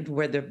the end,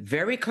 where they're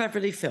very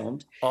cleverly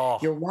filmed. Oh.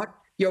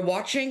 You're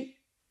watching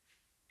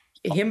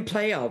him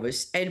play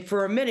Elvis, and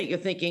for a minute you're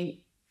thinking,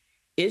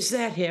 is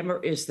that him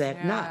or is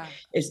that not?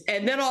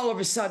 And then all of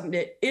a sudden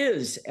it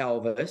is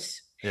Elvis.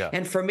 Yeah.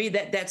 And for me,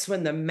 that's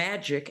when the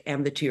magic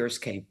and the tears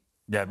came.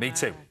 Yeah, me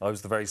too. I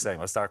was the very same.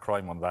 I started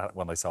crying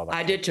when I saw that.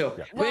 I did too.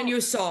 Yeah. When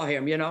you saw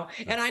him, you know.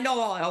 Yeah. And I know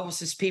all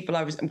Elvis's people.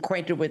 I'm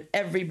acquainted with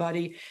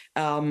everybody.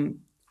 You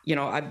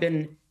know,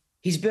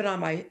 he's been on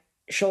my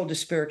shoulder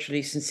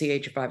spiritually since the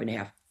age of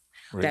 5.5.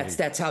 Really?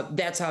 That's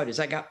how it is.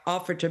 I got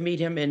offered to meet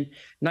him in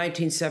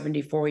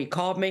 1974. He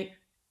called me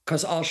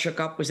because All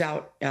Shook Up was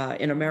out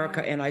in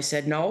America, and I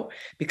said no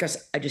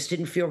because I just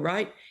didn't feel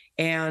right.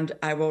 And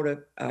I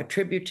wrote a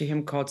tribute to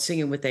him called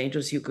Singing with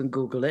Angels. You can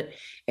Google it.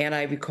 And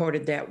I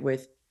recorded that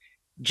with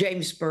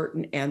James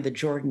Burton and the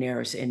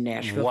Jordanaires in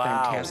Nashville.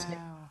 Wow. Fantastic.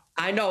 Wow.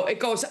 I know. It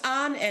goes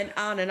on and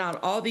on and on.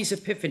 All these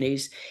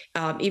epiphanies.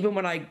 Even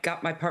when I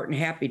got my part in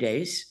Happy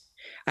Days,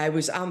 I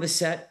was on the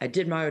set. I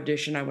did my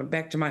audition. I went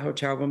back to my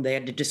hotel room. They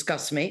had to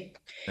discuss me.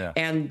 Yeah.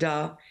 And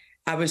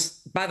I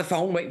was by the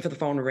phone waiting for the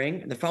phone to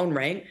ring. The phone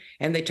rang.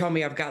 And they told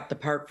me I've got the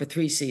part for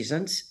 3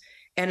 seasons.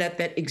 And at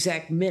that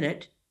exact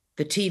minute,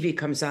 the TV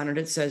comes on and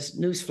it says,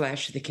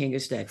 "Newsflash: the king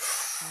is dead."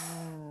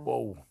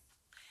 Whoa!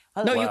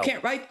 No, wow. You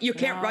can't write. You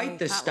can't write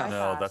this stuff.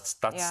 No, that's.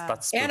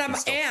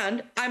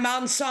 And I'm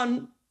on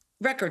Sun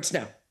Records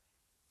now.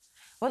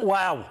 Well,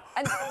 wow!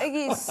 And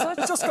he's such.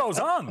 It just goes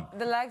on.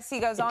 The legacy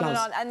goes on and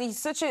on, and he's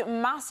such a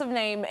massive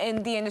name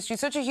in the industry,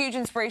 such a huge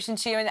inspiration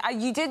to you. And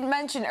you did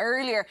mention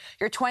earlier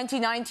your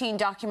 2019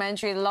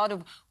 documentary. A lot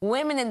of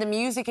women in the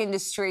music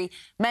industry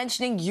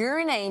mentioning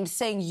your name,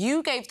 saying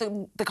you gave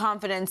them the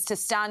confidence to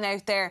stand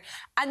out there,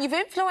 and you've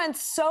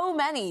influenced so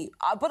many.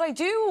 But I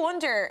do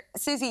wonder,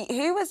 Suzi,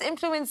 who has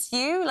influenced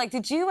you? Like,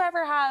 did you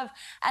ever have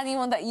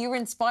anyone that you were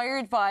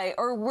inspired by,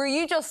 or were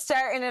you just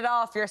starting it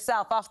off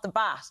yourself off the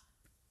bat?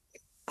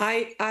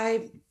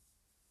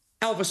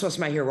 Elvis was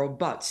my hero,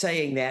 but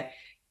saying that,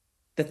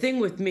 the thing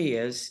with me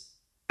is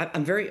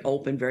I'm very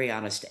open, very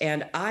honest.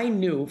 And I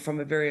knew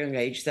from a very young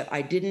age that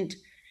I didn't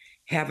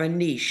have a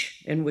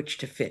niche in which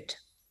to fit.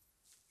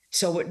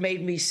 So it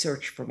made me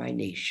search for my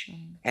niche.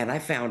 And I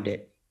found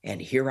it.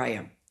 And here I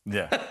am.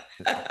 Yeah.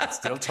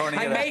 Still turning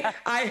it out.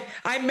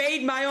 I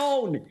made my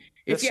own.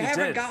 Yes, if you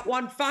haven't did. got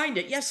one, find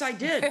it. Yes, I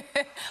did.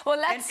 Well,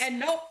 let's...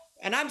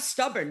 And I'm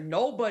stubborn.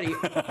 Nobody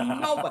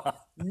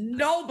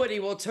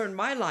will turn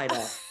my light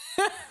off.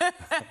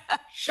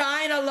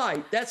 Shine a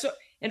light. That's what.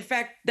 In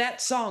fact, that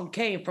song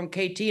came from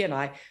KT and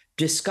I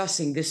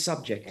discussing this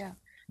subject. Yeah.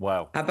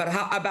 Wow.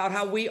 About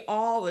how we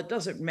all. It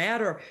doesn't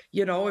matter,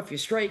 you know, if you're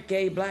straight,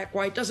 gay, black,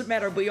 white. Doesn't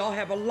matter. We all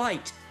have a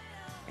light,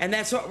 and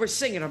that's what we're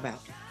singing about.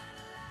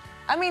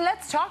 I mean,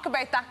 let's talk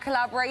about that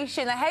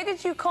collaboration. How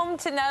did you come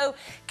to know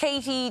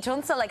Katie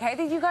Tunstall? Like, how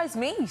did you guys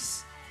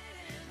meet?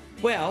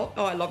 Well,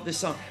 I love this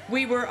song.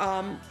 We were,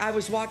 I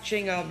was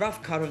watching a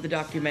rough cut of the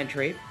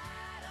documentary,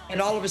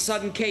 and all of a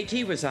sudden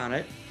KT was on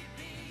it.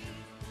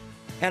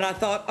 And I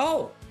thought,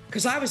 oh,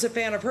 because I was a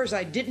fan of hers.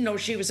 I didn't know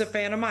she was a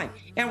fan of mine.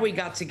 And we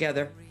got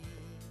together.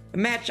 A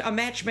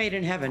match made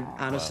in heaven,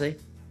 honestly.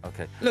 Wow.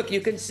 Okay. Look,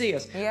 you can see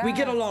us. Yeah. We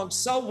get along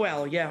so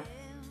well, yeah.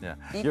 Yeah.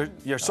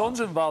 Your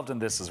son's involved in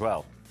this as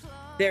well.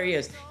 There he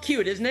is.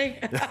 Cute, isn't he?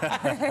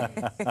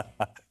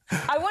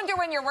 I wonder,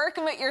 when you're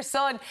working with your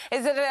son,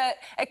 is it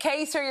a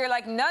case where you're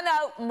like, no,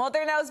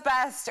 mother knows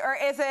best, or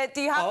is it, do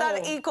you have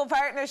that equal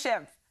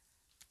partnership?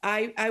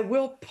 I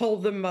will pull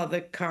the mother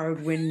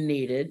card when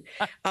needed.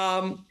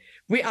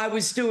 I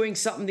was doing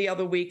something the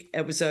other week.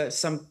 It was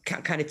some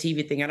kind of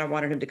TV thing, and I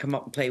wanted him to come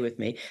up and play with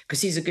me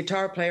because he's a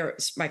guitar player,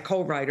 my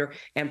co-writer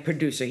and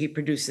producer. He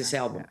produced this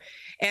album,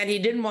 and he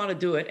didn't want to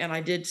do it. And I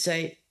did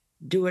say,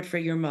 "Do it for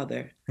your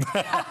mother."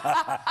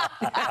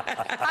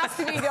 Has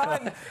to be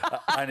done.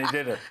 And he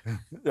did it.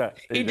 Yeah,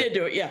 he did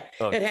do it. Yeah,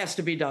 okay. It has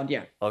to be done.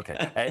 Yeah.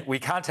 Okay. We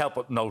can't help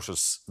but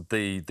notice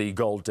the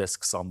gold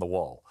discs on the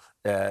wall.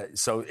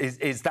 So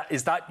is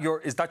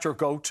that your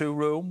go-to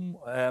room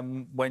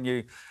when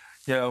you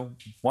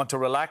want to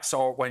relax,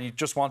 or when you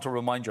just want to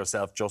remind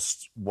yourself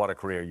just what a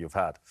career you've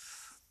had?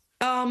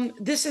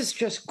 This is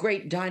just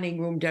great dining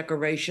room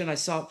decoration. I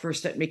saw it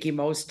first at Mickey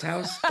Mouse's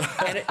house,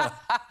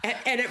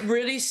 and it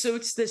really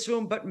suits this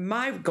room. But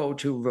my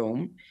go-to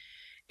room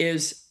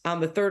is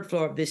on the 3rd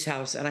floor of this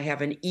house, and I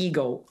have an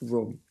ego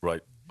room.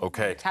 Right.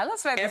 Okay. Tell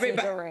us about the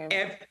ego room.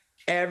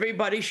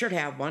 Everybody should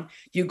have one.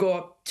 You go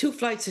up 2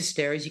 flights of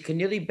stairs. You can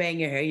nearly bang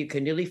your hair. You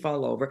can nearly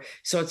fall over.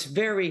 So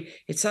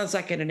it sounds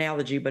like an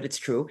analogy, but it's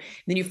true.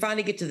 And then you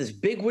finally get to this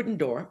big wooden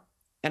door,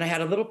 and I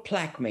had a little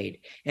plaque made,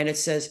 and it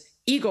says,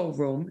 "Ego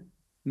room,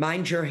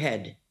 mind your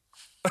head."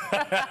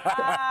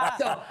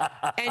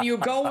 And you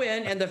go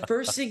in, and the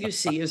first thing you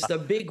see is the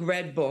big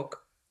red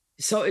book.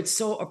 So it's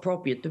so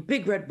appropriate. The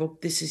big red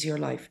book, This Is Your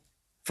Life,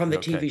 from the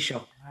TV show.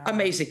 Wow.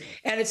 Amazing.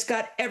 And it's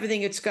got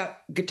everything. It's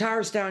got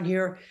guitars down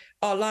here,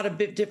 a lot of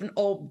different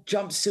old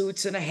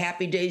jumpsuits and a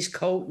Happy Days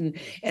coat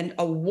and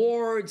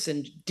awards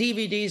and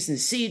DVDs and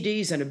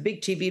CDs and a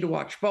big TV to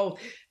watch both.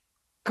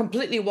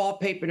 Completely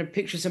wallpapered and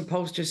pictures and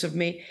posters of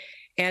me.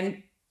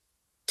 And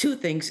 2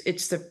 things.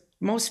 It's the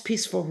most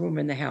peaceful room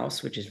in the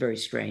house, which is very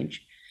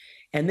strange.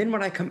 And then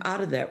when I come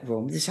out of that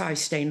room, this is how I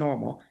stay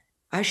normal,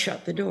 I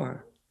shut the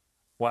door.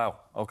 Wow.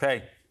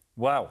 Okay.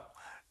 Wow.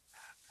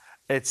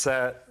 It's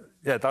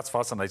yeah, that's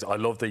fascinating. I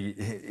love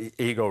the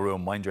ego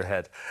room, mind your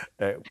head.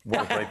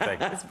 What a great thing.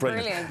 It's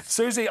brilliant.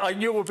 Suzi, I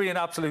knew it would be an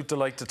absolute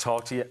delight to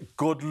talk to you.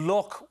 Good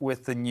luck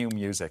with the new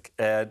music.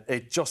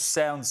 It just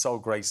sounds so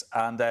great.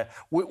 And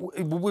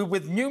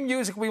with new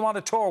music, we want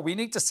to tour. We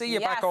need to see you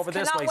back over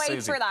this way, Suzi. Cannot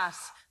wait for that.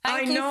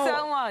 Thank you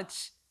so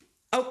much.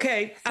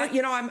 Okay,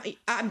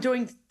 I'm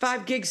doing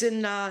 5 gigs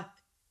in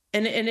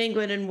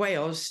England and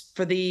Wales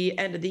for the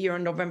end of the year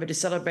in November to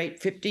celebrate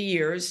 50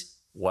 years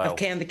of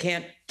Can the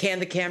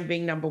Can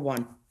being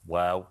 #1.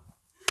 Wow.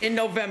 In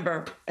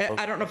November. Okay.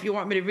 I don't know if you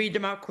want me to read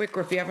them out quick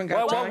or if you haven't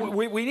got time.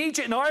 Well, we need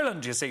you in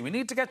Ireland, you see. We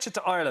need to get you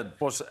to Ireland.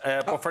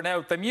 But for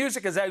now, the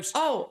music is out.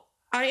 Oh,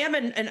 I am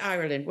in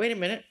Ireland. Wait a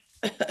minute.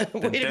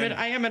 Wait a minute.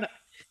 I am in...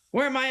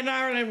 Where am I in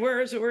Ireland?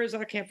 Where is it?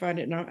 I can't find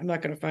it now. I'm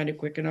not going to find it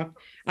quick enough.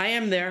 I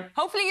am there.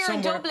 Hopefully you're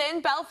somewhere. In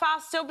Dublin,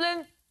 Belfast,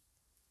 Dublin.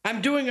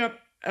 I'm doing a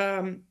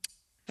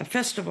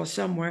festival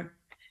somewhere,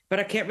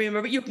 but I can't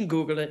remember. But you can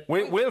Google it.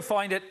 We'll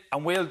find it,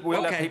 and we'll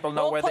let people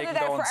know where they can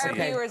go and see it.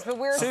 Viewers, but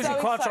we're Suzi so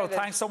Quatro, excited.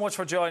 thanks so much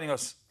for joining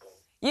us.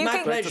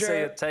 My pleasure. Great to see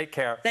you. Take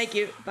care. Thank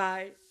you.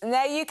 Bye.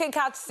 Now you can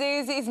catch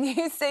Suzi's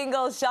new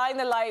single, Shine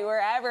the Light,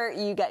 wherever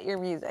you get your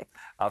music.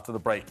 After the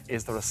break,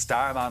 is there a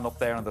starman up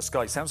there in the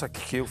sky? Sounds like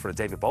a cue for a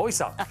David Bowie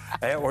song.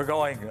 We're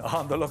going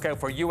on the lookout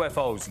for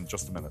UFOs in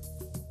just a minute.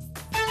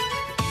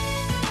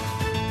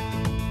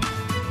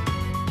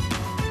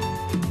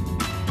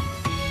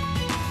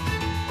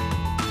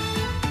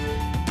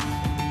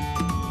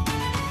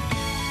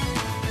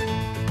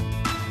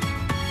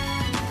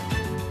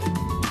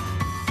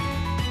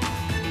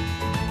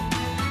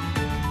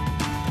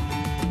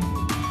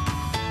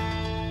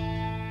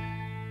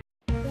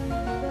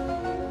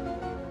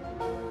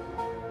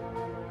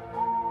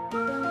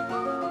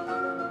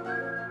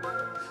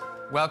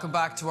 Welcome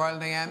back to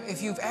Ireland AM.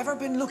 If you've ever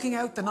been looking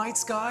out the night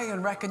sky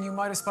and reckon you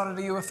might have spotted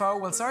a UFO,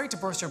 well, sorry to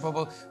burst your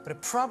bubble, but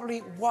it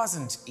probably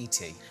wasn't ET.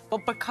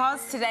 But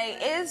because today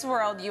is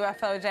World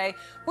UFO Day,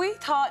 we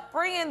thought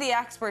bring in the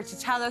expert to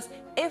tell us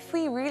if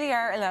we really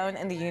are alone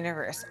in the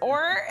universe,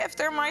 or if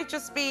there might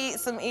just be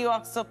some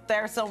Ewoks up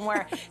there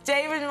somewhere.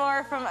 David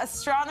Moore from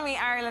Astronomy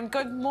Ireland,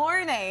 good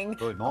morning.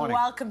 Good morning.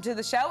 Welcome to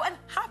the show, and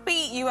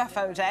happy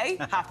UFO Day,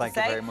 have to say. Thank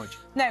you very much.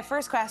 Now,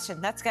 first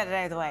question, let's get it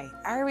out of the way.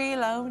 Are we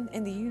alone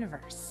in the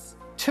universe?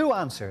 2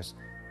 answers.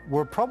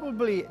 We're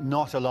probably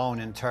not alone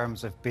in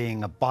terms of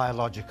being a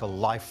biological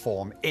life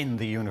form in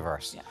the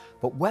universe. Yeah.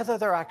 But whether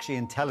there are actually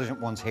intelligent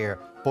ones here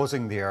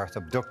buzzing the Earth,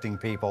 abducting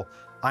people,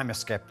 I'm a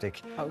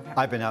skeptic. Okay.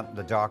 I've been out in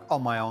the dark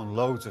on my own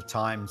loads of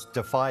times,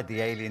 defied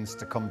the aliens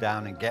to come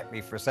down and get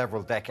me for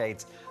several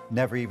decades,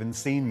 never even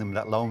seen them,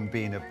 let alone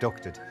being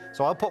abducted.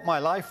 So I'll put my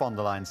life on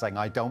the line saying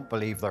I don't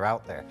believe they're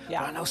out there.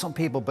 Yeah. But I know some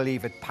people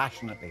believe it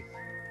passionately.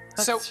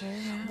 So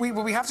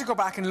we have to go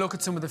back and look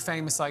at some of the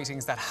famous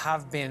sightings that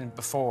have been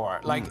before,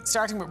 like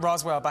starting with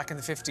Roswell back in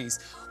the 50s.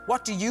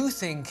 What do you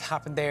think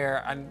happened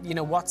there, and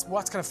what's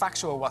kind of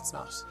factual, what's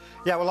not?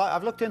 Yeah, well,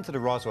 I've looked into the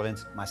Roswell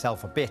incident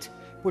myself a bit.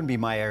 It wouldn't be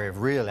my area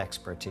of real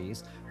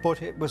expertise,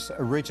 but it was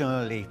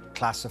originally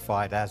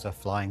classified as a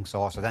flying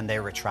saucer. Then they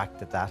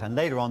retracted that, and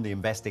later on the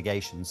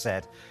investigation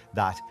said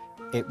that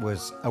it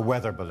was a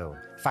weather balloon.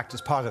 In fact,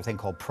 it's part of a thing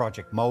called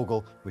Project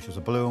Mogul, which was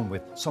a balloon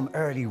with some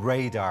early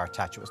radar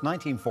attached. It was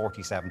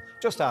 1947,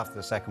 just after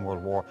the Second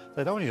World War.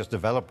 They'd only just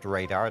developed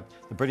radar.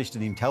 The British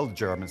didn't even tell the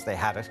Germans they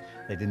had it.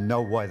 They didn't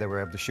know why they were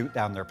able to shoot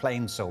down their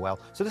planes so well.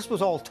 So this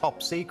was all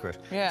top secret.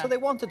 Yeah. So they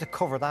wanted to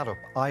cover that up,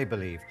 I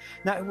believe.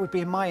 Now, it would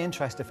be in my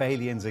interest if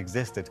aliens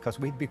existed, because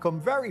we'd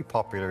become very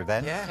popular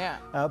then.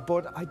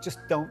 But I just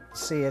don't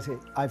see it.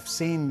 I've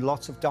seen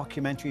lots of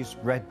documentaries,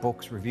 read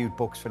books, reviewed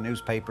books for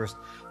newspapers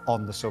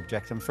on the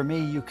subject, and for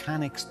me you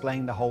can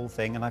explain the whole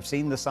thing, and I've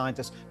seen the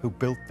scientists who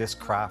built this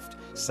craft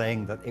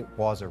saying that it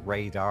was a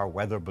radar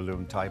weather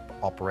balloon type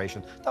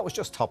operation that was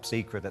just top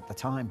secret at the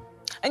time.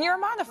 And you're a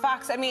man of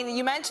facts. I mean,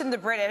 you mentioned the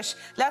British.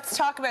 Let's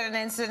talk about an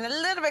incident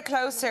a little bit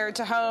closer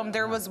to home.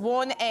 There was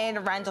one in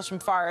Rendlesham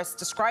Forest.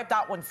 Describe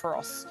that one for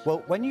us.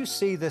 Well, when you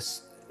see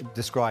this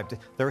described,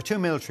 there are two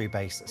military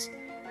bases,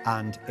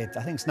 and I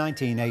think it's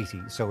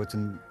 1980, so it's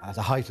at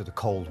the height of the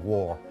Cold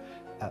War.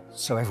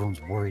 So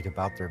everyone's worried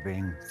about there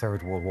being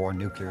Third World War,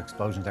 nuclear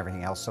explosions,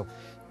 everything else. So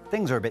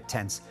things are a bit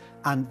tense.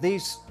 And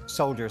these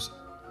soldiers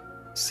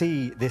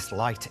see this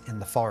light in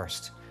the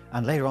forest.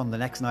 And later on the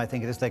next night, I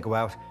think it is, they go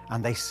out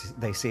and they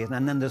see it.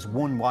 And then there's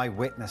one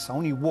eyewitness,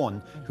 only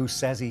one, who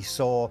says he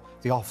saw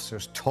the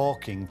officers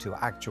talking to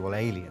actual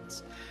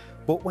aliens.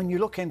 But when you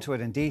look into it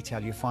in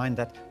detail, you find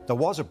that there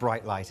was a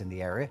bright light in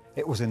the area.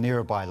 It was a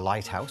nearby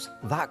lighthouse.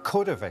 That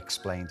could have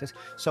explained it.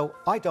 So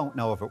I don't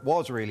know if it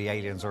was really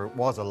aliens or it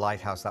was a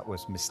lighthouse that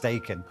was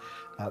mistaken.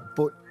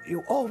 But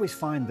you always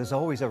find there's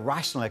always a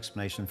rational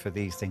explanation for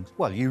these things.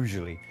 Well,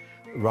 usually,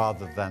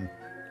 rather than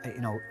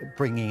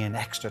bringing in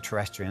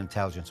extraterrestrial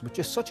intelligence, which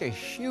is such a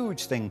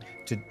huge thing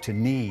to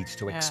need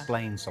to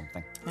explain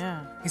something.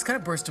 Yeah. He's kind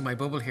of bursting my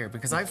bubble here,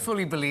 because I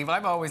fully believe,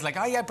 I'm always like,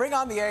 oh yeah, bring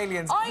on the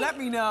aliens, let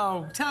me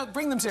know,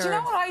 bring them to Earth. Do you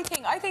know what I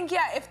think? I think,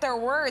 yeah, if there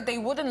were, they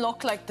wouldn't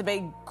look like the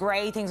big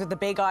grey things with the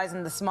big eyes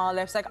and the small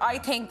lips. Like, I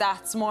think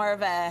that's more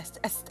of a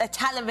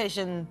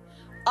television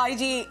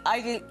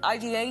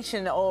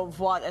ideation of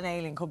what an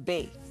alien could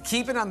be.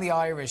 Keeping on the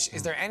Irish,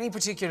 is there any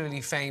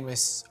particularly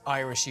famous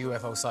Irish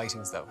UFO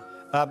sightings, though?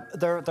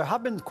 There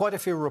have been quite a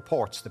few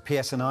reports. The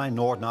PSNI,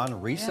 Northern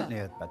Ireland, recently,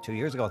 about 2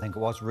 years ago, I think it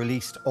was,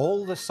 released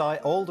all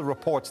the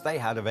reports they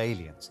had of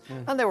aliens.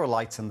 And there were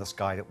lights in the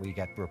sky that we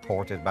get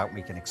reported about, and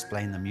we can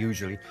explain them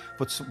usually.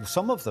 But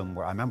some of them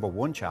were, I remember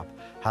one chap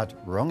had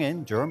rung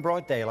in during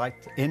broad daylight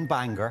in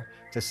Bangor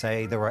to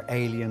say there were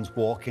aliens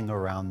walking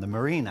around the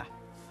marina.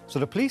 So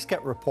the police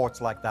get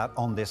reports like that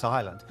on this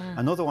island.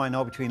 Another one I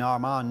know, between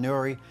Armagh and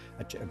Newry,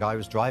 a guy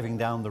was driving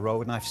down the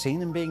road, and I've seen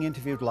him being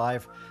interviewed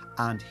live,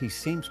 and he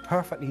seems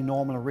perfectly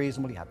normal and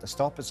reasonable. He had to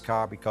stop his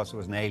car because there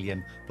was an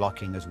alien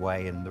blocking his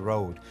way in the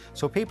road.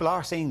 So people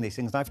are seeing these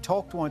things, and I've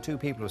talked to one or two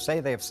people who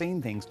say they have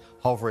seen things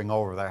hovering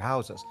over their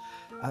houses.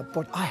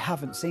 But I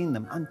haven't seen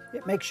them, and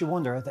it makes you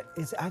wonder,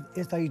 is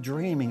they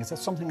dreaming? Is it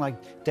something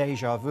like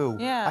deja vu?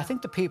 Yeah. I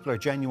think the people are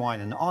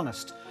genuine and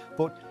honest,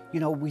 but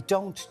we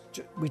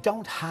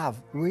don't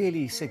have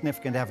really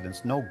significant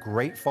evidence. No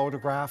great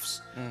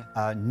photographs,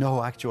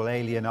 no actual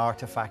alien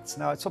artifacts.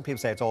 Now, some people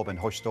say it's all been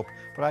hushed up,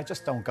 but I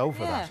just don't go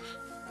for that.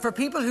 For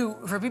people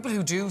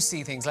who do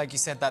see things, like you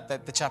said,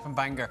 that the chap in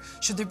Bangor,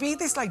 should there be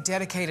this like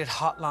dedicated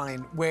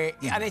hotline where,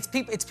 and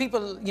it's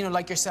people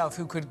like yourself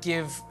who could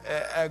give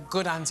a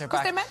good answer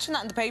back? Because they mentioned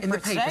that in the paper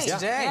today.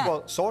 Yeah.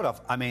 Well, sort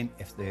of. I mean,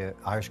 if the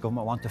Irish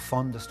government want to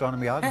fund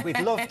Astronomy Ireland, we'd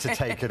love to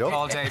take it up.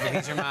 Paul David,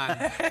 he's your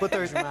man. But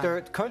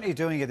they're currently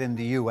doing it in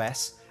the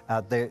US.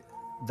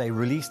 They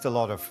released a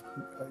lot of,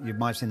 you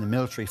might have seen the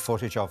military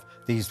footage of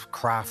these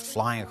craft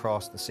flying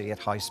across the sea at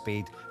high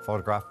speed,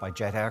 photographed by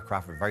jet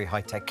aircraft with very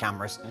high-tech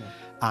cameras.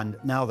 And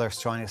now they're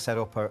trying to set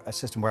up a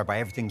system whereby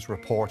everything's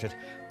reported.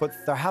 But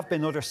there have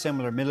been other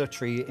similar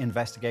military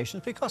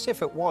investigations, because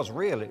if it was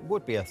real, it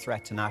would be a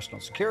threat to national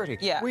security.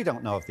 We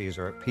don't know if these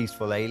are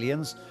peaceful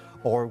aliens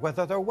or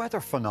whether they're weather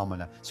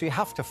phenomena. So you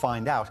have to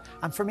find out.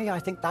 And for me, I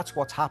think that's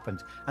what's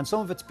happened. And some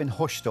of it's been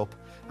hushed up,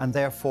 and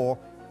therefore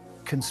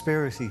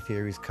conspiracy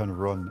theories can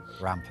run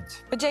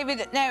rampant. But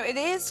David, now it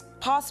is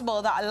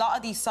possible that a lot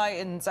of these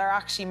sightings are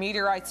actually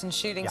meteorites and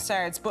shooting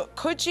stars, but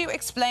could you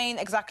explain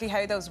exactly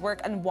how those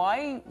work and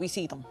why we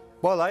see them?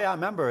 Well, I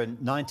remember in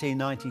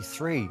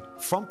 1993,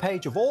 front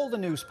page of all the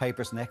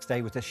newspapers the next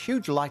day was this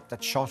huge light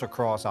that shot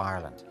across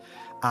Ireland.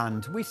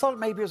 And we thought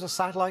maybe it was a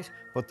satellite,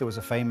 but there was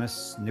a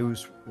famous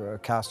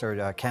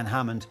newscaster, Ken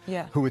Hammond,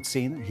 who had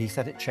seen it. He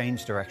said it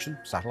changed direction.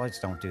 Satellites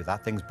don't do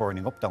that. Things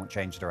burning up don't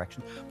change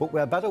direction. But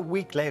about a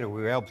week later,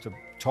 we were able to,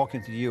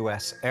 talking to the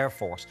US Air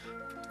Force,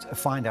 to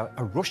find out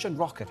a Russian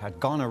rocket had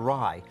gone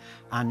awry,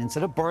 and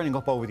instead of burning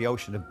up over the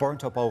ocean, it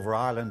burnt up over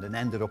Ireland and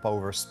ended up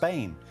over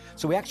Spain.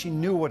 So we actually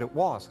knew what it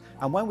was.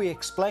 And when we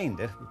explained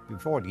it,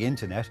 before the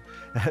internet,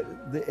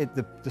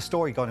 the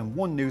story got in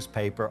one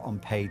newspaper on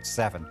page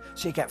 7.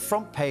 So you get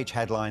front page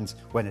headlines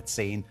when it's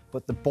seen,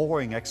 but the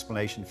boring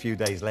explanation a few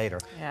days later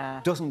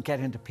doesn't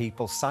get into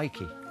people's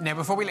psyche. Now,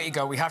 before we let you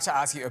go, we have to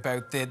ask you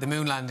about the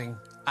moon landing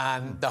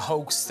and the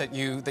hoax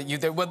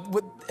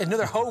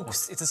another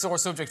hoax. It's a sore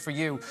subject for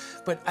you,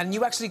 and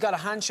you actually got a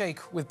handshake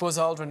with Buzz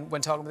Aldrin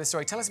when talking about this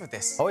story. Tell us about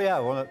this. Oh yeah,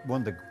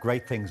 one of the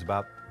great things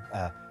about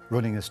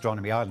running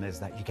Astronomy Ireland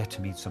is that you get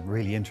to meet some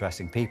really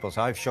interesting people.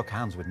 So I've shook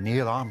hands with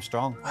Neil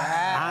Armstrong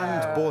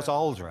and Buzz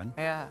Aldrin.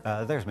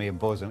 Yeah. There's me and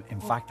Buzz. In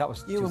fact, that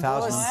was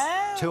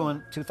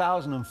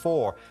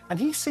 2004. And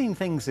he's seen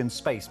things in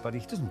space, but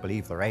he doesn't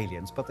believe they're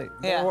aliens, but they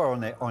were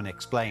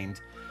unexplained.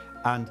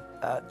 And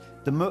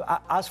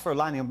as for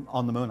landing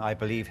on the moon, I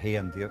believe he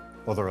and the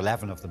other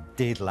 11 of them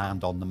did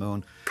land on the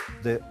moon.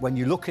 When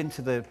you look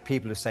into the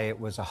people who say it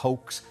was a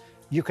hoax,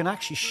 you can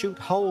actually shoot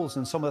holes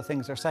in some of the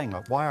things they're saying,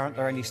 like, why aren't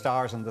there any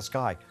stars in the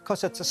sky?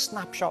 Because it's a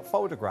snapshot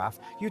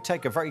photograph. You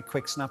take a very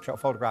quick snapshot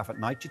photograph at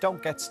night, you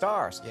don't get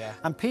stars. Yeah.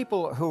 And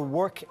people who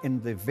work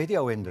in the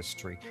video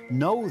industry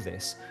know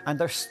this, and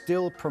they're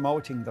still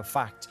promoting the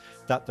fact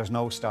that there's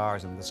no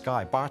stars in the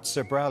sky. Bart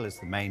Sibrel is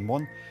the main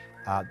one.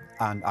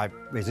 And I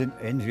was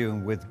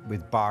interviewing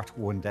with Bart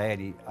one day,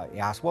 and he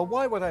asked, well,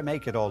 why would I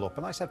make it all up?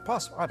 And I said,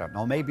 I don't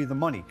know, maybe the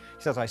money.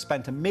 He says, I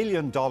spent $1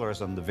 million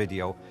on the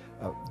video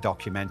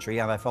documentary,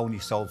 and I've only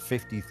sold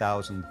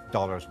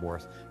 $50,000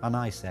 worth. And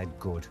I said,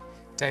 good.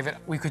 David,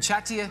 we could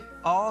chat to you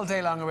all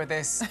day long about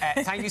this.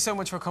 Thank you so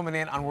much for coming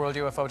in on World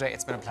UFO Day.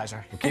 It's been a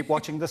pleasure. Well, keep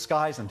watching the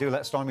skies, and do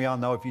let Astronomy On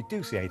know if you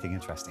do see anything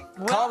interesting.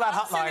 Call that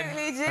hotline.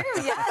 Absolutely do,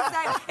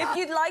 yes. If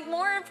you'd like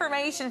more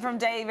information from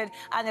David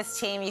and his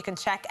team, you can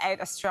check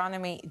out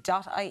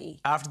astronomy.ie.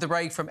 After the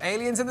break, from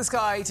aliens in the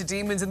sky to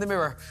demons in the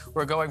mirror,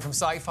 we're going from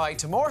sci-fi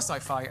to more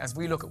sci-fi as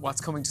we look at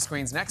what's coming to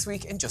screens next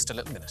week in just a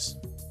little minute.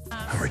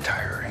 I'm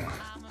retiring.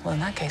 Well, in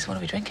that case, what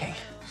are we drinking?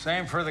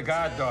 Same for the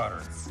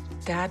goddaughter.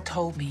 Dad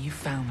told me you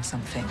found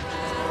something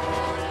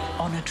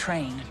on a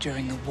train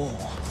during the war.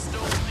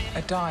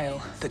 A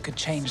dial that could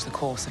change the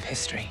course of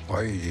history.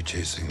 Why are you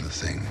chasing the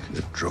thing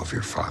that drove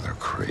your father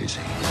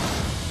crazy?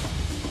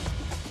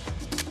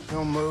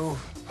 Don't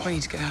move. We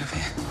need to get out of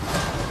here.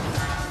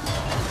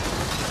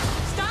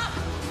 Stop!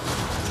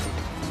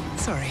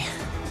 Sorry.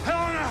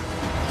 Helena!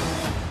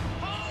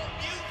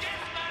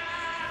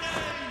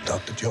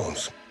 Dr.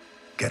 Jones,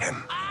 get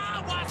him.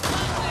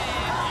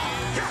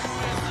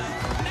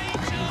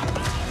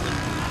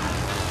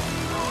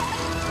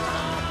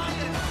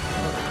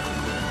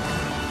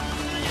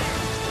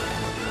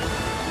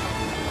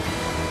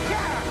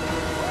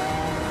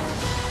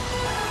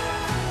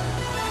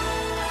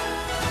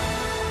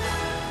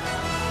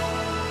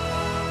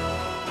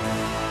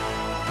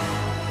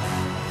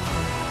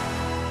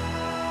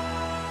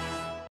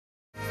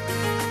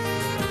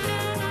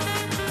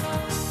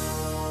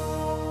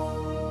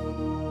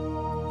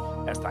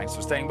 Thanks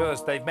for staying with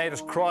us. They've made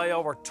us cry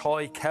over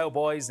toy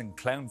cowboys and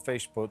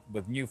clownfish, but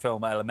with new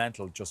film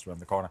Elemental just around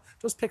the corner,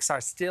 does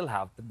Pixar still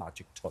have the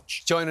magic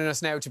touch? Joining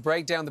us now to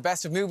break down the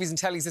best of movies and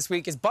tellies this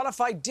week is bona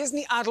fide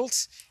Disney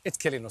adult. It's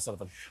Cillian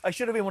O'Sullivan. I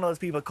should have been one of those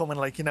people coming,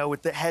 like, you know,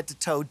 with the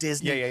head-to-toe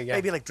Disney. Yeah.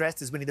 Maybe, like,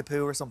 dressed as Winnie the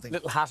Pooh or something.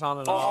 Little hat on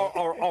and all.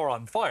 Or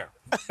on fire.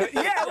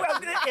 Yeah,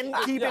 well, in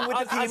keeping with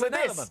the theme of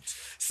this.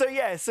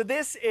 Element. So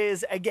this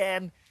is,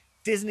 again,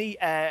 Disney.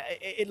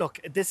 Look,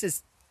 this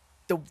is...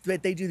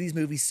 They do these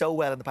movies so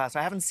well in the past.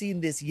 I haven't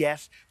seen this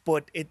yet,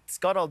 but it's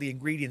got all the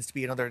ingredients to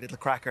be another little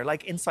cracker,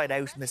 like Inside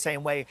Out in the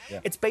same way.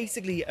 Yeah. It's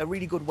basically a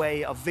really good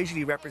way of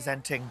visually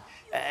representing,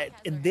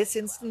 in this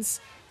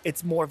instance,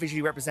 it's more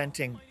visually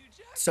representing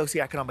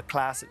socioeconomic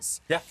classes.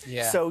 Yeah.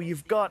 So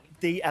you've got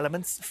the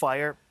elements: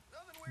 fire,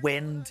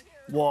 wind,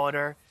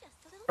 water,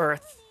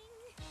 earth.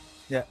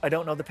 Yeah. I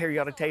don't know the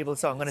periodic table,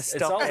 so I'm going to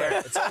stop there.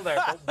 It's all there,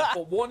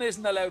 but one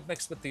isn't allowed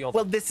mixed with the other.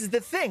 Well, this is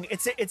the thing.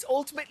 It's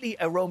ultimately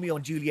a Romeo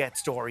and Juliet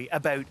story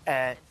about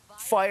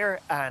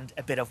fire and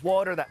a bit of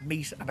water that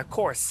meet, and of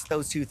course,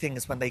 those two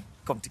things, when they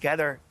come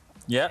together,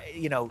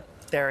 you know,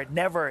 they're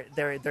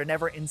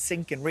never in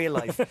sync in real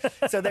life.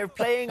 So they're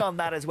playing on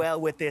that as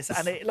well with this.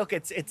 And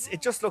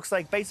it just looks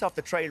like, based off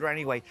the trailer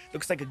anyway,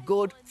 looks like a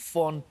good,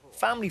 fun,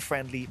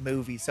 family-friendly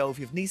movie. So if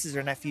you have nieces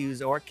or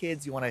nephews or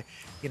kids, you want to,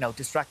 you know,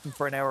 distract them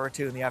for an hour or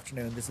two in the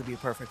afternoon, this would be a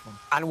perfect one.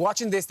 And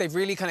watching this, they've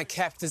really kind of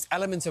kept there's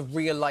elements of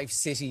real-life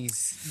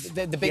cities.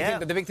 The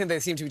big thing they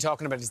seem to be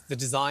talking about is the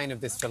design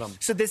of this film.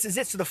 So this is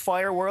it. So the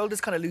fire world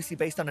is kind of loosely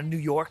based on a New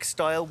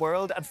York-style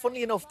world. And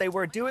funnily enough, they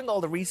were doing all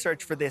the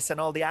research for this,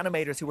 and all the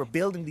animators who were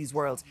building these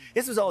worlds.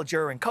 This was all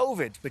during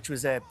COVID, which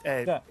was an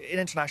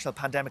international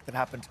pandemic that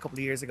happened a couple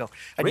of years ago.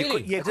 And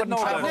really? You couldn't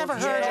travel. I've never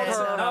heard of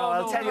her. No,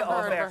 I'll tell you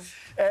off air.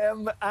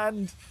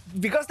 And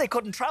because they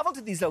couldn't travel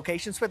to these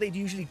locations where they'd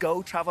usually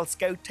go, travel,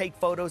 scout, take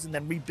photos, and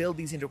then rebuild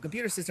these into a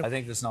computer system. I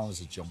think it's known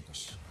as a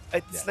junket.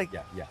 It's like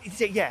a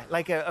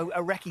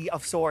recce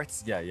of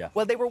sorts. Yeah.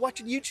 Well, they were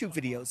watching YouTube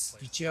videos.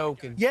 You're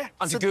joking. Yeah.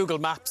 Onto Google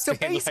Maps. So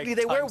basically,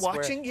 they were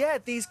watching,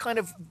 these kind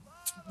of,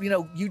 you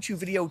know, YouTube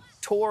video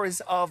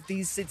tours of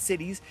these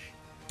cities,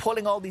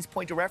 pulling all these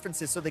point of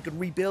references so they could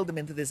rebuild them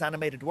into this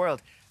animated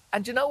world.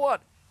 And you know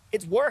what?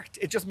 It's worked.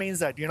 It just means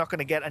that you're not going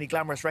to get any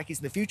glamorous recce's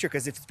in the future,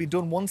 because if it's been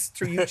done once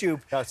through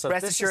YouTube,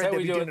 rest assured they'll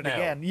be doing it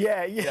again.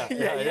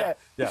 Yeah.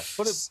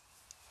 But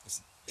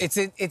It's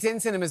in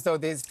cinemas though.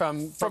 This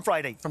from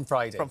Friday. From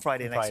Friday. From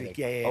Friday next week.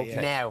 Yeah. Okay.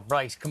 Now,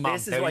 right, come on.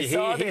 This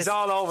is He's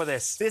all over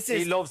this.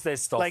 He loves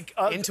this stuff. Like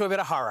into a bit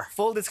of horror.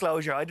 Full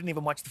disclosure, I didn't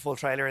even watch the full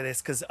trailer of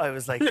this because I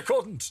was like, you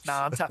couldn't.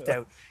 Nah, I'm tapped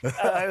out.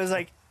 I was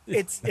like,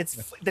 it's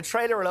the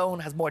trailer alone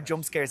has more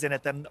jump scares in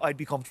it than I'd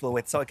be comfortable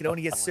with, so I can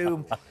only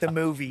assume the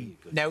movie.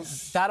 Now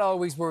that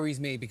always worries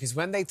me because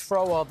when they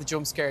throw all the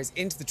jump scares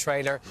into the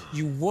trailer,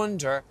 you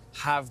wonder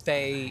have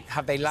they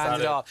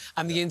landed all.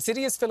 And the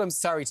Insidious films,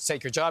 sorry to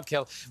take your job,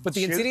 Kill, but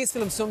the Insidious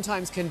films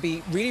sometimes can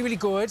be really, really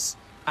good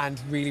and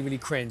really, really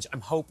cringe.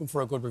 I'm hoping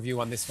for a good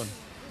review on this one.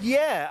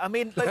 Yeah, I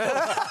mean, like,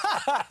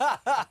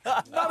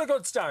 not a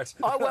good start.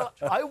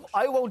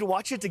 I won't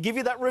watch it to give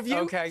you that review.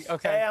 Okay.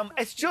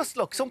 It's just,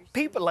 look, some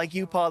people like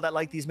you, Paul, that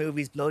like these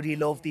movies, bloody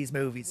love these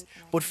movies.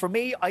 But for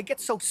me, I get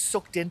so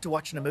sucked into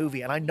watching a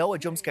movie, and I know a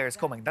jump scare is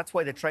coming. That's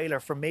why the trailer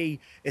for me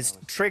is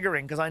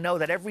triggering, because I know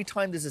that every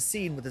time there's a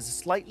scene where there's a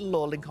slight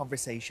lull in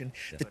conversation,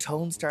 the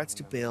tone starts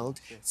to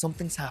build,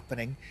 something's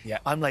happening. Yeah.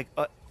 I'm like,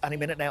 any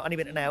minute now,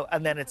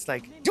 and then it's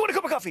like, do you want a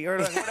cup of coffee or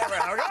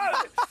whatever?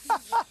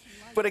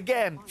 But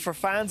again, for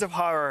fans of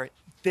horror,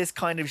 this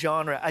kind of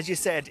genre, as you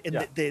said,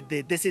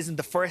 this isn't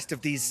the first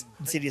of these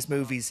Insidious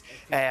movies,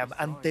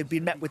 and they've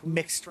been met with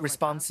mixed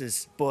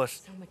responses. But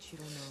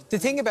the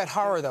thing about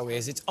horror, though,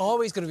 is it's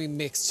always going to be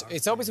mixed.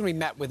 It's always going to be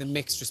met with a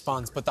mixed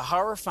response. But the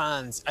horror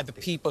fans are the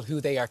people who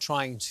they're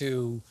trying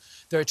to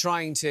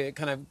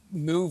kind of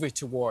move it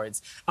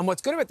towards. And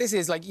what's good about this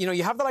is, like, you know,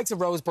 you have the likes of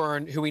Rose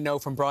Byrne, who we know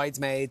from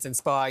Bridesmaids and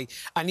Spy,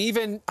 and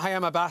even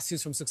Hayam Abbas,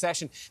 who's from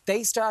Succession.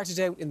 They started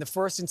out in the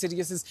first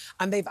Insidiouses,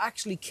 and they've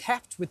actually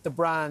kept with the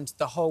brand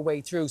the whole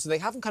way through. So they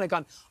haven't kind of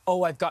gone,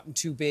 oh, I've gotten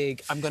too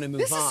big, I'm going to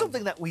move on. This is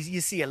something that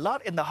you see a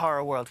lot in the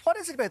horror world. What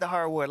is it about the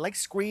horror world? Like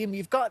Scream,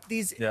 you've got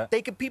these...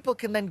 People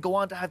can then go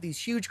on to have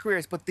these huge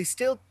careers, but they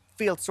still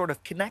feel sort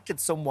of connected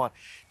somewhat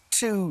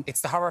to...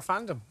 It's the horror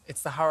fandom.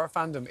 It's the horror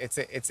fandom.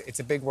 It's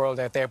a big world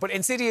out there. But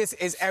Insidious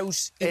is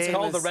out. It's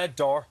called The Red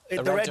Door.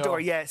 The Red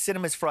Door, yeah.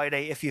 Cinemas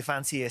Friday if you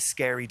fancy a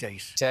scary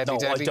date.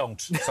 Deadly. I don't.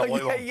 So I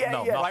won't.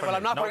 No, right, well,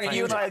 I'm not bringing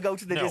you and I'll go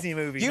to the Disney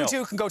movie. You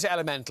two can go to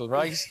Elemental,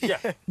 right? Yeah.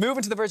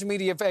 Moving to the Virgin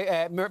Media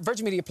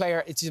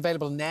Player, it's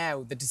available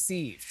now, The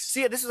Deceived. So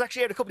yeah, this was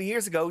actually out a couple of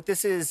years ago.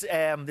 This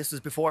was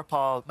before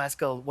Paul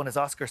Mescal won his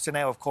Oscar. So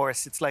now, of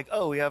course, it's like,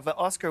 oh, we have an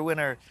Oscar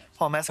winner,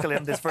 Paul Mescal,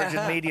 in this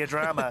Virgin Media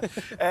drama.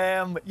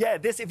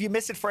 If you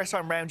missed it first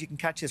time round, you can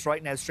catch this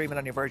right now, streaming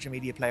on your Virgin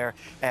Media Player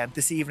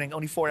this evening.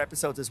 Only 4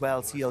 episodes as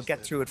well, so you'll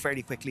get through it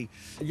fairly quickly.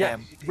 Yeah,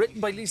 written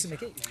by Lisa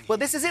McGee. Well,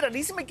 this is it. And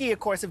Lisa McGee, of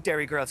course, of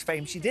Derry Girls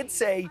fame, she did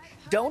say,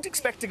 don't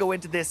expect to go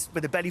into this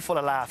with a belly full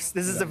of laughs.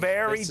 This is a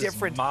very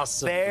different,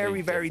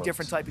 very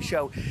different type of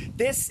show.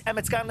 This,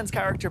 Emmett Scanlon's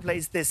character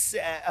plays this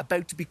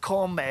about to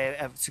become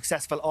a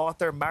successful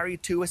author,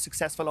 married to a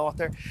successful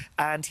author,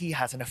 and he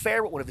has an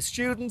affair with one of his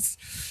students.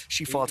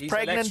 She falls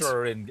pregnant. He's a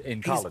lecturer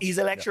in college. He's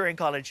a lecturer in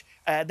college.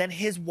 Then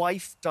his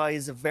wife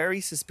dies of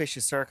very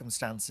suspicious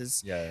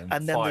circumstances.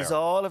 And then there's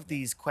all of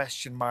these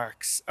question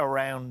marks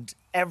around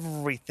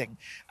everything.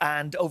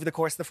 And over the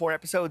course of the 4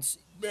 episodes,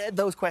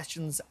 those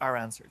questions are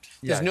answered.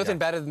 There's nothing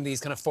better than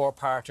these kind of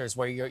 4-parters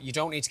where you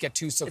don't need to get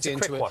too sucked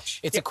into it.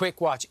 It's a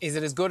quick watch. Is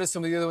it as good as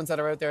some of the other ones that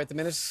are out there at the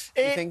minute,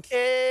 you think?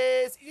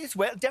 It's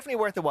definitely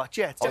worth a watch,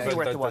 yeah. It's definitely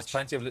worth a watch. There's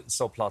plenty of little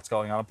subplots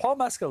going on. And Paul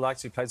Mescal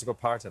actually plays a good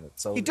part in it.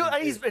 So he does,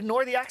 and he's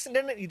ignored the accent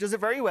in it. He does it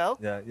very well.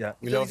 Yeah.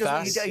 He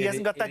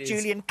hasn't got that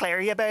Julian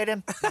Clary about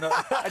him. No.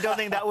 I don't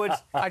think that would...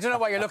 I don't know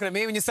why you're looking at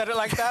me when you said it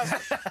like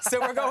that.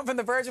 So we're going from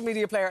the Virgin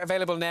Media Player,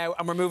 available now,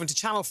 and we're moving to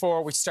Channel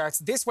 4, which starts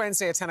this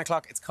Wednesday at 10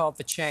 o'clock. It's called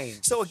The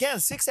Change. So again,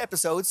 6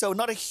 episodes, so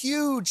not a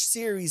huge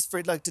series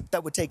for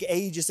that would take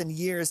ages and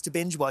years to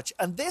binge watch.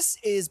 And this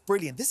is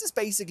brilliant. This is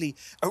basically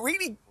a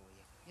really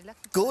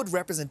good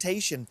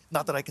representation,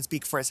 not that I can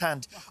speak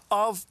firsthand,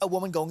 of a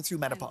woman going through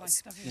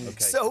menopause.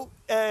 So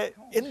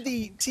in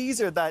the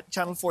teaser that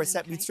Channel 4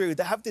 sent me through,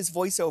 they have this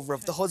voiceover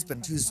of the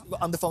husband who's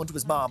on the phone to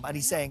his mom, and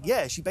he's saying,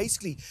 yeah, she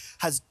basically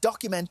has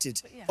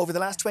documented over the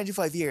last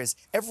 25 years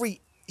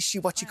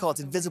what she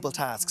calls invisible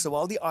tasks. So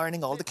all the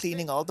ironing, all the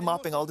cleaning, all the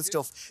mopping, all the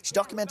stuff. She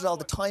documented all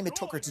the time it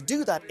took her to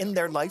do that in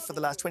their life for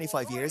the last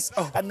 25 years.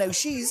 And now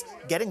she's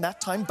getting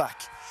that time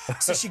back.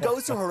 So she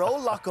goes to her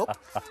old lockup,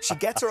 she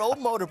gets her old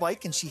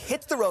motorbike, and she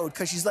hits the road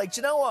because she's like,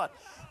 do you know what?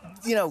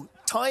 You know,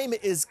 time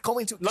is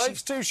coming to...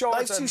 Life's too short.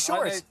 Life's too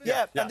short.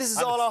 And this is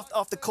all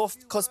off the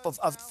cusp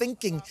of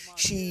thinking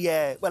she...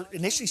 well,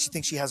 initially she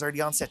thinks she has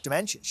early onset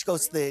dementia. She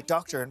goes to the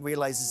doctor and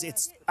realises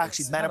it's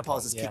actually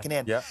menopause is kicking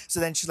in. So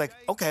then she's like,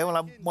 OK, well,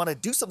 I want to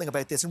do something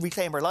about this and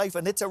reclaim her life.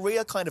 And it's a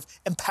real kind of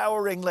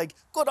empowering, like,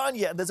 good on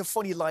you. And there's a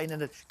funny line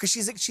in it. Because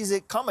she's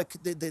a comic,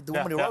 the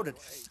woman who wrote it.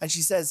 And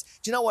she says,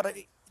 do you know what...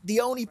 The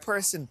only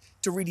person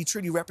to really,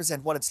 truly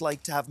represent what it's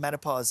like to have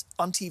menopause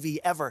on TV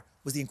ever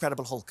was the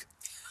Incredible Hulk.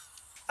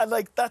 And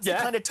like that's the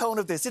kind of tone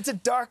of this. It's a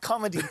dark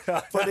comedy,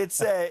 but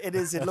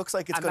it looks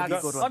like it's going to be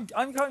a good one.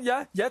 I'm going,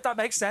 yeah, that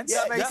makes sense.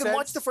 Yeah, you can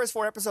watch the first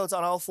 4 episodes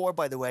on all 4,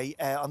 by the way,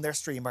 on their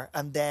streamer,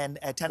 and then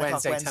 10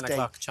 o'clock Wednesday, 10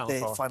 o'clock, Channel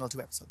 4. The final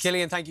 2 episodes.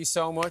 Killian, thank you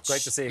so much.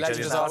 Great to see you, Legend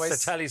Killian. as always.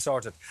 That's the telly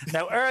sorted.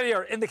 Now,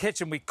 earlier in the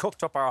kitchen, we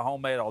cooked up our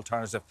homemade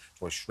alternative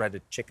to a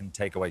shredded chicken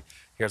takeaway.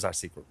 Here's our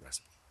secret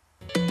recipe.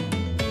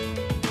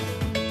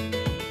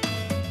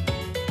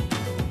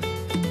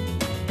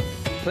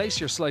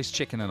 Place your sliced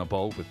chicken in a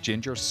bowl with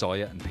ginger,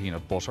 soya and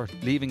peanut butter,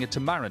 leaving it to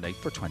marinate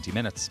for 20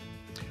 minutes.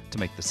 To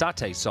make the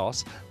satay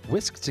sauce,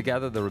 whisk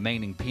together the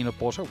remaining peanut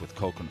butter with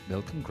coconut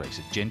milk and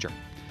grated ginger.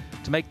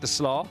 To make the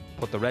slaw,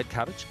 put the red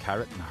cabbage,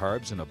 carrot and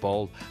herbs in a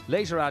bowl,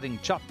 later adding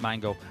chopped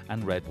mango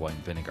and red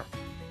wine vinegar.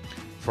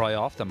 Fry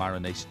off the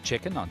marinated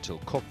chicken until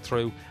cooked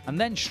through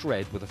and then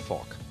shred with a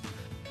fork.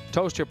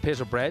 Toast your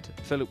pita bread,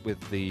 fill it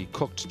with the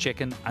cooked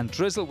chicken and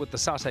drizzle with the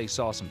satay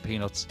sauce and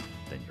peanuts,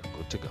 then you're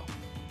good to go.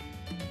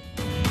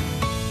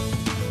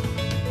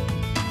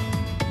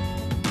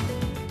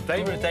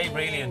 They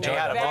really enjoyed it. They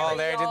had them all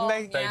there, didn't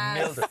they? They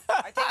milled it.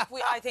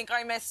 I think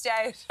I missed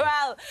out.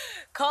 Well,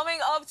 coming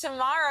up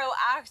tomorrow,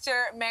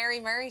 actor Mary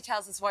Murray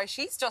tells us why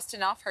she's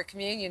dusting off her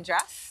communion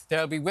dress.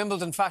 There'll be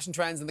Wimbledon fashion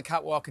trends in the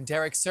catwalk, and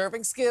Derek's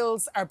serving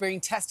skills are being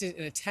tested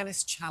in a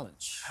tennis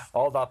challenge.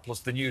 All that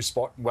plus the news,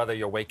 sport and weather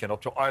you're waking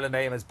up to. Ireland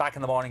AM is back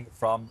in the morning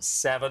from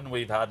 7.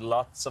 We've had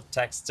lots of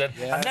texts in.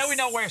 Yes. And now we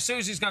know where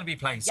Suzi's going to be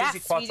playing. Yes,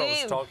 Suzi Quatro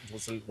was talking to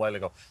us a while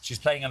ago. She's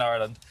playing in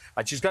Ireland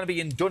and she's going to be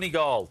in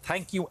Donegal.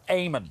 Thank you,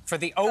 Eamon. For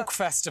the Oak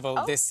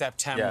Festival this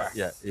September.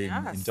 Yeah,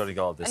 in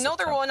Donegal this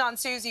Another September. one on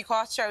Suzi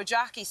Quatro.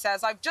 Jackie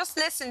says, I've just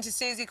listened to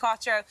Suzi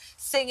Quatro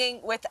singing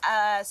with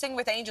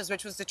Angels,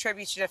 which was the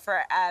tribute she did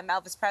for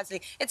Elvis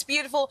Presley. It's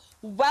beautiful,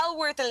 well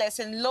worth a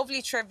listen.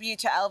 Lovely tribute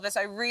to Elvis.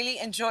 I really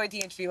enjoyed the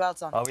interview. Well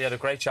done. Oh, we had a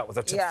great chat with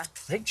her. Yeah. I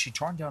think she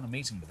turned down a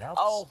meeting with Elvis.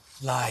 Oh.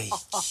 Lie.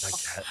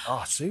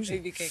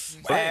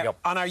 Suzi. There you go.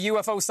 On our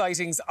UFO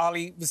sightings,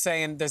 Ollie was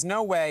saying there's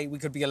no way we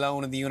could be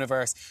alone in the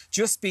universe.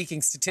 Just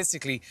speaking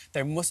statistically,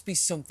 there must be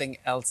something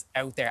else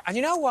out there. And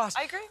you know what?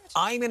 I agree with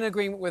you. I'm in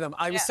agreement with him.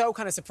 I was so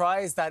kind of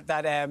surprised that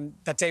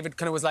David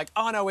kind of was like,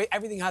 oh no,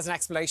 everything has an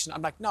explanation.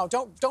 I'm like, no,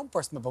 don't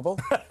burst my bubble.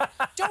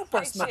 Don't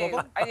burst my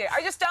bubble.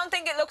 I just don't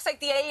think it looks like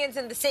the aliens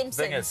in The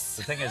Simpsons.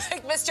 The thing is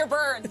like Mr.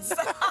 Burns.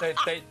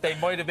 they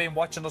might have been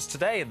watching us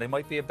today and they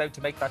might be about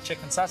to make that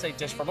chicken satay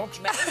dish for lunch.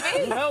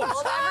 Maybe. Who knows?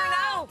 We'll never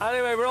know.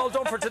 Anyway, we're all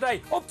done for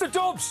today. Up the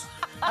Dubs!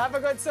 Have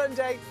a good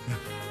Sunday.